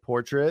watercolor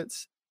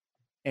portraits.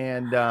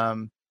 And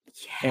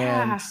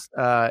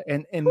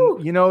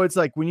you know, it's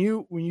like when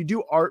you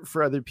do art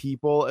for other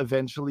people,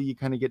 eventually you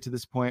kind of get to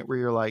this point where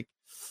you're like,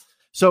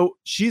 so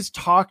she's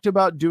talked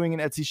about doing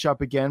an Etsy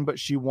shop again, but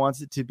she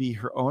wants it to be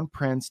her own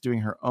prints, doing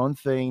her own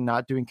thing,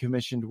 not doing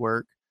commissioned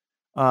work.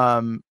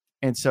 And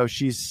so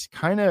she's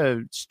kind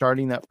of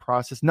starting that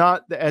process,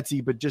 not the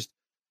Etsy, but just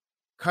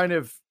kind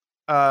of,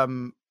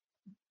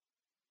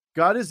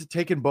 God has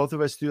taken both of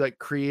us through like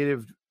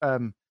creative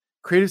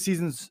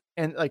seasons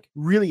and like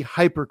really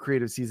hyper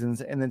creative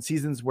seasons. And then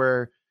seasons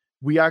where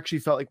we actually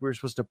felt like we were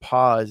supposed to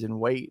pause and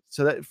wait.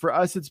 So that for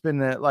us, it's been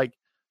like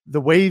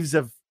the waves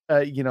of,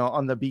 you know,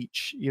 on the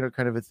beach, you know,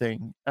 kind of a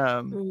thing.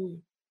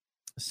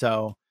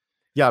 So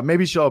yeah,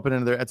 maybe she'll open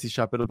another Etsy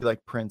shop. It'll be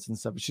like prints and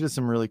stuff, but she does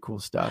some really cool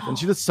stuff and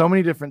she does so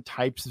many different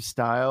types of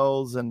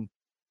styles. And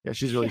yeah,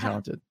 she's really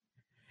talented.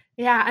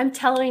 Yeah. I'm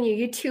telling you,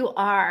 you two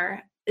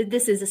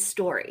this is a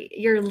story.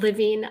 You're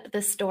living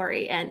the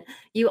story and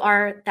you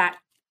are that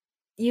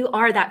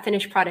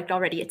finished product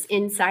already. It's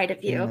inside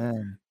of you.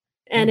 Amen.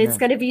 And it's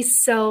going to be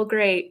so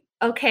great.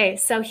 Okay.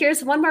 So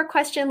here's one more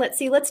question. Let's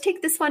see. Let's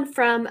take this one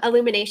from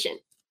Illumination.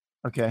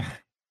 Okay.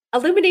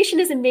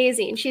 Illumination is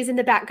amazing. She's in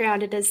the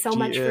background. It does so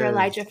much for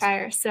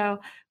ElijahFire. So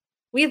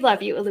we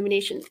love you,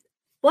 Illumination.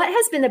 What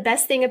has been the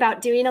best thing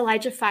about doing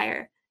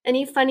ElijahFire?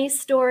 Any funny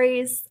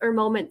stories or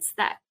moments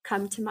that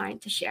come to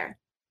mind to share?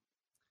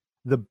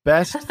 The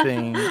best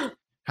thing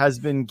has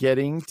been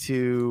getting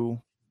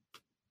to,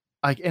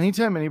 like,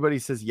 anytime anybody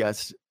says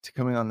yes to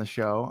coming on the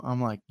show,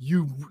 I'm like,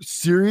 you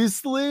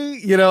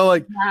seriously? You know,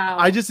 like, wow.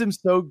 I just am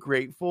so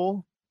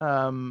grateful.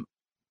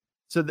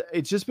 So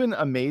it's just been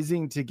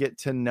amazing to get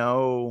to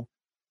know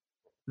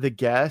the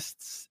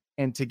guests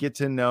and to get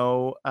to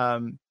know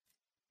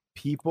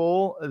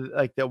people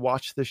like that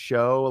watch the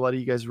show. A lot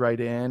of you guys write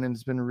in and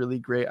it's been really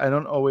great. I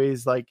don't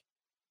always like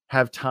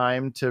have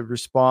time to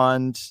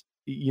respond,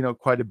 you know,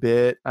 quite a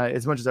bit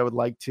as much as I would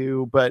like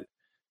to, but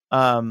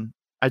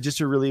I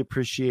just really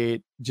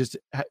appreciate just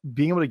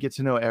being able to get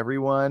to know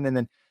everyone. And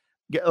then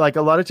like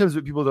a lot of times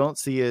what people don't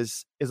see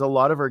is a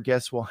lot of our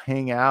guests will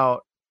hang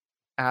out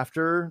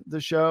after the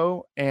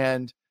show.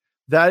 And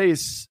that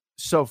is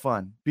so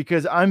fun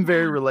because I'm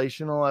very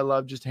relational. I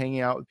love just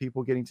hanging out with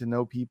people, getting to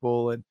know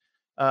people.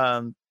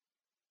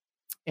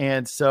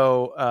 And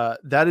so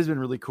that has been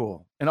really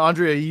cool. And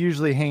Andrea, you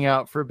usually hang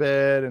out for a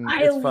bit and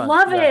I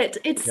love it.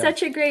 It's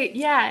such a great,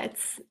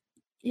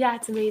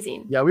 it's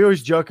amazing. Yeah. We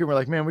always joke and we're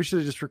like, man, we should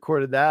have just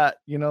recorded that,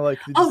 you know, like,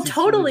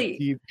 totally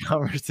deep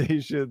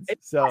conversations.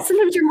 So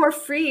sometimes you're more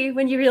free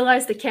when you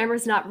realize the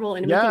camera's not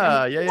rolling.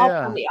 Yeah. We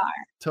are.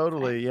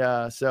 Totally.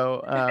 Yeah.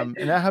 So, and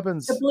that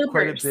happens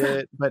quite a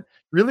bit, but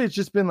really it's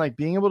just been like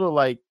being able to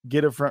like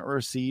get a front row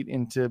seat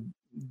into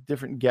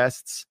different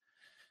guests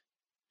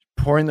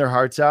pouring their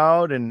hearts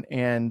out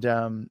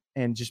and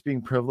just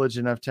being privileged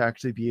enough to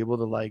actually be able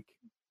to like,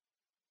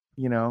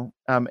 you know,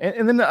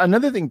 and then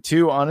another thing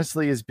too,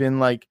 honestly, has been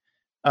like,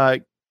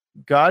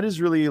 God has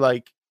really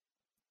like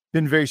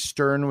been very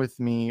stern with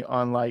me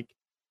on like,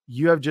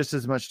 you have just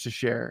as much to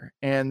share.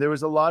 And there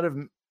was a lot of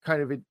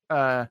kind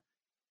of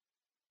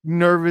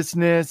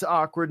nervousness,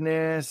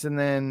 awkwardness, and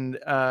then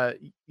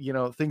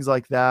things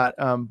like that.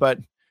 But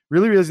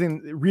really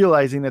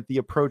realizing that the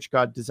approach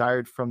God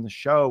desired from the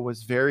show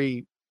was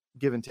very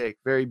give and take,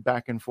 very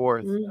back and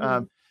forth.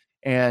 Mm-hmm.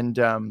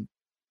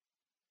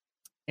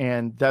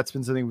 And that's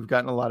been something we've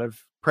gotten a lot of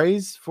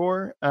praise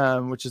for,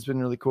 which has been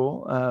really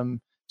cool.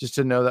 Just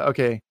to know that,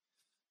 okay,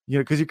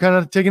 because you're kind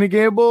of taking a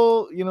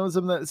gamble,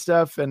 some of that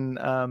stuff. And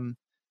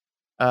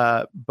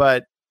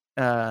but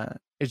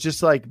it's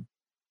just like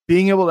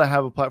being able to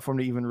have a platform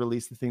to even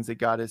release the things that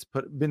God has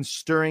been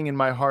stirring in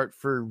my heart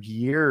for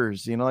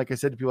years. Like I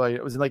said to people,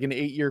 it was like an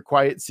 8-year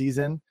quiet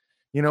season,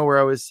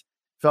 where I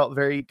felt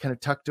very kind of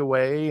tucked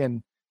away,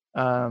 and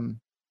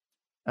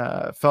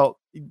felt,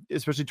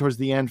 especially towards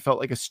the end, felt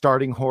like a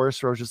starting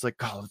horse where I was just like,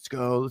 oh, let's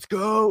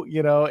go,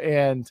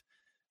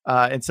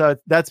 and so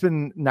that's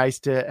been nice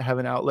to have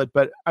an outlet.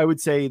 But I would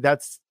say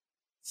that's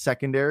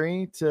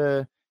secondary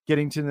to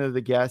getting to know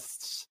the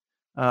guests,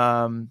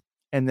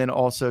 and then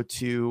also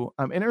to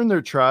and earn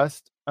their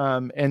trust,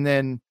 and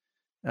then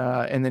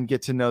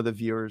get to know the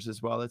viewers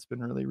as well. That's been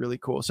really, really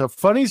cool. So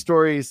funny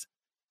stories.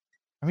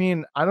 I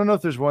mean, I don't know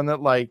if there's one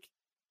that like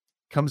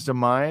comes to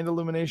mind,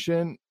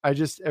 Illumination. I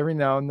just every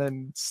now and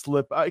then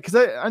slip, because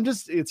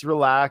it's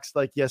relaxed.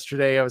 Like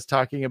yesterday I was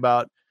talking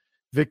about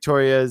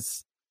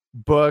Victoria's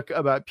book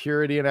about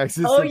purity and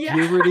access to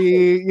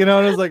puberty, and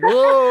I was like,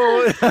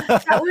 whoa.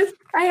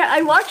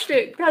 I watched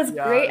it. That was a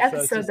great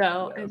episode,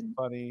 though. Yeah, and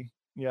funny.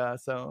 Yeah,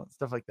 so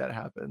stuff like that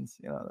happens.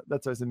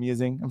 That's always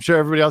amusing. I'm sure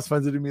everybody else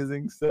finds it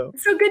amusing. So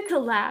good to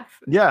laugh.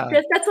 Yeah,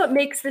 that's what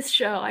makes this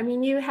show. I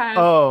mean, you have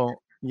the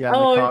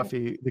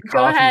coffee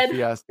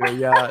fiasco.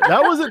 Yeah,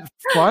 that wasn't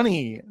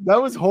funny.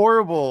 That was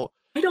horrible.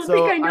 I don't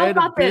think I know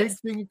about this. I had a big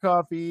thing of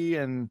coffee,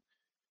 and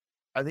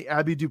I think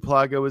Abby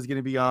Duplaga was going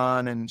to be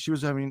on, and she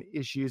was having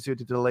issues, so we had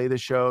to delay the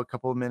show a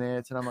couple of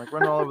minutes, and I'm like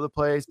running all over the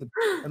place,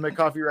 and my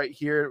coffee right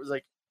here, it was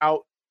like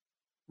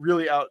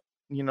really out,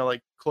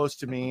 like close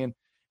to me, and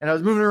I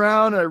was moving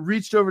around, and I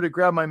reached over to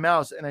grab my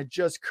mouse, and I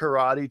just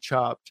karate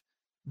chopped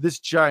this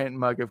giant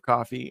mug of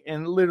coffee,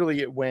 and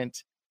literally it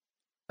went,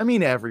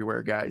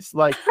 everywhere, guys.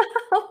 Like,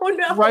 oh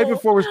no! Right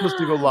before we're supposed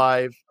to go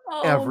live,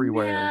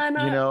 everywhere,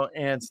 man.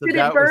 And so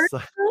that was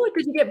like,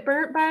 did you get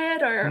burnt by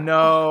it, or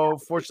no?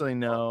 Fortunately,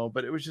 no.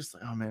 But it was just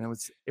like, oh man,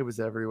 it was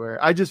everywhere.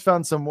 I just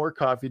found some more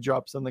coffee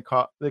drops on the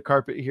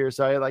carpet here,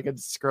 so I had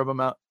to scrub them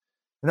out,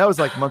 and that was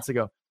like months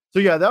ago. So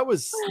yeah, that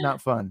was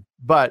not fun.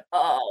 But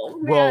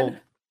Laura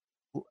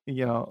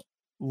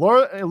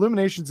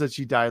Illumination said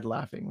she died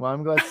laughing. Well,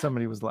 I'm glad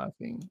somebody was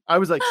laughing. I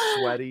was like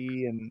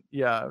sweaty, and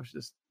yeah, it was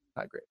just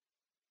not great.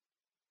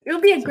 It'll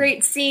be a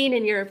great scene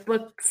in your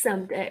book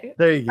someday.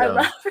 There you go. I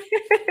love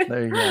it.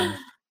 There you go.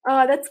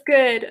 Oh, that's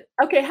good.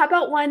 Okay, how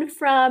about one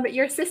from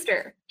your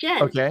sister,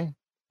 Jen? Okay.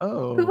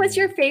 Oh. Who was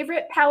your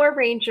favorite Power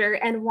Ranger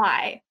and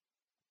why?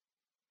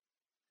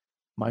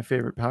 My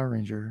favorite Power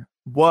Ranger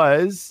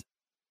was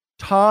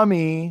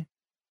Tommy,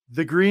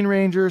 the Green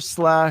Ranger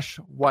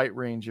 / White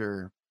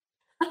Ranger.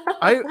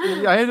 I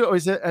had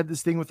always had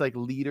this thing with like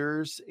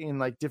leaders in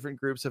like different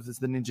groups. If it's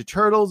the Ninja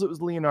Turtles, it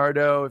was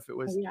Leonardo. If it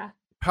was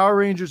Power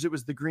Rangers, it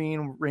was the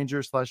Green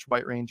Ranger /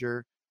 White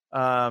Ranger.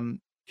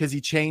 Because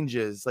he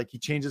changes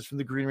from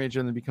the Green Ranger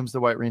and then becomes the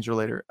White Ranger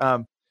later.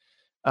 And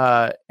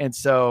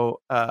so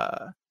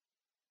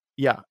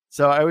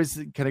so I always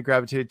kind of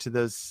gravitated to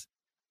those,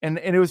 and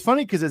it was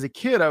funny because as a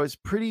kid I was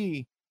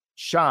pretty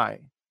shy,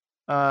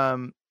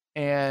 and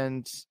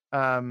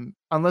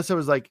unless I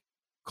was like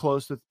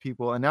close with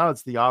people, and now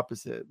it's the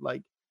opposite.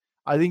 Like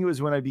I think it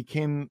was when I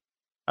became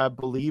a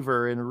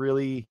believer and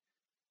really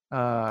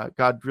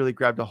God really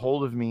grabbed a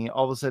hold of me,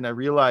 all of a sudden I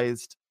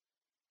realized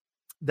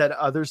that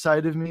other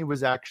side of me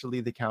was actually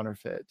the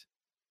counterfeit.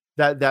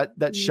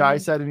 That shy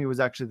side of me was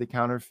actually the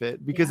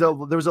counterfeit, because there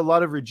was a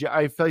lot of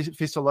I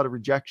faced a lot of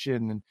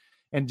rejection,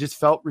 and just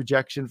felt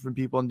rejection from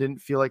people and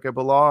didn't feel like I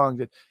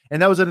belonged.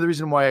 And that was another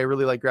reason why I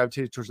really like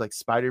gravitated towards like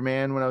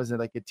Spider-Man when I was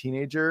like a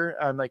teenager,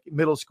 like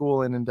middle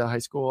school and into high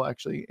school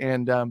actually.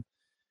 And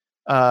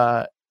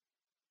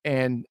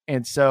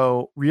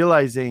so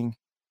realizing,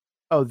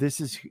 oh, this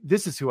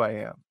is who I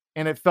am.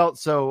 And it felt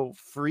so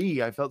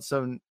free. I felt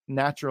so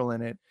natural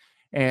in it.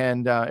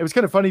 And it was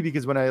kind of funny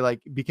because when I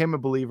like became a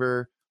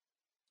believer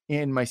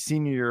in my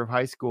senior year of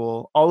high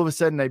school, all of a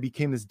sudden I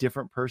became this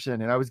different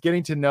person, and I was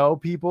getting to know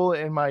people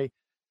in my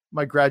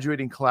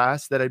graduating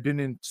class that I'd been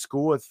in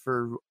school with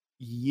for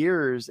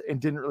years and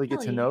didn't really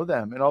get to know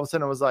them. And all of a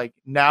sudden I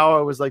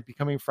was like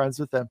becoming friends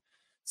with them.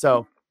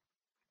 So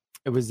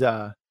it was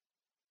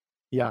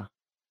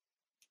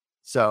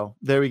so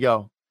there we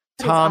go.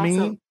 Tommy,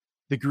 awesome.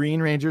 The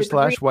Green Ranger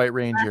 / White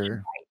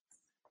Ranger.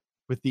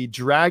 With the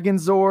Dragon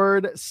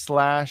Zord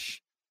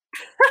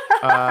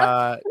 /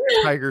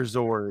 Tiger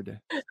Zord.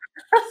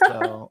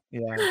 So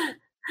yeah.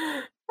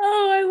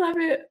 Oh, I love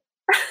it.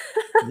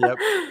 Yep.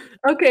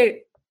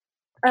 Okay.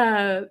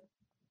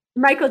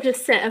 Michael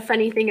just sent a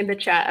funny thing in the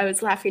chat. I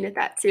was laughing at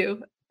that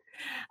too.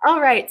 All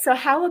right. So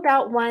how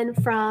about one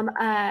from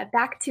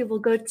we'll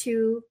go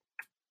to,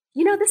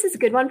 this is a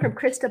good one from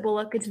Krista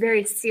Bullock. It's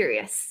very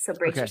serious. So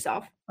brace Okay.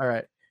 yourself. All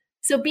right.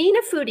 So being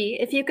a foodie,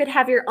 if you could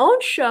have your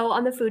own show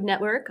on the Food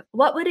Network,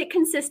 what would it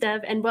consist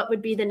of and what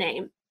would be the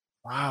name?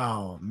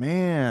 Wow,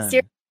 man.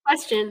 Serious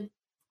question.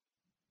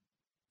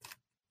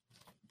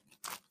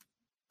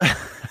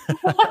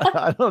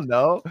 I don't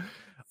know.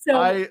 So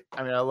I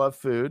mean, I love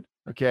food.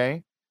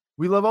 Okay.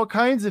 We love all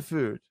kinds of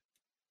food.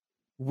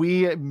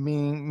 We,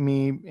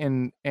 me,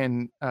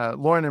 and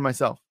Lauren and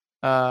myself.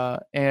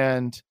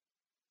 And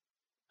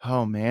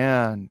oh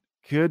man,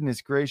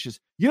 goodness gracious.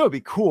 It'd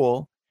be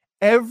cool.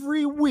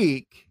 Every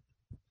week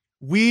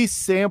we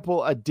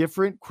sample a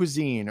different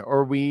cuisine,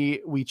 or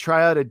we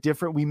try out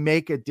we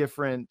make a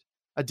different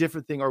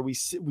thing, or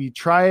we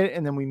try it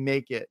and then we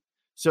make it.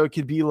 So it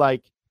could be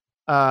like,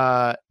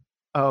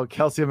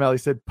 Kelsey O'Malley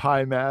said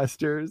Pie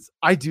Masters.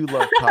 I do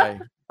love pie.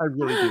 I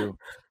really do.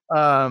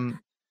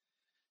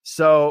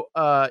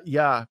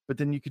 Yeah, but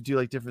then you could do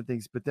like different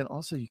things, but then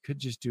also you could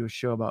just do a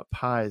show about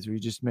pies where you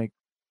just make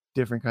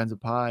different kinds of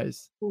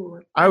pies.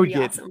 Ooh, I would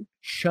get awesome.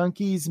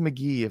 Chunky's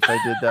McGee if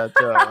I did that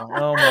though.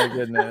 Oh my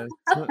goodness.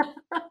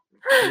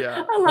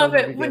 Yeah. I love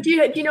it. Do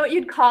you know what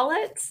you'd call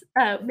it?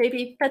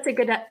 Maybe that's a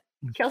good,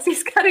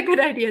 Kelsey's got a good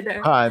idea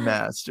there. Pie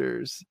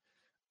Masters.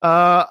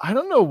 I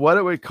don't know what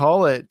it would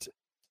call it.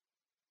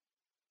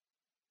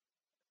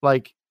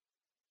 Like,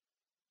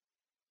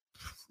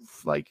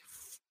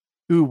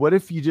 ooh, what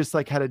if you just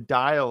like had a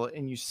dial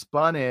and you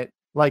spun it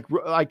like,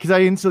 because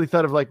I instantly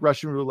thought of like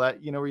Russian roulette,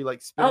 where you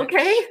like spin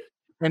it,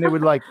 and it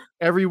would like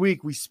every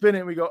week we spin it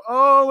and we go,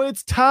 oh,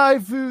 it's Thai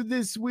food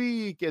this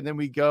week, and then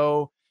we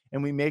go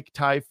and we make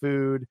Thai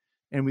food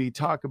and we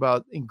talk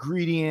about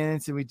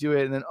ingredients and we do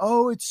it, and then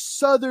it's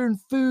Southern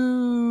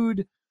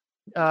food.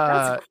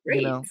 That's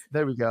great.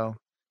 There we go.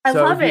 I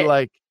love it.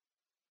 Like,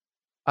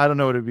 I don't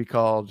know what it'd be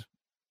called.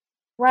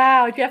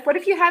 Wow, Jeff, what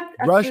if you have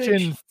a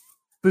Russian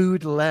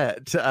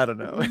foodlet? I don't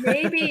know.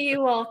 Maybe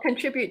you will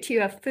contribute to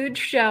a food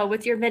show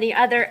with your many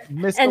other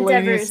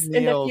endeavors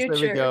in the future.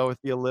 There we go with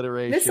the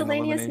alliteration.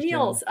 Miscellaneous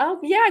meals. Oh,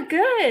 yeah,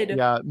 good.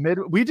 Yeah,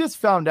 we just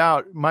found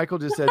out, Michael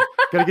just said,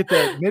 gotta get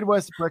the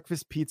Midwest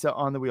breakfast pizza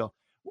on the wheel.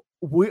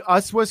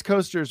 Us West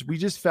Coasters, we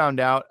just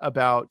found out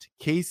about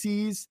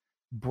Casey's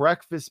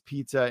breakfast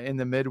pizza in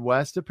the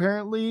Midwest,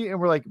 apparently. And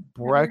we're like,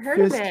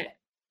 breakfast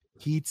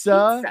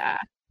pizza?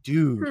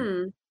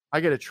 Dude. I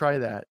got to try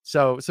that.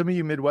 So some of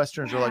you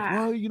Midwesterners are like,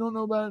 well, you don't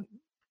know about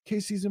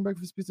Casey's and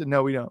breakfast pizza?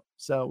 No, we don't.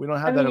 So we don't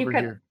have that over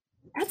here.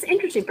 That's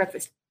interesting.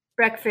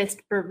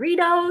 Breakfast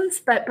burritos,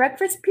 but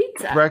breakfast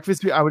pizza.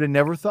 I would have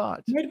never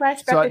thought.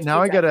 Midwest breakfast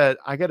now pizza.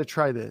 I gotta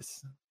try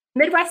this.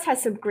 Midwest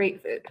has some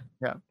great food.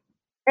 Yeah.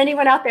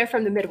 Anyone out there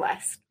from the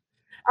Midwest?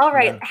 All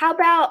right. Yeah. How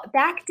about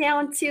back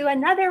down to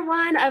another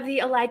one of the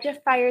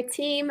ElijahFire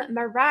team,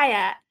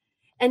 Mariah.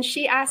 And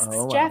she asks,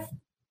 Jeff,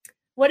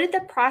 what did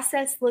the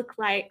process look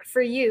like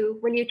for you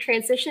when you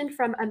transitioned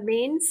from a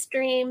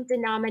mainstream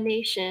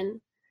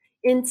denomination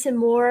into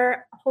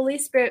more Holy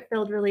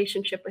Spirit-filled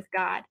relationship with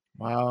God?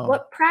 Wow.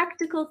 What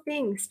practical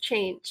things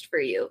changed for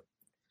you?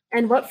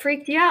 And what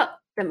freaked you out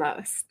the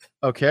most?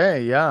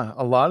 Okay, yeah.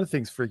 A lot of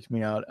things freaked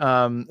me out.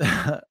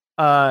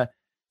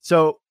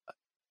 So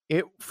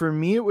for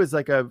me, it was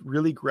like a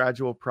really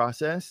gradual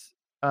process,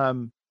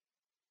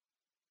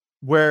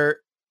 where,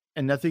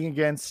 and nothing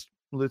against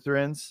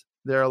Lutherans,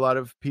 there are a lot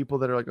of people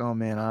that are like, oh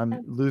man,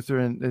 I'm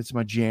Lutheran, it's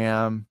my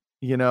jam,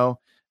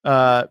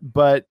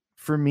 but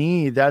for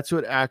me, that's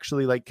what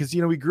actually, like, because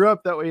we grew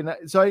up that way, and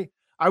so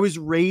I was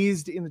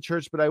raised in the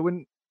church, but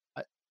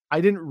I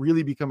didn't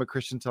really become a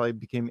Christian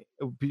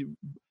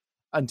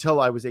until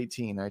I was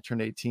 18. I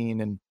turned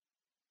 18 and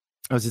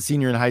I was a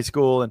senior in high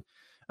school,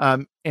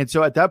 and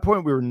so at that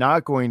point we were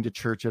not going to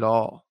church at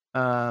all.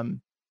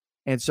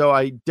 And so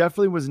I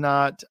definitely was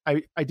not,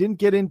 I didn't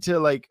get into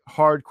like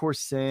hardcore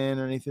sin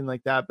or anything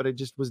like that, but I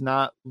just was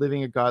not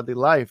living a godly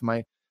life.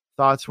 My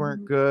thoughts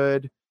weren't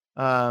good,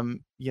 all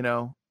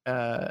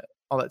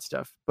that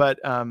stuff. But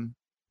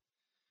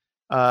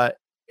I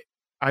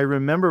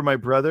remember my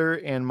brother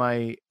and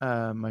my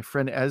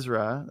friend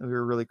Ezra, we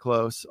were really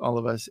close, all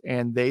of us,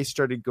 and they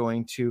started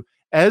going to,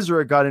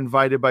 Ezra got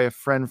invited by a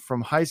friend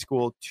from high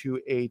school to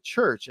a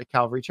church, a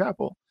Calvary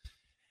Chapel.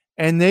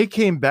 And they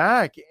came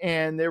back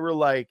and they were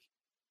like,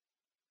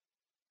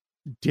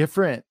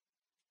 different,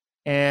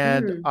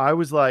 and I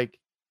was like,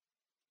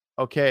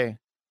 okay,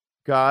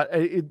 God,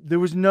 there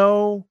was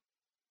no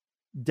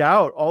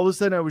doubt. All of a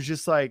sudden I was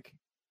just like,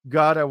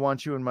 God, I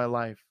want you in my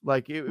life.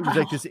 Like it was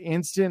like this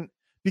instant,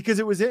 because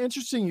it was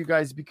interesting, you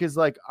guys, because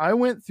like I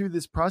went through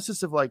this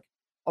process of like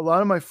a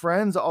lot of my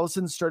friends all of a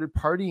sudden started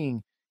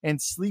partying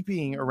and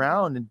sleeping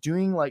around and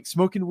doing like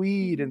smoking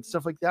weed and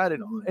stuff like that,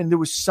 and there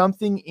was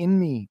something in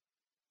me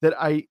that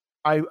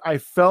I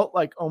felt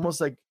like,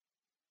 almost like,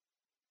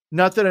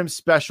 not that I'm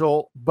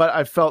special, but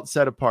I felt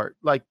set apart,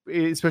 like,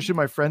 especially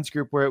my friends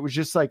group, where it was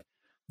just like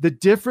the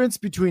difference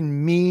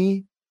between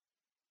me,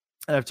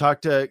 and I've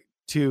talked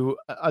to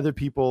other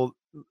people,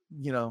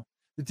 the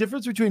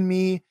difference between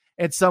me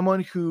and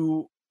someone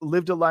who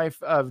lived a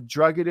life of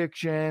drug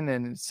addiction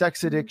and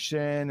sex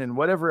addiction and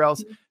whatever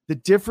else. The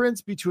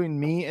difference between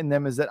me and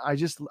them is that I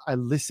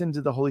listen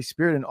to the Holy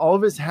Spirit, and all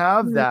of us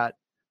have that.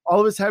 All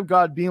of us have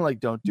God being like,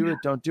 don't do it,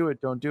 don't do it,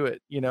 don't do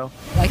it, you know?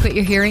 Like what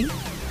you're hearing?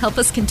 Help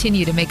us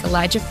continue to make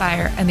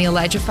ElijahFire and the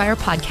ElijahFire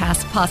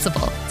podcast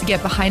possible. To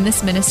get behind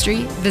this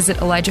ministry, visit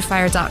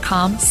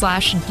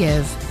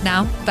ElijahFire.com/give.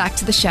 Now, back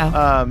to the show.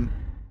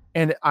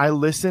 And I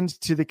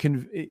listened to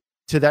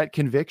to that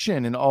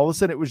conviction, and all of a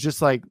sudden it was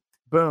just like,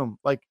 boom,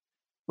 like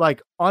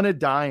on a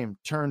dime,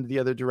 turned the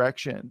other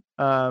direction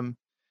from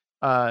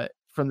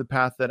the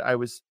path that I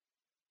was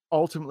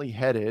ultimately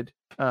headed.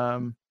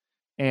 And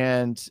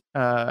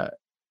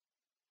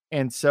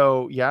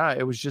so, yeah,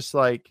 it was just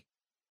like,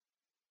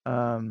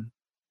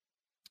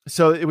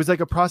 so it was like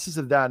a process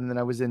of that. And then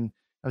I was at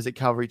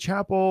Calvary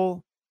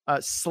Chapel,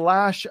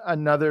 /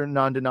 another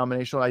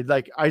non-denominational.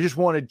 I just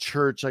wanted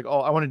church. Like,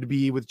 I wanted to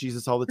be with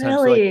Jesus all the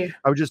time. Really?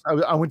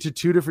 So I went to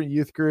 2 different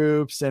youth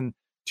groups and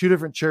 2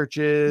 different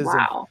churches.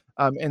 Wow.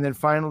 And then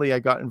finally I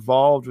got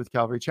involved with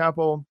Calvary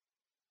Chapel.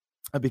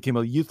 I became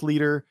a youth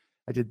leader.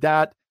 I did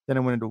that. Then I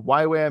went into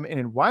YWAM, and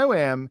in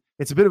YWAM,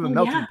 it's a bit of a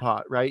melting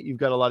pot, right? You've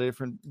got a lot of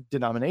different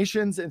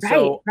denominations. And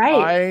so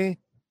I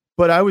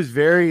was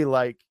very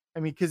like, I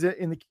mean, cause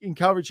in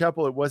Calvary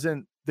Chapel,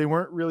 they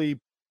weren't really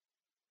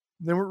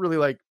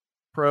like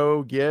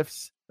pro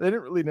gifts. They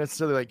didn't really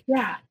necessarily like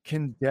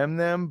condemn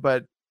them,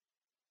 but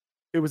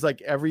it was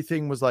like,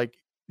 everything was like,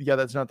 yeah,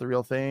 that's not the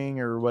real thing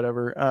or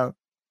whatever.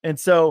 And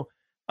so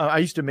I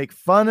used to make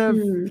fun of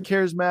the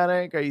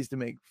charismatic. I used to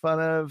make fun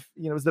of,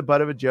 it was the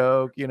butt of a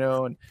joke,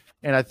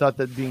 and I thought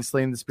that being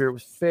slain in the Spirit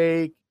was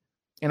fake.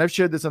 And I've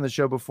shared this on the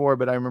show before,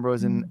 but I remember I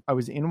was in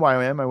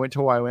YWAM. I went to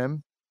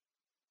YWAM,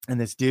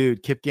 and this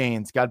dude, Kip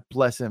Gaines, God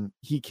bless him,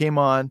 he came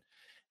on,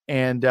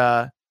 and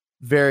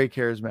very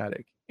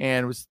charismatic,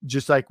 and was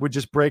just like, would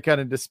just break out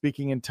into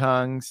speaking in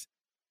tongues.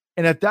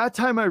 And at that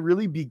time, I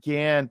really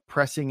began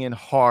pressing in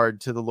hard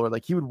to the Lord.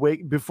 Like, he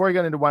would before I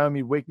got into YWAM,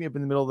 he'd wake me up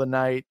in the middle of the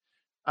night.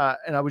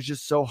 And I was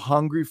just so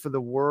hungry for the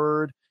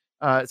word.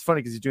 It's funny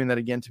because he's doing that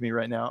again to me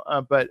right now.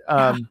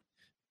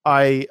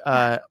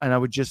 I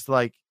would just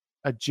like,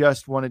 I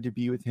just wanted to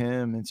be with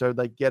him. And so I'd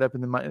like get up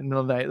in the middle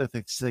of the night with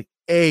this like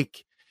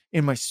ache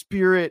in my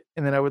spirit.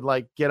 And then I would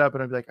like get up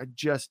and I'd be like, I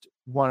just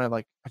want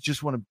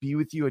to be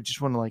with you. I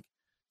just want to like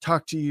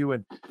talk to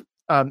you.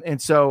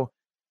 And so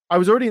I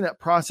was already in that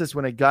process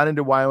when I got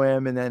into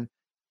YWAM. And then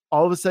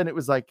all of a sudden it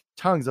was like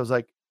tongues. I was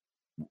like,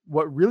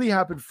 what really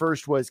happened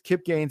first was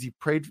Kip Gaines, he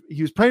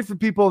was praying for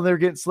people and they're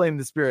getting slain in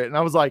the Spirit. And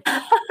I was like,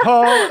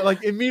 oh,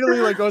 like immediately,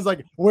 like I was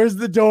like, where's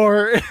the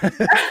door?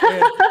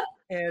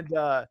 and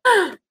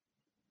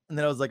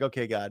then I was like,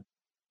 okay, God,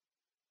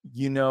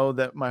 you know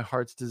that my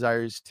heart's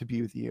desire is to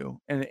be with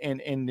you. And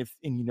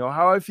you know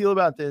how I feel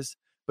about this,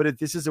 but if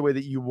this is a way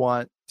that you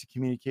want to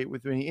communicate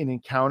with me and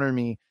encounter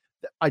me,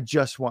 I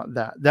just want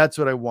that. That's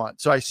what I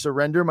want. So I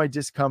surrender my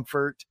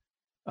discomfort,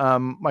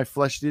 my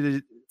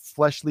fleshly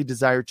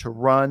desire to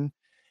run.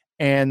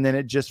 And then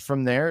it just,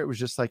 from there, it was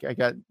just like, I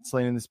got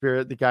slain in the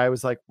Spirit. The guy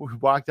was like, who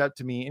walked up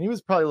to me, and he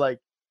was probably like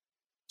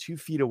 2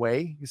 feet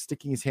away. He was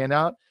sticking his hand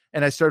out,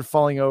 and I started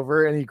falling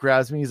over, and he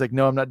grabs me. He's like,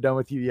 no, I'm not done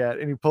with you yet.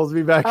 And he pulls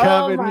me back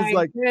up, and he's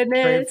like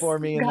praying for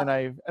me. And then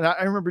I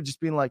remember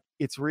just being like,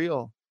 it's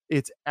real.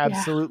 It's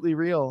absolutely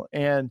real.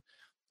 And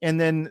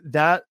then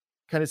that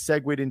kind of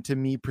segued into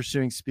me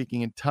pursuing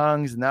speaking in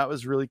tongues. And that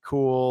was really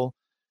cool.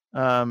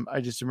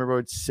 I just remember I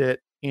would sit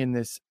in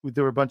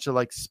there were a bunch of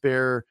like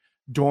spare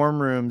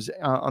dorm rooms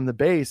on the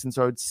base. And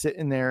so I would sit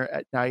in there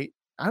at night.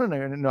 I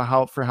don't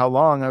know for how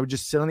long. I would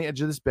just sit on the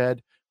edge of this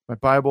bed, my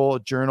Bible, a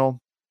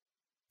journal,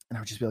 and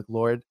I would just be like,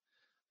 Lord,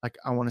 like,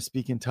 I want to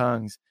speak in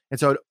tongues. And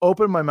so I would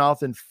open my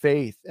mouth in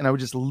faith, and I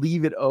would just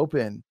leave it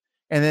open.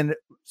 And then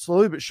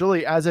slowly but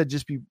surely, as I'd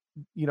just be,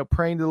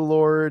 praying to the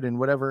Lord and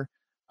whatever,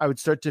 I would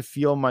start to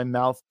feel my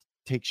mouth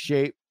take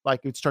shape.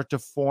 Like, it would start to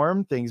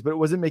form things, but I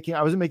wasn't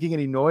making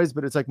any noise,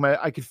 but it's like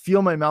I could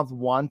feel my mouth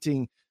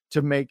wanting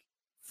to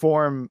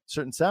form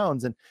certain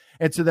sounds. And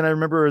so then I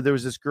remember there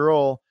was this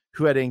girl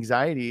who had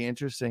anxiety.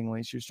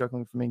 Interestingly, she was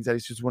struggling from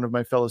anxiety. She was one of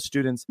my fellow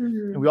students,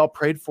 and we all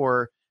prayed for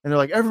her, and they're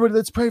like, everybody,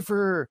 let's pray for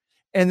her.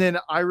 And then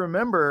I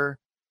remember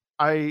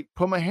I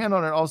put my hand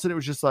on it. All of a sudden it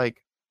was just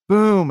like,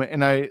 boom.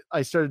 And I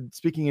started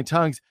speaking in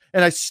tongues,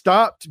 and I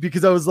stopped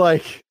because I was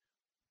like,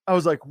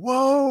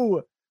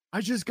 whoa, I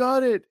just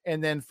got it.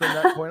 And then from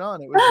that point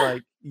on, it was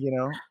like,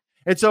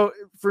 and so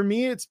for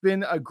me, it's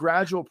been a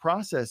gradual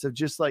process of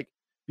just like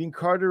being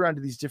carted around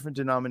to these different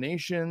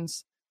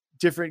denominations,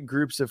 different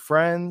groups of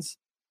friends.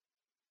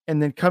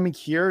 And then coming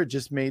here, it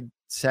just made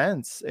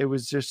sense. It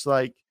was just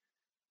like,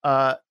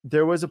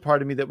 there was a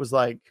part of me that was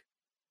like,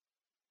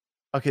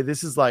 okay,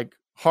 this is like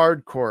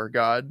hardcore,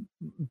 God,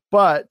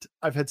 but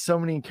I've had so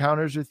many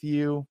encounters with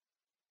you.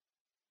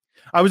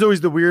 I was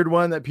always the weird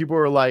one that people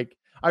were like,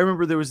 I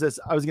remember there was this,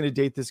 I was going to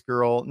date this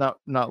girl,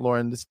 not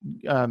Lauren, this,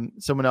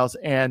 someone else.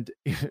 And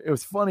it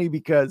was funny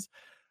because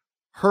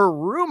her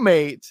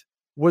roommate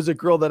was a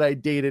girl that I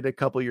dated a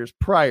couple years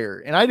prior.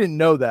 And I didn't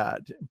know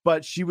that,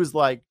 but she was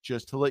like,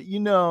 just to let you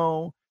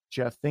know,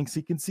 Jeff thinks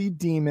he can see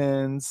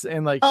demons,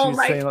 and like she Oh was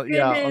my saying,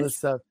 yeah, all this goodness.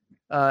 stuff.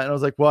 And I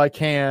was like, well, I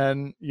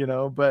can,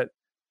 but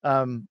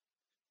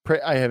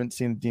I haven't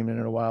seen a demon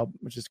in a while,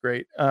 which is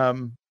great.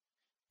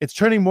 It's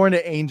turning more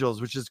into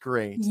angels, which is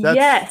great.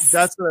 Yes.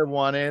 That's what I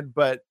wanted.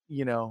 But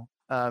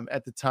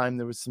at the time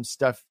there was some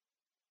stuff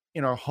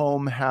in our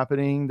home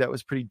happening that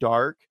was pretty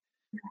dark.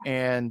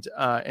 And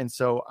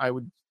so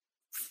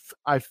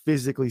I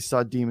physically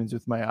saw demons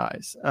with my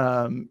eyes.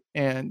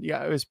 And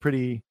yeah, it was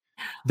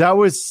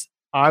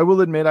I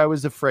will admit I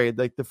was afraid,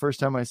 like the first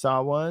time I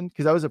saw one,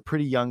 because I was a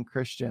pretty young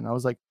Christian. I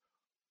was like,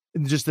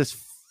 just this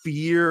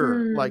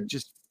fear,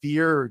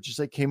 just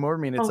like came over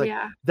me. And it's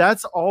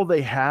that's all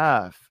they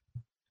have.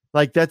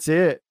 Like, that's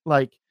it.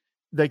 Like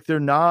they're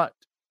not,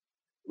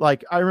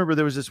 like, I remember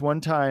there was this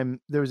one time,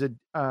 there was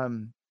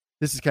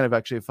this is kind of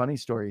actually a funny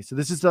story. So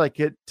this is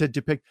to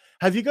depict,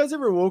 have you guys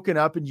ever woken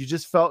up and you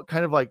just felt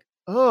kind of like,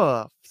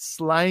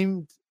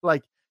 slimed,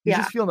 like you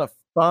just feel in a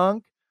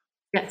funk?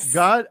 Yes.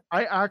 God,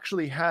 I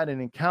actually had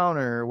an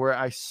encounter where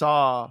I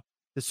saw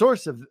the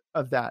source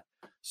of that.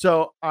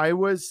 So I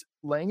was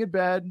laying in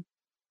bed,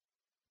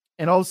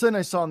 and all of a sudden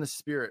I saw in the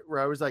spirit where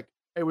I was like,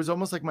 it was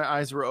almost like my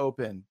eyes were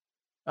open,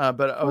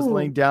 but I was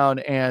laying down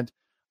and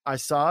I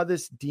saw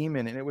this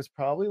demon, and it was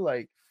probably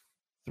like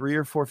 3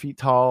 or 4 feet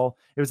tall.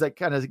 It was like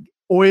kind of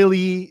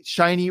oily,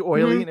 shiny,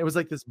 oily. And it was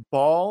like this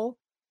ball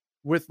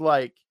with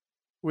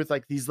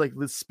these like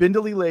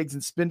spindly legs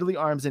and spindly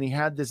arms. And he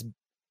had this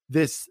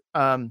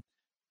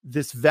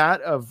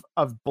vat of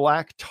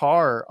black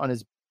tar on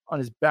his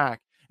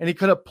back. And he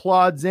kind of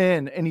plods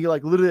in, and he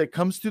like literally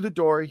comes through the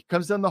door. He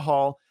comes down the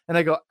hall, and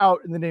I go, out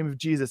in the name of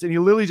Jesus. And he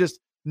literally just,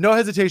 no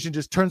hesitation,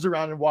 just turns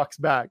around and walks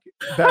back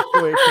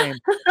the way it came.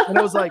 And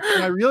I was like,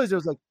 and I realized, I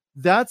was like,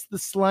 that's the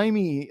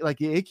slimy, like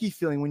the icky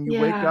feeling when you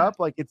wake up.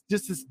 Like, it's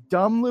just this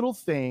dumb little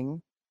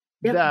thing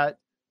that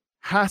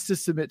has to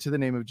submit to the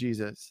name of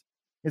Jesus.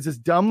 It's this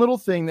dumb little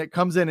thing that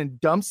comes in and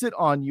dumps it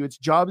on you. Its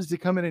job is to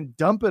come in and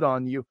dump it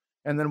on you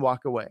and then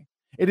walk away.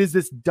 It is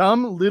this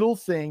dumb little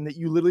thing that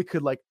you literally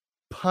could like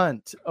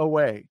punt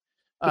away.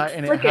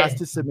 And it has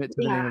to submit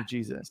to the name of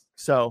Jesus.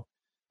 So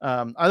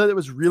I thought it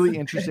was really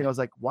interesting. I was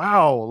like,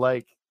 wow,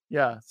 like,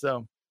 yeah.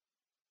 So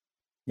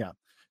yeah.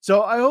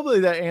 So I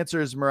hopefully that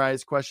answers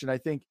Mariah's question. I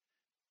think,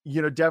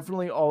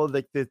 definitely all of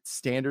the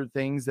standard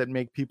things that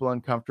make people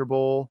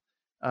uncomfortable.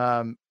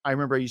 I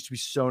remember I used to be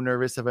so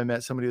nervous if I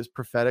met somebody who was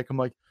prophetic. I'm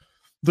like,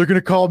 they're going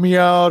to call me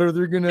out, or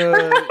they're going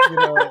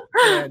to,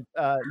 and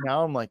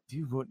now I'm like,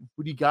 dude, what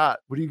do you got?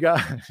 What do you got?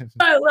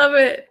 I love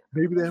it.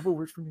 Maybe they have a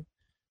word for me.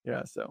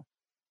 Yeah. So.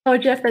 Oh,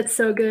 Jeff, that's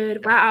so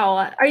good.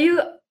 Wow.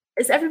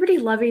 Is everybody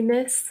loving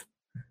this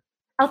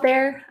out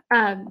there?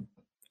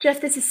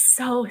 Jeff, this is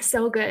so,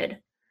 so good.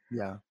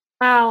 Yeah.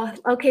 Wow.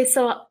 Okay.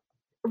 So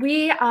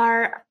we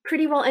are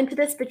pretty well into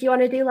this, but do you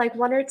want to do like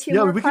one or two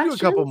more questions? Yeah, we can do a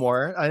couple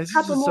more.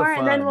 Couple more, so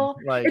and then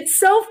it's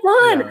so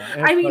fun.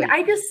 I mean,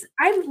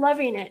 I'm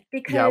loving it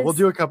because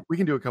we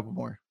can do a couple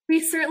more. We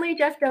certainly,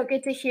 Jeff, don't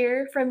get to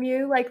hear from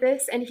you like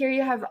this, and here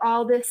you have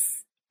all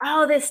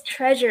this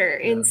treasure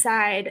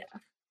inside.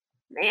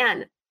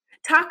 Man,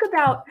 talk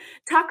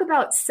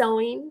about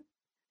sowing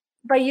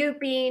by you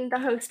being the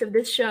host of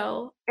this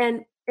show,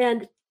 and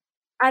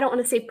I don't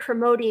want to say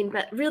promoting,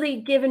 but really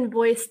giving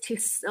voice to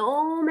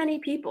so many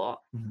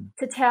people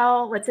to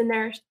tell what's in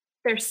their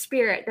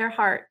spirit, their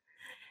heart,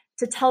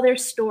 to tell their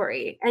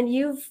story. And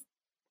you've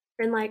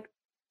been like,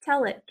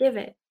 tell it, give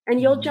it,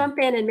 and you'll jump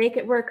in and make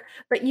it work.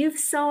 But you've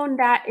sown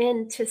that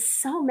into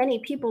so many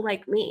people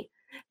like me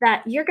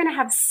that you're going to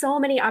have so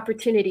many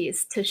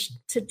opportunities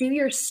to do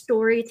your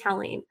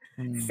storytelling,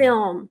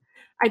 film.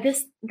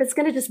 That's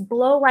going to just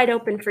blow wide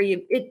open for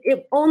you.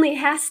 It only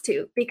has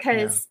to,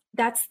 because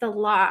that's the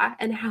law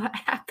and how it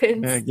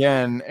happens. And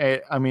again,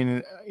 I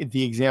mean,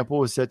 the example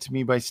was set to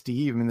me by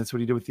Steve. I mean, that's what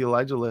he did with the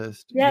Elijah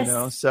list.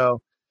 Yes.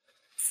 So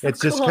it's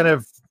just kind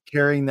of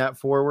carrying that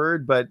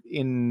forward, but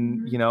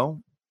in,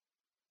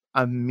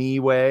 a me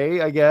way,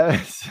 I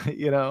guess,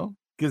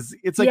 because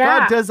it's like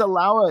God does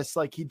allow us,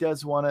 like he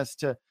does want us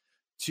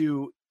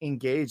to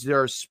engage. There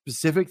are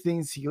specific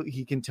things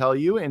he can tell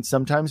you, and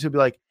sometimes he'll be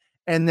like,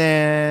 and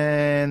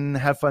then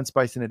have fun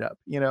spicing it up,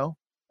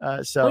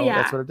 so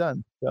that's what I've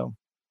done. So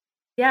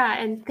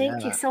and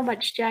thank you so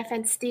much, Jeff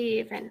and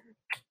Steve. And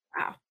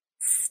wow,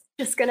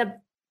 it's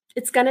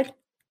gonna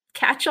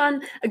catch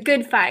on a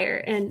good fire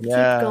and keep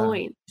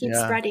going, keep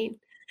spreading.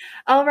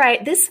 All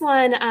right, this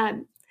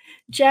one,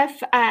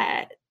 Jeff,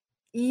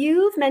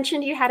 you've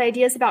mentioned you had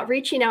ideas about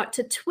reaching out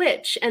to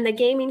Twitch and the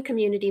gaming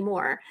community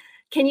more.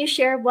 Can you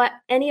share what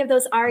any of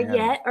those are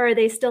yet, or are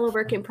they still a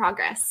work in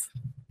progress?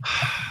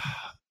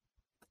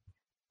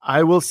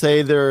 I will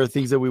say there are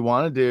things that we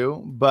want to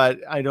do, but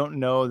I don't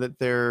know that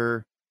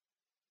they're,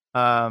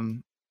 I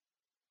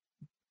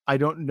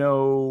don't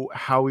know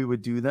how we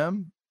would do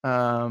them.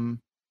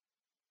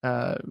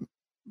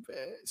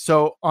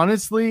 So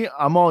honestly,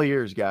 I'm all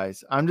ears,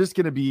 guys. I'm just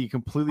going to be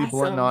completely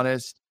blunt and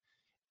honest.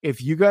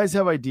 If you guys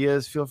have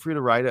ideas, feel free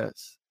to write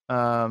us.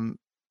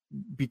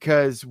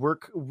 Because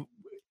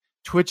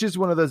Twitch is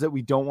one of those that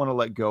we don't want to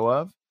let go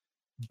of,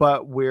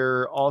 but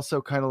we're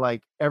also kind of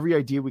like every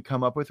idea we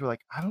come up with, we're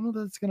like, I don't know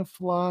that it's going to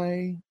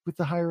fly with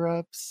the higher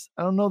ups.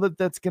 I don't know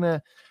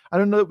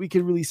that we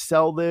could really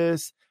sell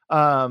this.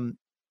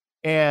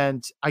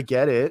 And I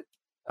get it,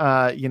 so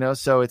I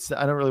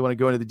don't really want to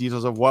go into the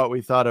details of what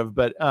we thought of,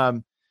 but,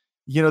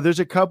 there's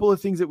a couple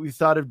of things that we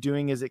thought of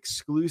doing as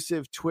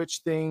exclusive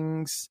Twitch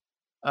things.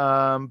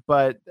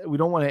 But we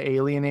don't want to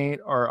alienate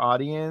our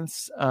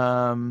audience,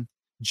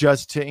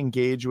 just to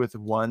engage with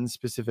one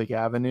specific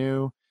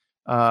avenue.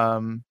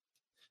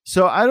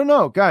 So I don't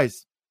know,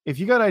 guys, if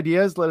you got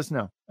ideas, let us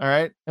know. All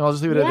right. And I'll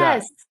just leave it at that.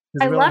 Yes,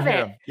 I love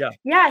it.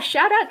 Yeah.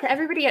 Shout out to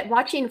everybody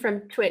watching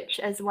from Twitch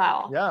as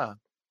well. Yeah.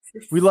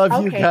 We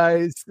love you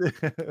guys.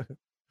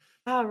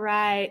 All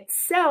right.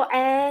 So,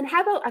 and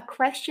how about a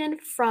question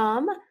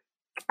from,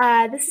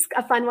 this is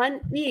a fun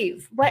one.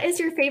 Eve, what is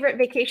your favorite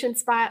vacation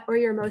spot or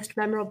your most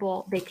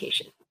memorable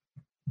vacation?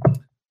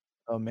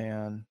 Oh,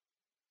 man.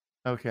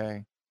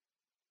 Okay.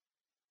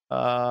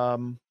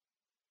 Man.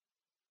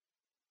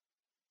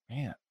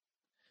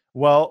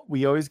 Well,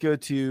 we always go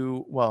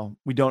to,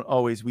 we don't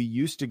always, we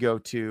used to go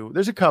to,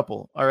 there's a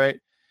couple. All right.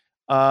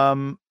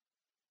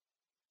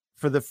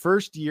 For the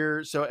first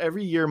year, so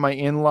every year my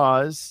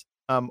in-laws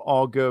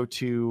all go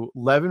to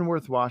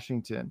Leavenworth,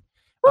 Washington.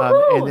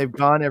 And they've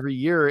gone every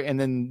year. And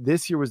then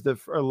this year was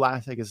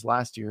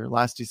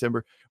last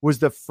December was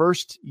the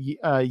first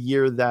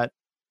year that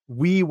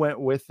we went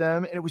with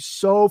them. And it was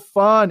so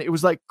fun. It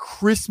was like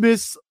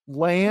Christmas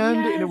land.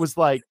 Yes. And it was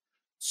like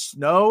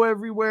snow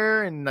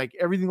everywhere. And like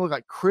everything looked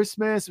like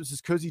Christmas. It was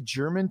this cozy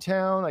German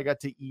town. I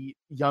got to eat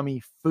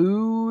yummy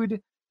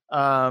food.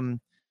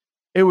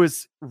 It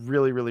was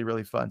really, really,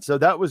 really fun. So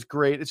that was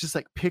great. It's just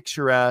like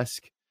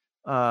picturesque.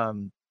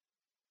 And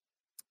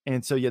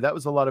so, yeah, that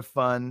was a lot of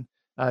fun.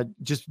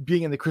 Just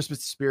being in the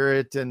Christmas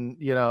spirit and,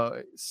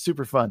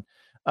 super fun.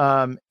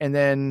 And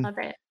then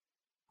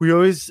we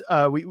always,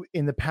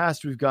 in the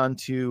past, we've gone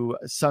to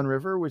Sun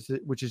River, which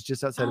is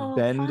just outside of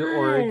Bend, fun.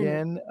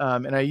 Oregon.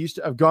 And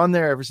I've gone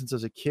there ever since I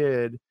was a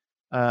kid.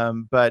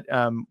 But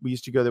we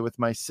used to go there with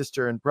my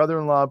sister and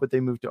brother-in-law, but they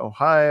moved to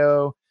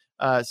Ohio.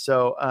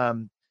 So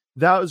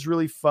that was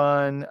really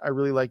fun. I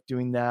really like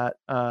doing that.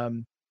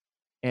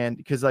 And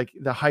because like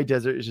the high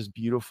desert is just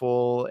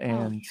beautiful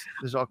and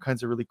there's all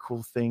kinds of really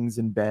cool things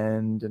in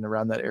Bend and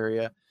around that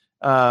area.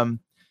 And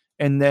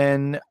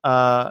then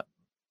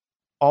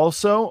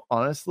also,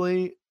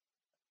 honestly,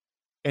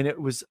 and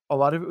a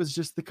lot of it was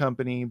just the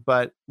company,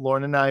 but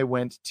Lauren and I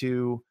went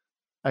to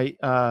for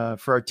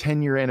our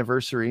 10-year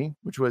anniversary,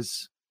 which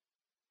was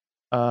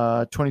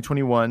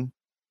 2021.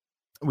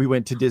 We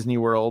went to Disney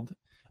World.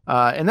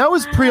 And that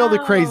was pre all the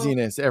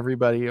craziness,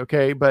 everybody.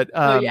 Okay. But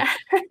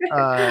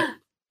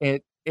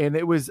and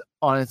it was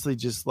honestly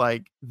just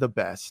like the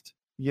best,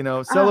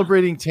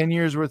 celebrating 10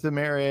 years worth of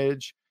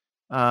marriage.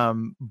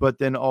 But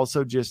then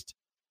also just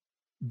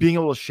being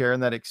able to share in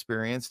that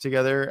experience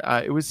together.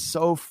 It was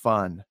so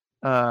fun.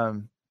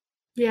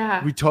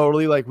 We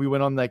totally we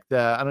went on like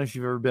I don't know if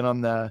you've ever been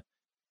on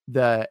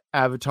the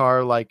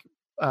Avatar,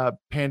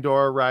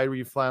 Pandora ride where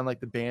you fly on like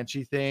the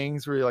Banshee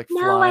things where you're like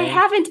flying. No, I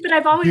haven't, but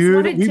I've always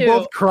wanted to. We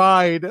both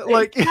cried.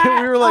 Like we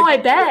were like, I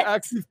bet. It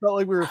actually felt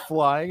like we were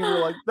flying and we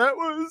were like, that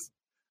was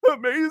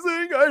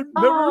amazing. I've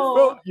never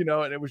felt,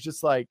 and it was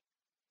just like,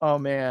 oh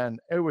man,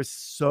 it was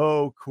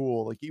so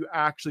cool. Like you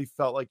actually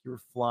felt like you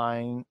were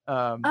flying.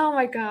 Oh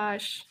my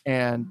gosh.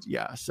 And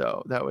yeah,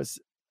 so that was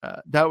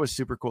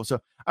super cool. So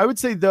I would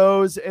say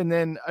those, and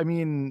then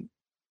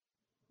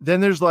then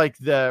there's like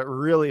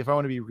if I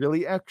want to be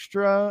really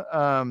extra,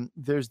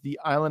 there's the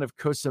island of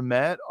Koh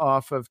Samet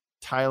off of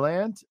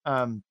Thailand.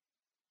 And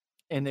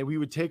then we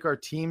would take our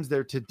teams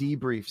there to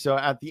debrief. So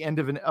at the end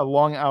of a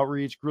long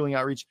grueling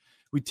outreach,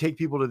 we take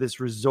people to this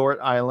resort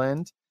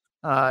island.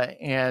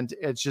 And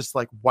it's just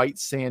like white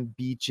sand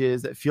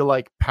beaches that feel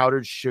like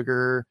powdered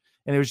sugar.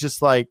 And it was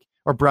just like,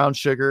 or brown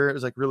sugar. It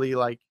was like really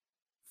like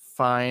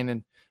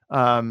fine.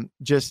 And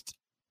just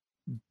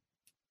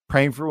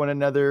praying for one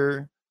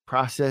another,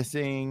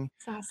 processing.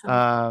 That's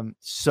awesome.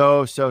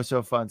 So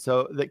fun.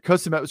 So the Koh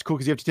Samet was cool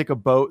because you have to take a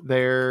boat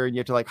there and you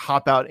have to like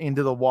hop out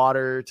into the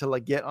water to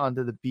like get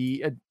onto the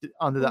beach,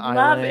 onto the island.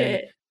 Love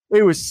it.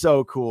 It was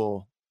so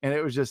cool. And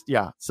it was just,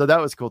 so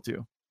that was cool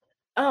too.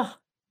 Oh,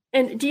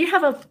 and do you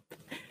have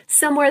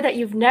somewhere that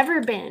you've never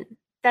been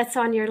that's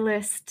on your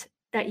list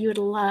that you would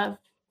love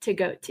to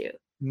go to?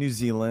 New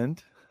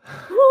Zealand.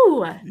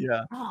 Ooh.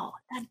 Yeah. Oh,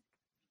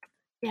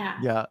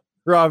 yeah.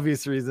 For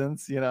obvious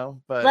reasons,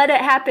 but let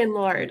it happen,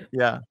 Lord.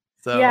 Yeah.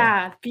 So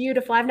yeah,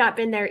 beautiful. I've not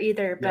been there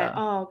either, but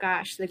oh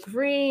gosh, the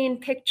green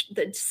picture,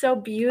 that's so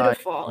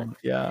beautiful.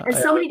 And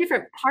so many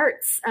different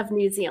parts of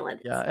New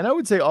Zealand. Yeah. And I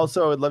would say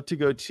also I would love to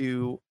go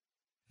to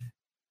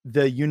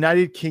the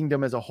United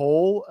Kingdom as a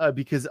whole,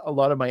 because a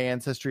lot of my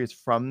ancestry is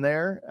from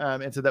there.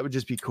 And so that would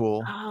just be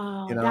cool.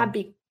 Oh, that'd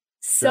be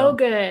so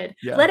good.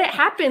 Yeah. Let it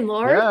happen,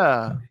 Lord.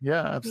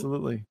 Yeah,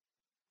 absolutely.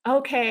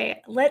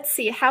 Okay, let's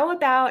see. How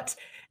about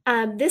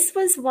this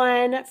was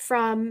one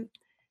from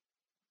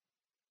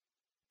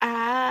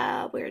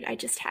where I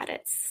just had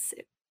it.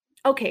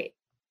 Okay.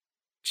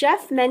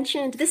 Jeff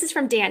mentioned, this is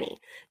from Danny.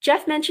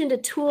 Jeff mentioned a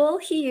tool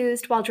he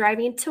used while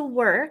driving to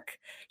work.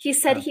 He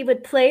said he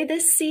would play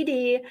this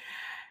CD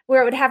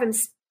where it would have him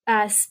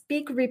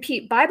speak,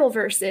 repeat Bible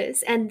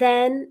verses, and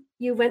then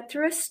you went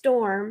through a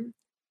storm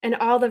and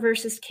all the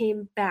verses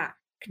came back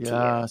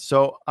to you.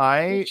 So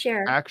I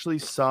Share. actually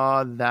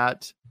saw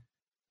that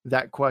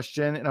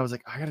question and I was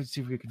like, I gotta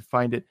see if we can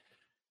find it.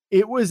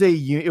 It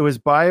was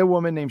by a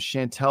woman named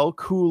Chantel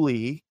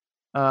Cooley.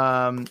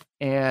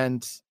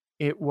 And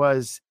it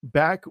was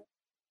back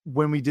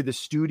when we did the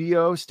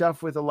studio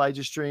stuff with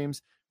Elijah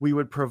Streams. We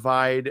would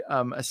provide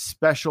a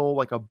special,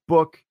 like a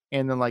book,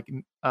 and then like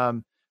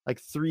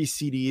 3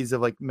 CDs of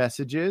like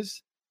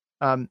messages.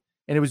 And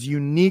it was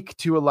unique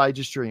to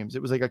Elijah Streams.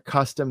 It was like a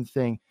custom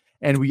thing,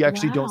 and we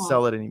actually don't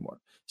sell it anymore.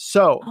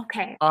 So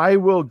okay, I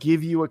will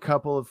give you a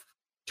couple of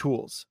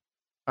tools.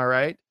 All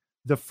right.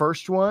 The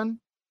first one,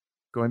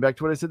 going back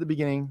to what I said at the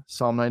beginning,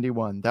 Psalm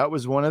 91. That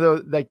was one of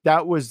those, like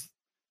that was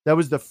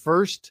the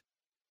first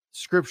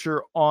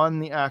scripture on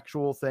the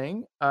actual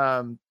thing.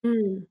 And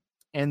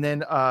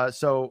then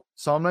so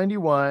Psalm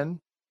 91,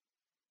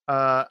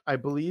 I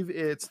believe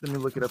it's, let me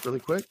look it up really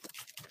quick.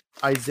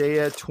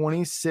 Isaiah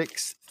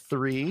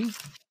 26:3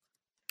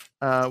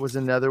 was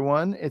another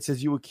one. It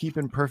says, you will keep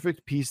in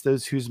perfect peace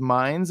those whose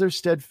minds are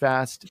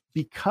steadfast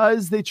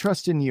because they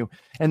trust in you.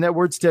 And that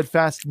word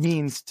steadfast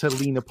means to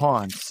lean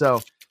upon.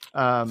 So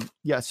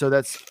so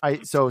that's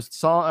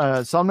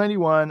Psalm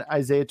 91,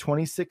 Isaiah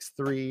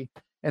 26:3,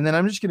 and then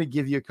I'm just going to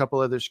give you a couple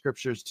other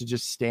scriptures to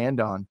just stand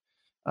on,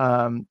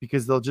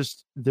 because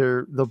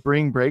they'll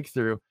bring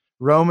breakthrough.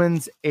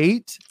 Romans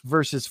 8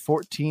 verses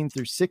 14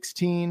 through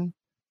 16,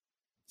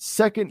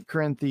 2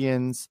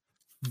 Corinthians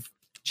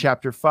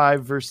chapter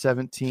 5 verse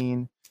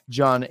 17,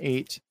 John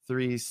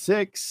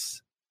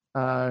 8:36,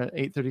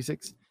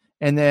 8:36,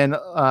 and then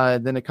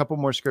a couple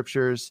more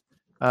scriptures.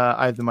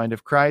 I have the mind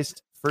of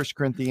Christ. 1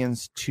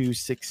 Corinthians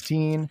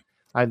 2:16.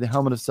 I have the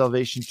helmet of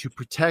salvation to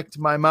protect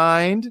my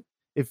mind.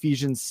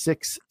 Ephesians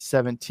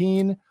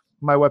 6:17.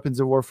 My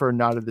weapons of warfare are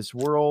not of this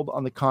world.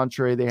 On the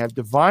contrary, they have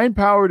divine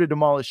power to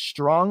demolish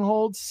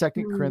strongholds.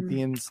 2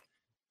 Corinthians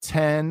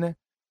 10,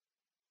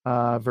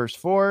 verse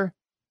 4.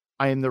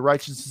 I am the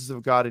righteousness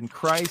of God in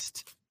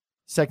Christ.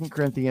 2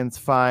 Corinthians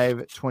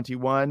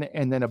 5:21.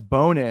 And then a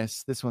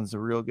bonus. This one's a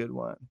real good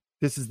one.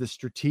 This is the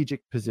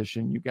strategic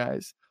position, you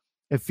guys.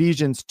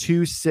 Ephesians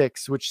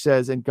 2:6, which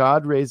says, and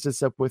God raised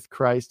us up with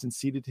Christ and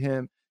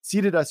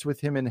seated us with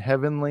him in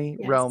heavenly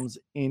realms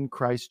in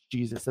Christ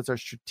Jesus. That's our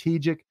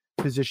strategic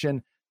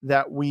position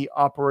that we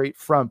operate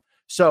from.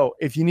 So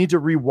if you need to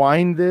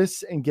rewind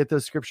this and get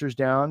those scriptures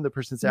down, the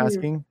person's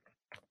asking,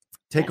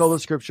 take all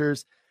those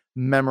scriptures,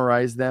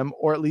 memorize them,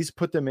 or at least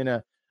put them in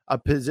a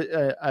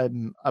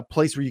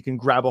place where you can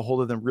grab a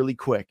hold of them really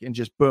quick and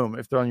just boom.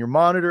 If they're on your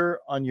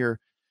monitor, on your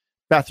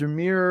bathroom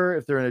mirror,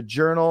 if they're in a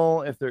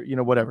journal, if they're,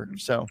 whatever.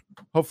 So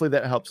hopefully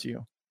that helps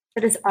you.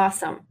 That is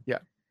awesome. Yeah.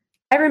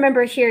 I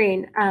remember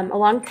hearing a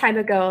long time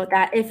ago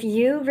that if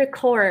you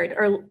record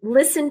or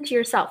listen to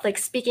yourself, like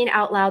speaking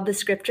out loud the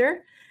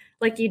scripture,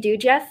 like you do,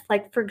 Jeff,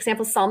 like for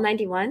example, Psalm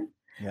 91,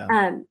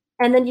 and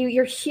then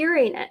you're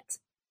hearing it,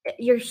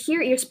 you're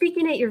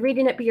speaking it, you're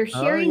reading it, but you're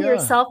hearing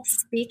yourself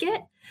speak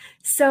it.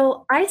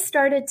 So I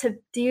started to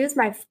use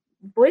my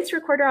voice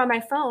recorder on my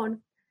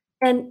phone,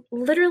 and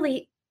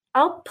literally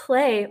I'll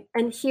play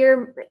and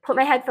put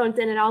my headphones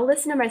in, and I'll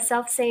listen to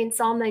myself saying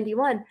Psalm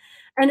 91.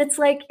 And it's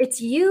like, it's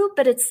you,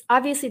 but it's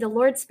obviously the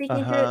Lord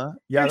speaking through it.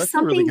 Yeah, that's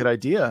a really good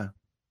idea.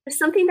 There's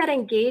something that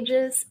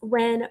engages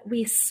when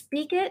we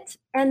speak it,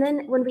 and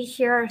then when we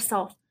hear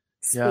ourselves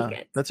speak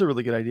it. That's a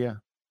really good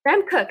idea.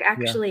 Graham Cook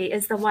actually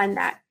is the one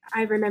that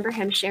I remember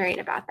him sharing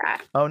about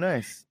that. Oh,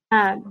 nice.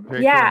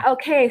 Cool.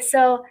 Okay.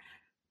 So, all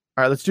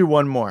right, let's do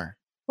one more.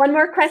 One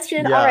more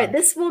question. Yeah. All right.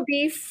 This will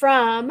be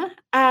from,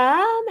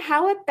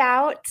 how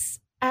about,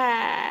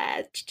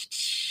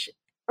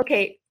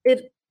 okay.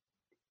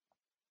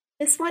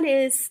 This one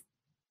is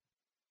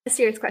a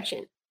serious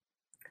question.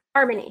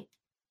 Harmony,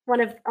 one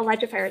of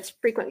ElijahFire's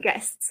frequent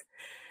guests.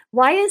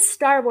 Why is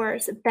Star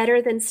Wars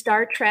better than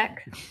Star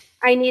Trek?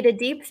 I need a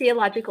deep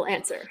theological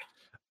answer.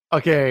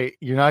 Okay,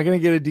 you're not going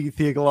to get a deep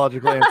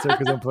theological answer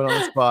because I'm put on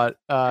the spot.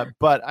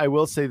 But I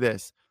will say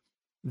this.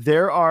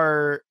 There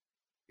are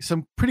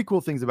some pretty cool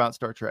things about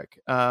Star Trek.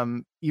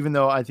 Even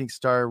though I think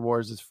Star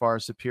Wars is far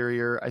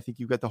superior, I think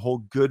you've got the whole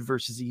good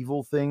versus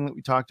evil thing that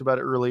we talked about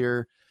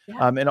earlier,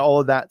 and all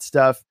of that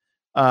stuff.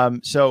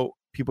 So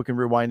people can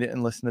rewind it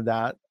and listen to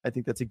that. I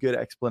think that's a good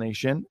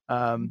explanation.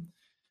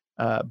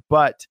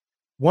 But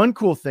one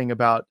cool thing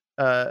about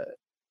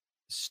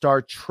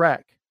Star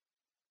Trek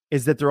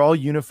is that they're all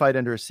unified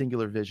under a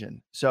singular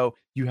vision. So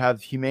you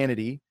have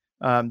humanity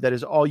that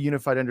is all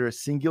unified under a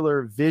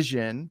singular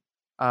vision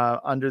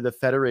under the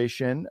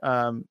Federation,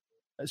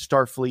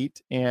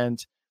 Starfleet,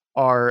 and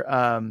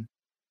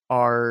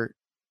are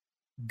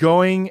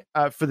going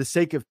for the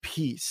sake of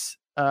peace.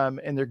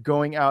 And they're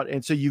going out.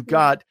 And so you've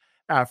got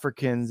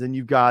Africans, and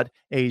you've got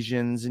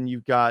Asians, and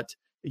you've got,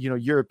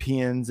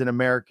 Europeans and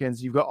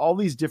Americans. You've got all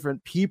these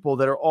different people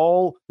that are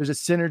all, there's a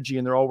synergy,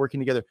 and they're all working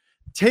together.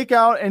 take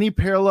out any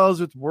parallels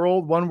with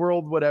one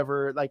world,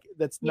 whatever. Like,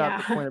 that's not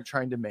the point I'm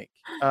trying to make.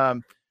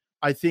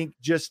 I think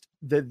just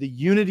the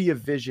unity of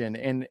vision,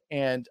 and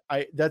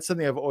that's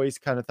something I've always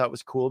kind of thought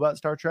was cool about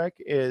Star Trek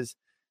is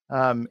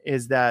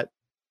that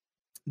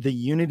the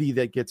unity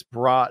that gets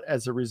brought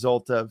as a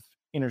result of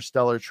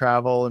interstellar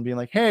travel and being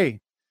like,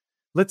 hey,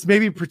 let's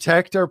maybe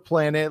protect our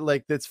planet.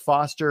 Like, let's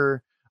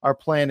foster our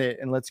planet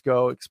and let's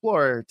go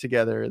explore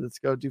together. Let's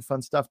go do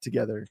fun stuff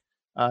together.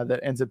 That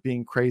ends up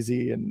being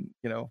crazy. And,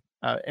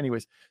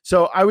 anyways,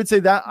 so I would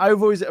say that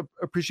I've always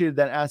appreciated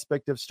that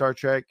aspect of Star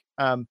Trek.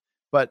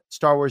 But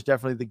Star Wars,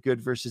 definitely the good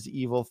versus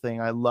evil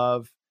thing. I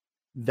love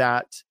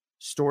that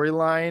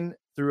storyline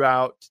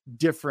throughout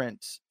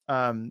different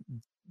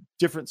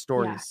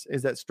stories.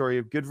 Is that story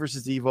of good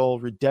versus evil,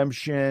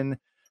 redemption,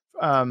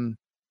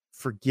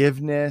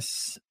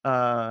 forgiveness,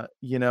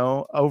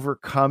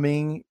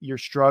 overcoming your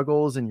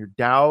struggles and your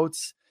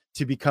doubts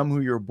to become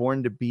who you're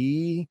born to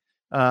be.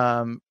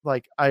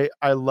 Like I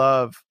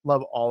love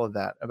all of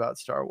that about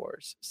Star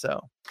Wars.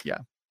 So yeah.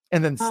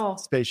 And then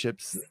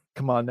spaceships,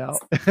 come on now.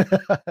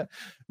 to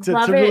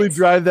really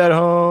drive that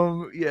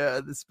home. Yeah,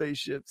 the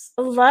spaceships.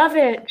 Love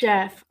it,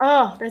 Jeff.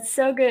 Oh, that's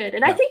so good.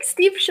 And I think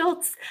Steve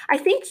Schultz,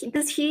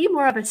 is he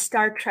more of a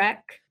Star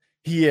Trek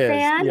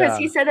fan? Has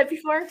he said that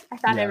before? I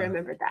thought I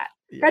remembered that.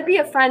 Yeah. That'd be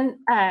a fun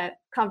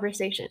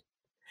conversation.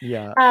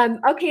 Yeah.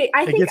 Okay,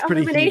 I think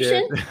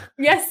Illumination.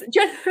 Yes,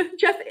 Jeff,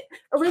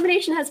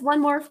 Illumination has one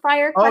more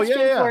fire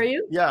question for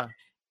you. Yeah.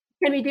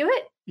 Can we do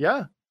it?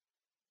 Yeah.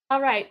 All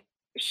right.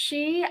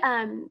 She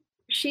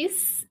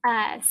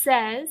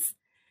says,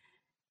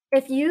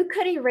 if you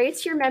could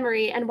erase your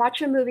memory and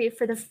watch a movie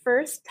for the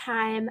first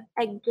time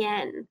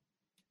again,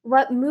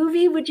 what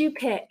movie would you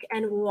pick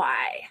and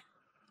why?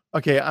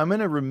 Okay, I'm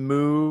going to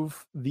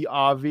remove the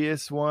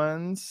obvious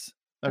ones.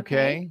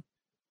 Okay.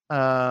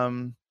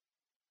 I'm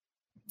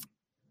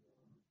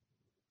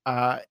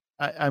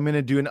going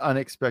to do an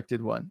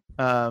unexpected one.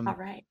 All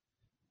right.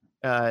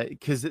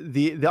 Because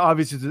the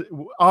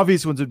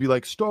obvious ones would be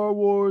like Star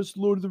Wars,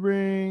 Lord of the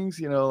Rings,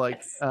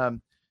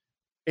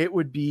 it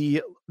would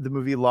be the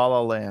movie La La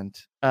Land,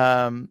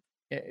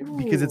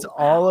 because it's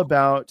all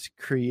about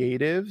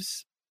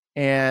creatives,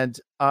 and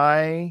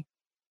I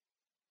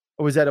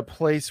was at a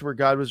place where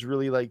God was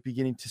really like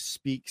beginning to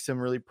speak some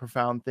really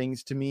profound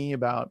things to me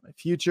about my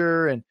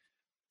future, and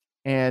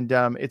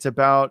it's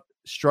about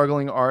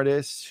struggling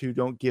artists who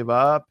don't give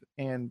up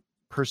and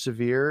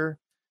persevere.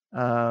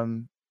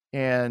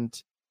 And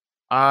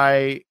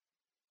I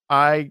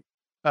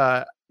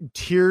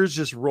tears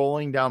just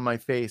rolling down my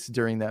face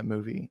during that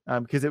movie.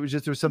 Because there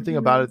was something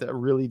about it that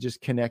really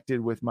just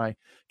connected with because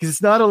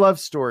it's not a love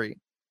story.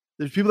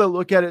 There's people that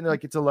look at it and they're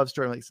like, it's a love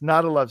story. I'm like, it's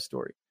not a love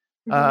story.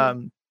 At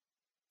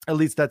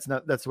least that's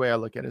the way I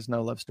look at it. It's not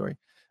a love story.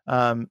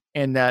 And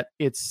that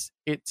it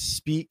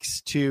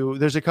speaks to,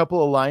 there's a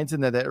couple of lines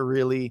in there that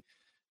really,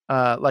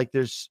 like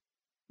there's,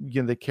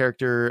 the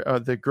character,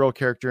 the girl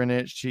character in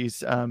it.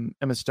 She's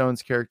Emma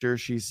Stone's character.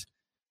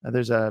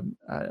 There's an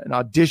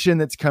audition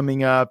that's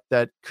coming up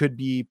that could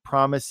be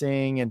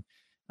promising, and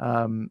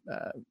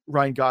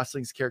Ryan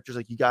Gosling's character is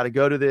like, you got to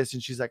go to this,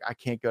 and she's like, I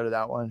can't go to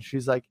that one.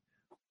 She's like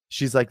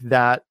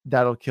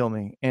that'll kill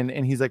me,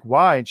 and he's like,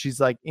 why? And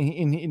she's like,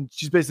 and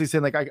she's basically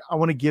saying like, I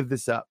want to give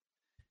this up.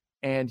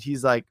 And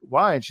he's like,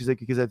 why? And she's like,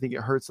 because I think it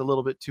hurts a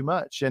little bit too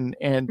much. And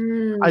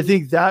I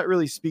think that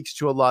really speaks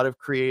to a lot of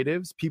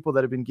creatives, people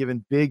that have been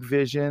given big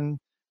vision.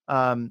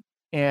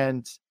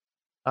 And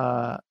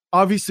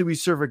obviously we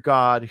serve a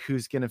God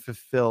who's going to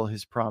fulfill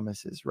his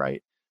promises,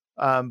 right?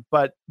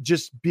 But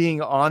just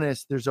being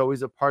honest, there's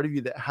always a part of you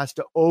that has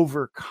to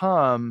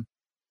overcome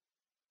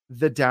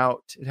the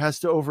doubt. It has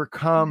to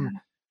overcome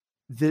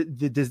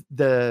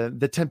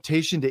the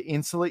temptation to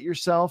insulate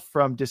yourself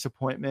from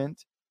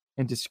disappointment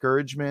and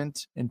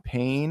discouragement and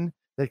pain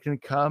that can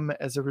come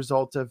as a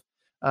result of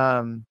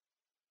that.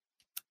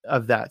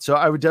 So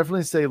I would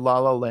definitely say La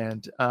La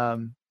Land.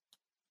 Because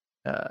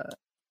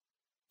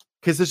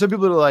there's some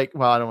people that are like,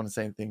 well, I don't want to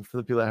say anything for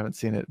the people that haven't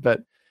seen it, but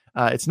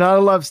it's not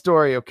a love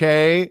story,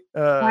 okay?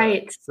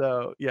 Right.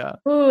 So yeah.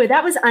 Ooh,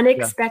 that was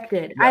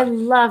unexpected. Yeah. I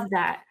love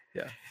that.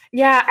 Yeah.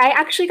 Yeah, I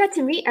actually got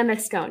to meet Emma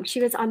Stone.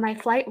 She was on my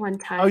flight one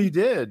time. Oh, you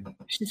did?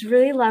 She's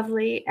really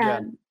lovely.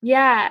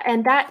 Yeah,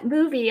 and that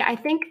movie, I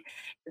think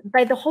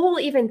by the whole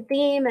even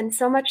theme and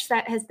so much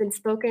that has been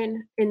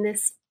spoken in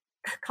this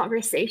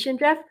conversation,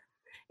 Jeff,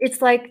 it's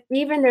like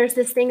even there's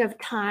this thing of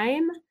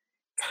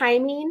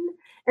timing,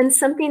 and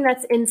something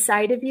that's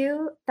inside of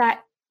you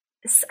that,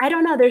 I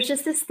don't know, there's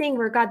just this thing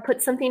where God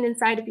puts something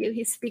inside of you.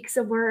 He speaks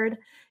a word.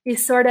 You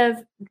sort of,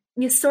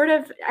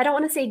 I don't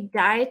want to say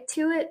die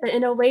to it, but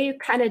in a way you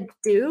kind of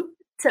do.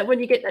 So when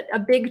you get a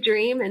big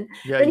dream, and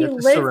then you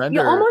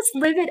almost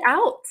live it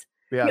out.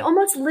 Yeah. You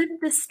almost live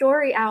the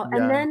story out,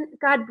 and then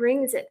God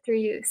brings it through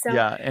you. So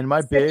yeah. And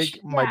my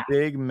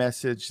big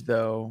message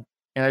though,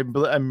 and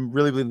I'm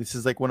really believing this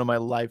is like one of my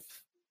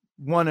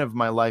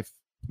life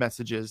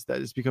messages that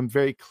has become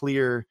very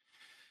clear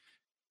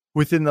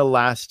within the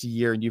last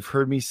year. And you've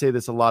heard me say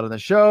this a lot on the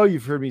show.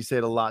 You've heard me say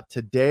it a lot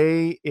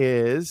today,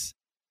 is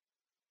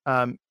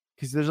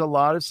because there's a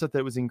lot of stuff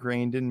that was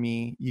ingrained in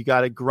me. You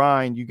got to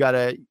grind, you got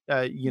to,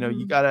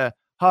 you got to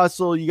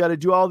hustle, you got to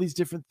do all these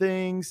different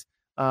things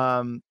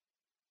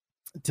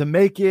to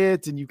make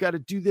it, and you got to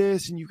do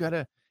this, and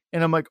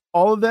and I'm like,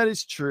 all of that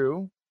is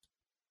true,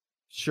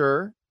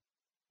 sure,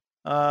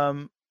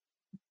 but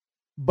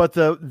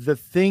the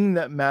thing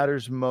that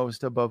matters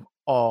most above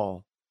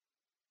all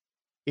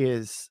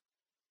is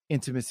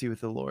intimacy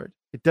with the Lord.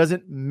 It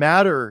doesn't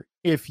matter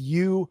if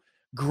you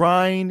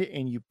grind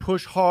and you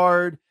push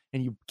hard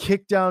and you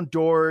kick down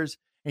doors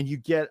and you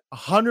get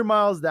 100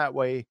 miles that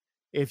way.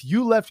 If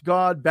you left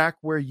God back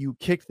where you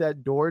kicked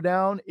that door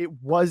down, it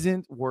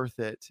wasn't worth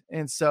it.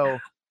 And so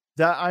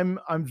that I'm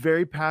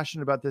very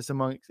passionate about this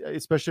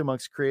especially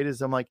amongst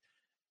creatives. I'm like,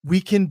 we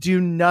can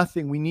do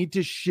nothing. We need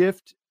to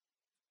shift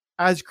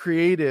as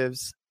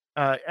creatives,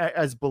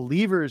 as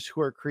believers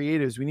who are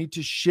creatives. We need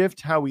to shift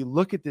how we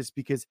look at this,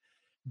 because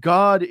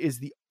God is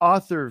the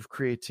author of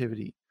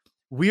creativity.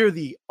 We are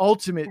the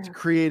ultimate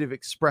creative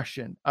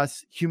expression,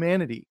 us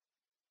humanity,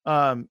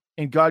 and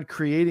God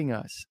creating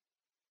us.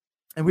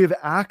 And we have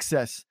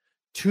access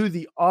to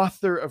the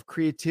author of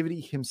creativity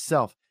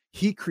himself.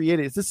 He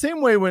created. It's the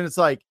same way when it's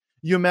like,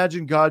 you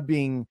imagine God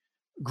being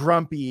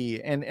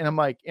grumpy and I'm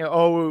like,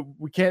 oh,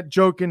 we can't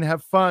joke and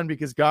have fun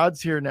because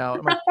God's here now.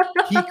 I'm like,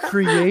 he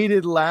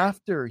created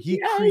laughter. He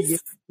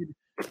created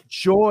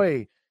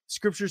joy.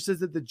 Scripture says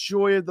that the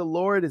joy of the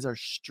Lord is our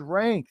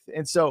strength.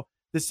 And so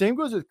the same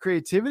goes with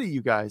creativity,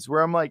 you guys,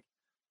 where I'm like,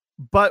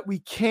 but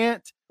we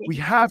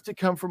have to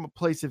come from a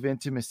place of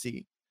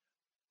intimacy.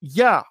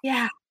 Yeah.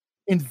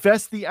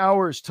 Invest the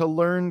hours to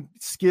learn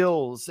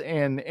skills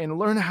and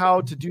learn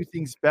how to do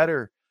things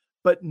better.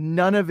 But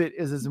none of it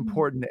is as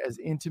important as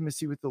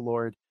intimacy with the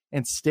Lord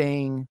and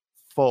staying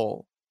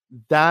full.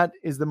 That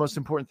is the most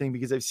important thing,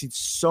 because I've seen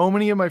so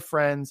many of my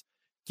friends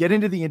get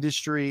into the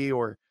industry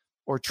or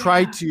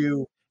try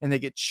to, and they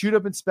get chewed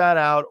up and spat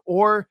out,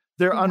 or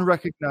they're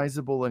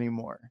unrecognizable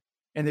anymore.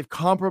 And they've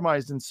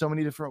compromised in so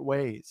many different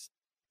ways.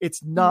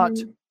 It's not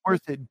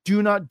worth it.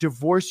 Do not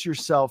divorce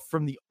yourself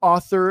from the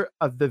author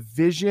of the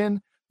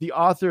vision, the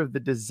author of the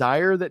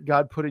desire that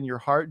God put in your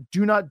heart.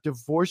 Do not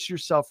divorce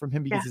yourself from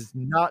him, because it's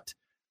not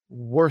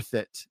worth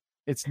it.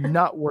 It's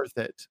not worth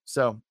it.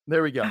 So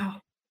there we go.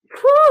 Wow.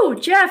 Whew,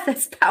 Jeff,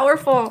 that's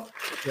powerful.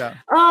 Yeah.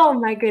 Oh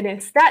my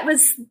goodness. That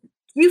was,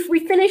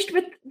 we finished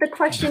with the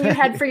question you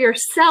had for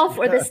yourself,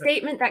 or the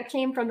statement that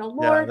came from the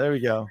Lord. Yeah, there we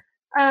go.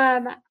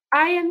 I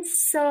am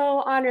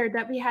so honored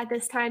that we had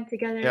this time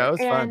together. Yeah, it was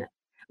fun.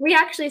 We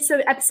actually, so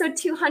episode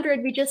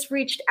 200, we just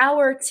reached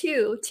hour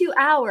 2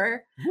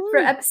 hour for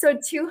episode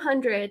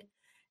 200.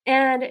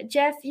 And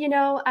Jeff,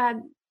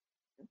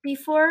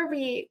 before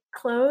we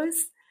close,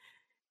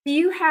 do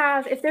you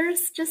have, if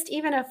there's just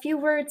even a few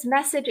words,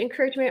 message,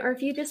 encouragement, or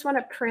if you just want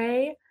to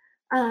pray,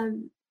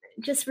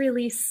 just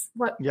release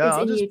what is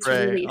in you to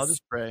release. I'll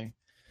just pray.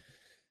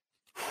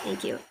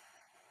 Thank you.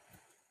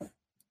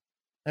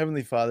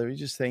 Heavenly Father, we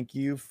just thank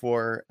you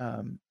for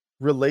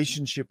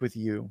relationship with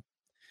you,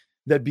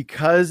 that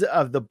because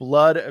of the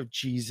blood of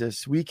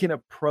Jesus, we can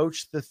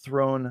approach the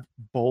throne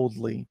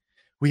boldly.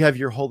 We have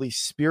your Holy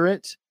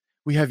Spirit.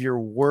 We have your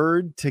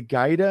word to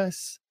guide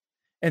us.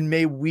 And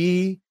may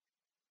we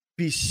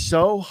be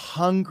so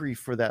hungry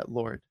for that,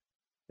 Lord.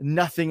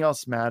 Nothing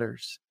else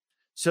matters.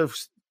 So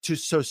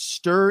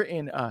stir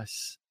in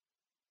us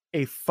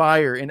a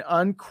fire, an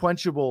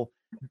unquenchable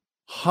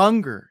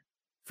hunger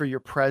for your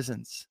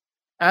presence.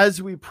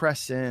 As we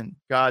press in,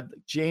 God,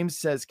 James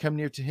says, come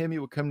near to him, he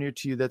will come near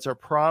to you. That's our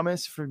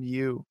promise from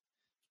you.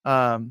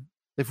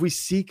 If we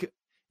seek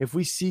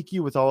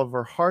you with all of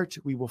our heart,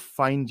 we will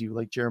find you,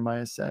 like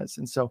Jeremiah says.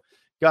 And so,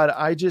 God,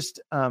 I just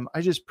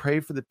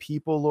pray for the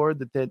people, Lord,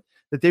 that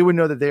they would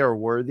know that they are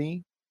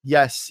worthy.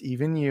 Yes,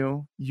 even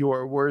you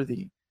are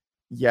worthy.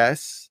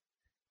 Yes,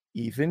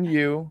 even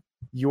you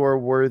are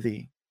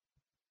worthy.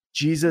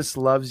 Jesus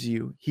loves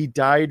you. He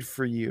died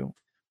for you.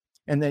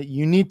 And that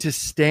you need to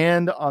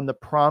stand on the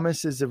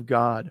promises of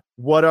God.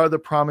 What are the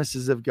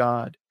promises of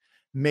God?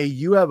 May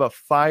you have a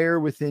fire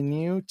within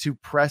you to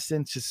press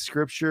into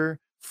Scripture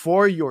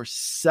for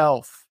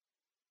yourself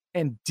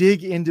and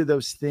dig into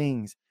those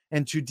things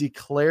and to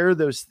declare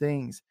those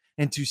things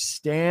and to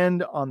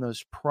stand on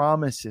those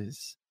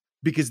promises,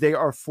 because they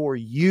are for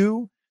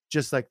you,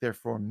 just like they're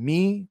for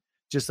me,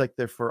 just like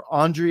they're for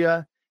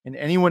Andrea and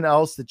anyone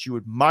else that you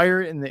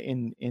admire in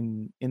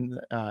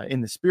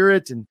the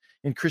spirit and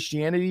in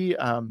Christianity,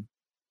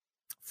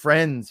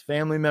 friends,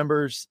 family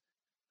members.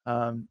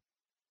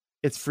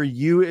 It's for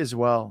you as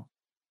well,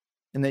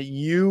 and that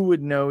you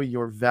would know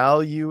your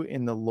value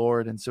in the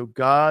Lord. And so,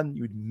 God,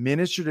 you would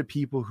minister to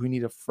people who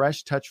need a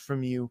fresh touch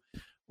from you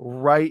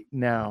right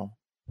now,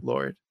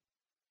 Lord.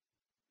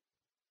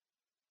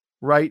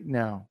 Right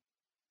now.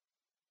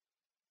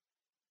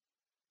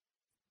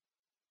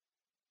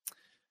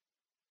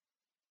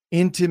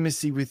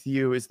 Intimacy with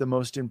you is the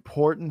most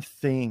important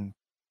thing,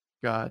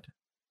 God,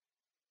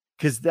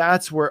 because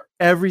that's where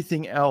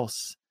everything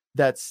else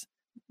that's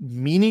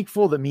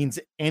meaningful, that means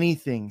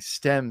anything,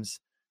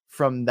 stems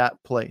from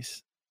that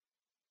place.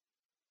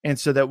 And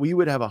so that we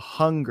would have a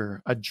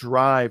hunger, a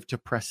drive to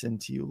press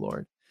into you,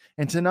 Lord,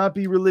 and to not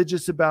be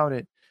religious about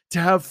it, to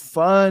have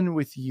fun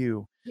with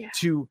you,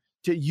 to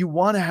you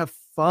want to have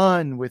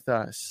fun with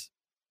us.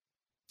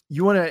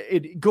 You want to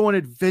go on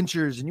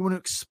adventures, and you want to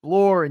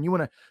explore, and you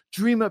want to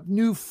dream up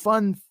new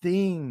fun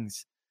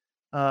things.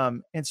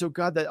 And so,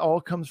 God, that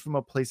all comes from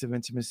a place of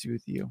intimacy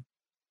with you.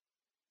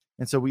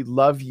 And so we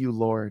love you,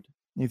 Lord.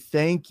 And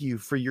thank you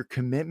for your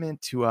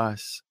commitment to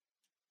us.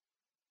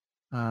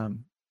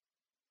 Amen.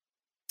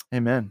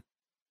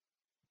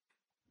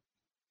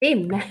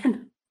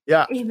 Amen.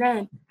 Yeah.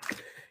 Amen.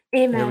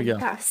 There we go.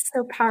 That's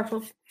so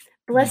powerful.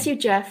 Bless you,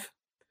 Jeff.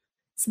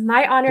 It's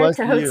my honor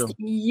to host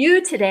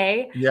you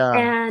today. Yeah.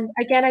 And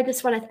again, I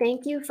just want to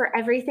thank you for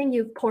everything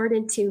you've poured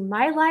into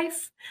my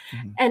life.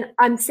 And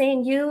I'm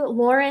saying you,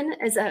 Lauren,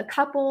 as a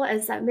couple,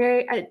 as a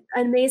an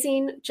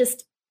amazing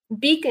just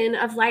beacon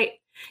of light.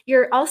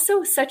 You're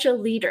also such a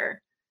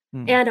leader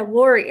and a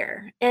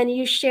warrior. And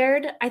you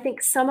shared, I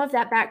think, some of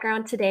that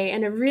background today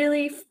in a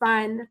really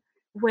fun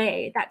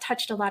way that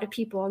touched a lot of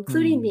people,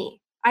 including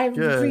me. I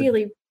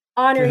really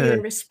honor you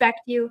and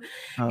respect you.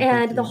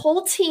 And the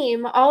whole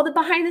team, all the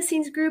behind the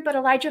scenes group at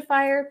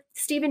ElijahFire,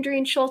 Stephen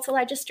Dreen Schultz,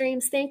 Elijah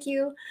Streams, thank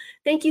you.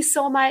 Thank you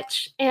so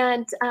much.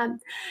 And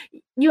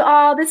you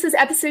all, this is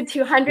episode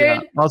 200. Yeah.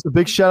 Also,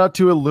 big shout out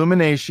to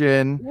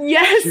Illumination.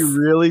 Yes. She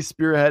really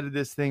spearheaded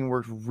this thing,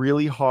 worked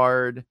really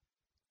hard.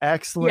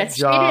 Excellent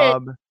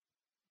job.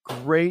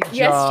 Great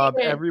job.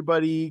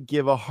 Everybody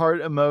give a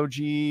heart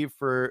emoji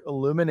for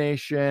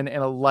Illumination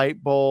and a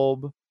light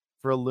bulb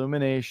for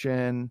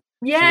Illumination.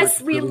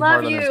 Yes, we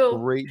love you.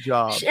 Great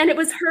job. And it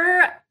was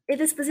her.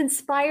 This was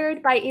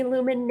inspired by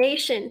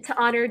Illumination to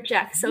honor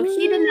Jeff. So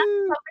he did not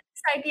come up with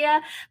this idea,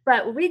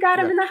 but we got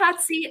him in the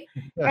hot seat,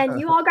 and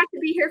you all got to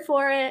be here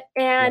for it.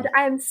 And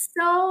I'm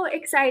so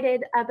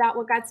excited about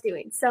what God's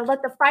doing. So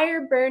let the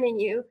fire burn in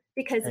you,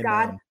 because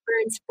God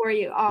burns for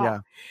you all. Yeah.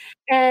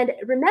 And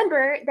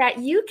remember that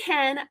you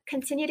can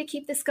continue to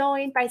keep this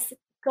going by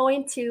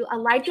going to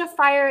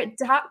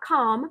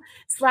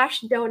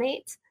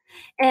ElijahFire.com/donate.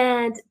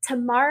 And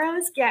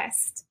tomorrow's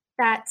guest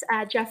that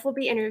Jeff will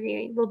be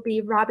interviewing will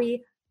be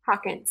Robbie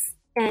Hawkins.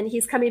 And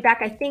he's coming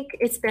back. I think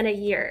it's been a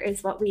year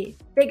is what we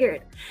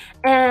figured.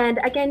 And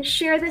again,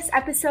 share this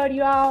episode,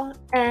 you all.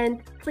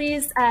 And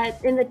please,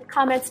 in the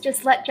comments,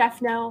 just let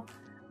Jeff know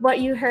what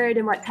you heard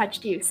and what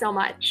touched you so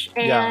much.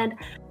 And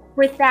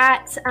with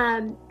that,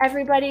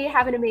 everybody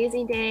have an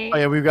amazing day. Oh,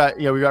 yeah, we've got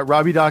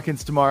Robbie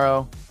Dawkins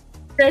tomorrow.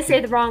 Did I say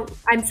the wrong?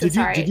 I'm so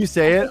sorry. Did you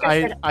say it?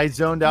 I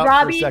zoned out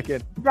for a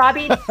second.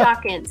 Robbie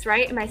Dawkins,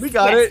 right? Am I? We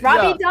got it.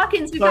 Robbie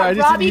Dawkins. We got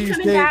Robbie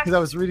coming back. Because I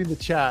was reading the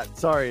chat.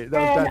 Sorry, that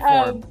was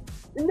bad form.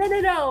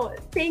 No.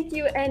 Thank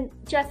you. And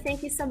Jeff,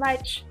 thank you so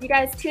much. You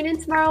guys tune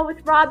in tomorrow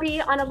with Robbie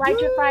on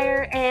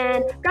ElijahFire,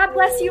 and God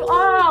bless you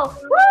all.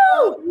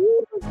 Woo!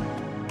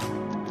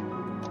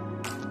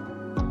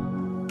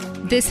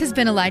 This has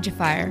been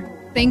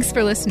ElijahFire. Thanks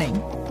for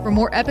listening. For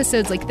more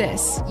episodes like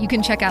this, you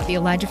can check out the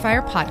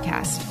ElijahFire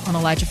podcast on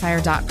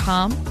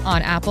ElijahFire.com,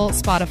 on Apple,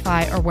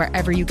 Spotify, or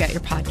wherever you get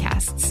your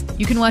podcasts.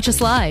 You can watch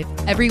us live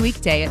every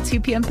weekday at 2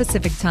 p.m.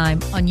 Pacific Time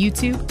on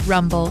YouTube,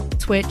 Rumble,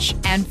 Twitch,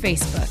 and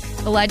Facebook.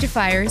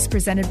 ElijahFire is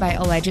presented by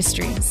Elijah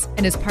Streams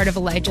and is part of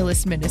Elijah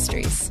List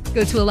Ministries.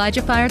 Go to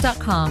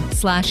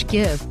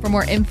ElijahFire.com/give for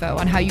more info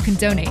on how you can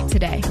donate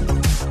today.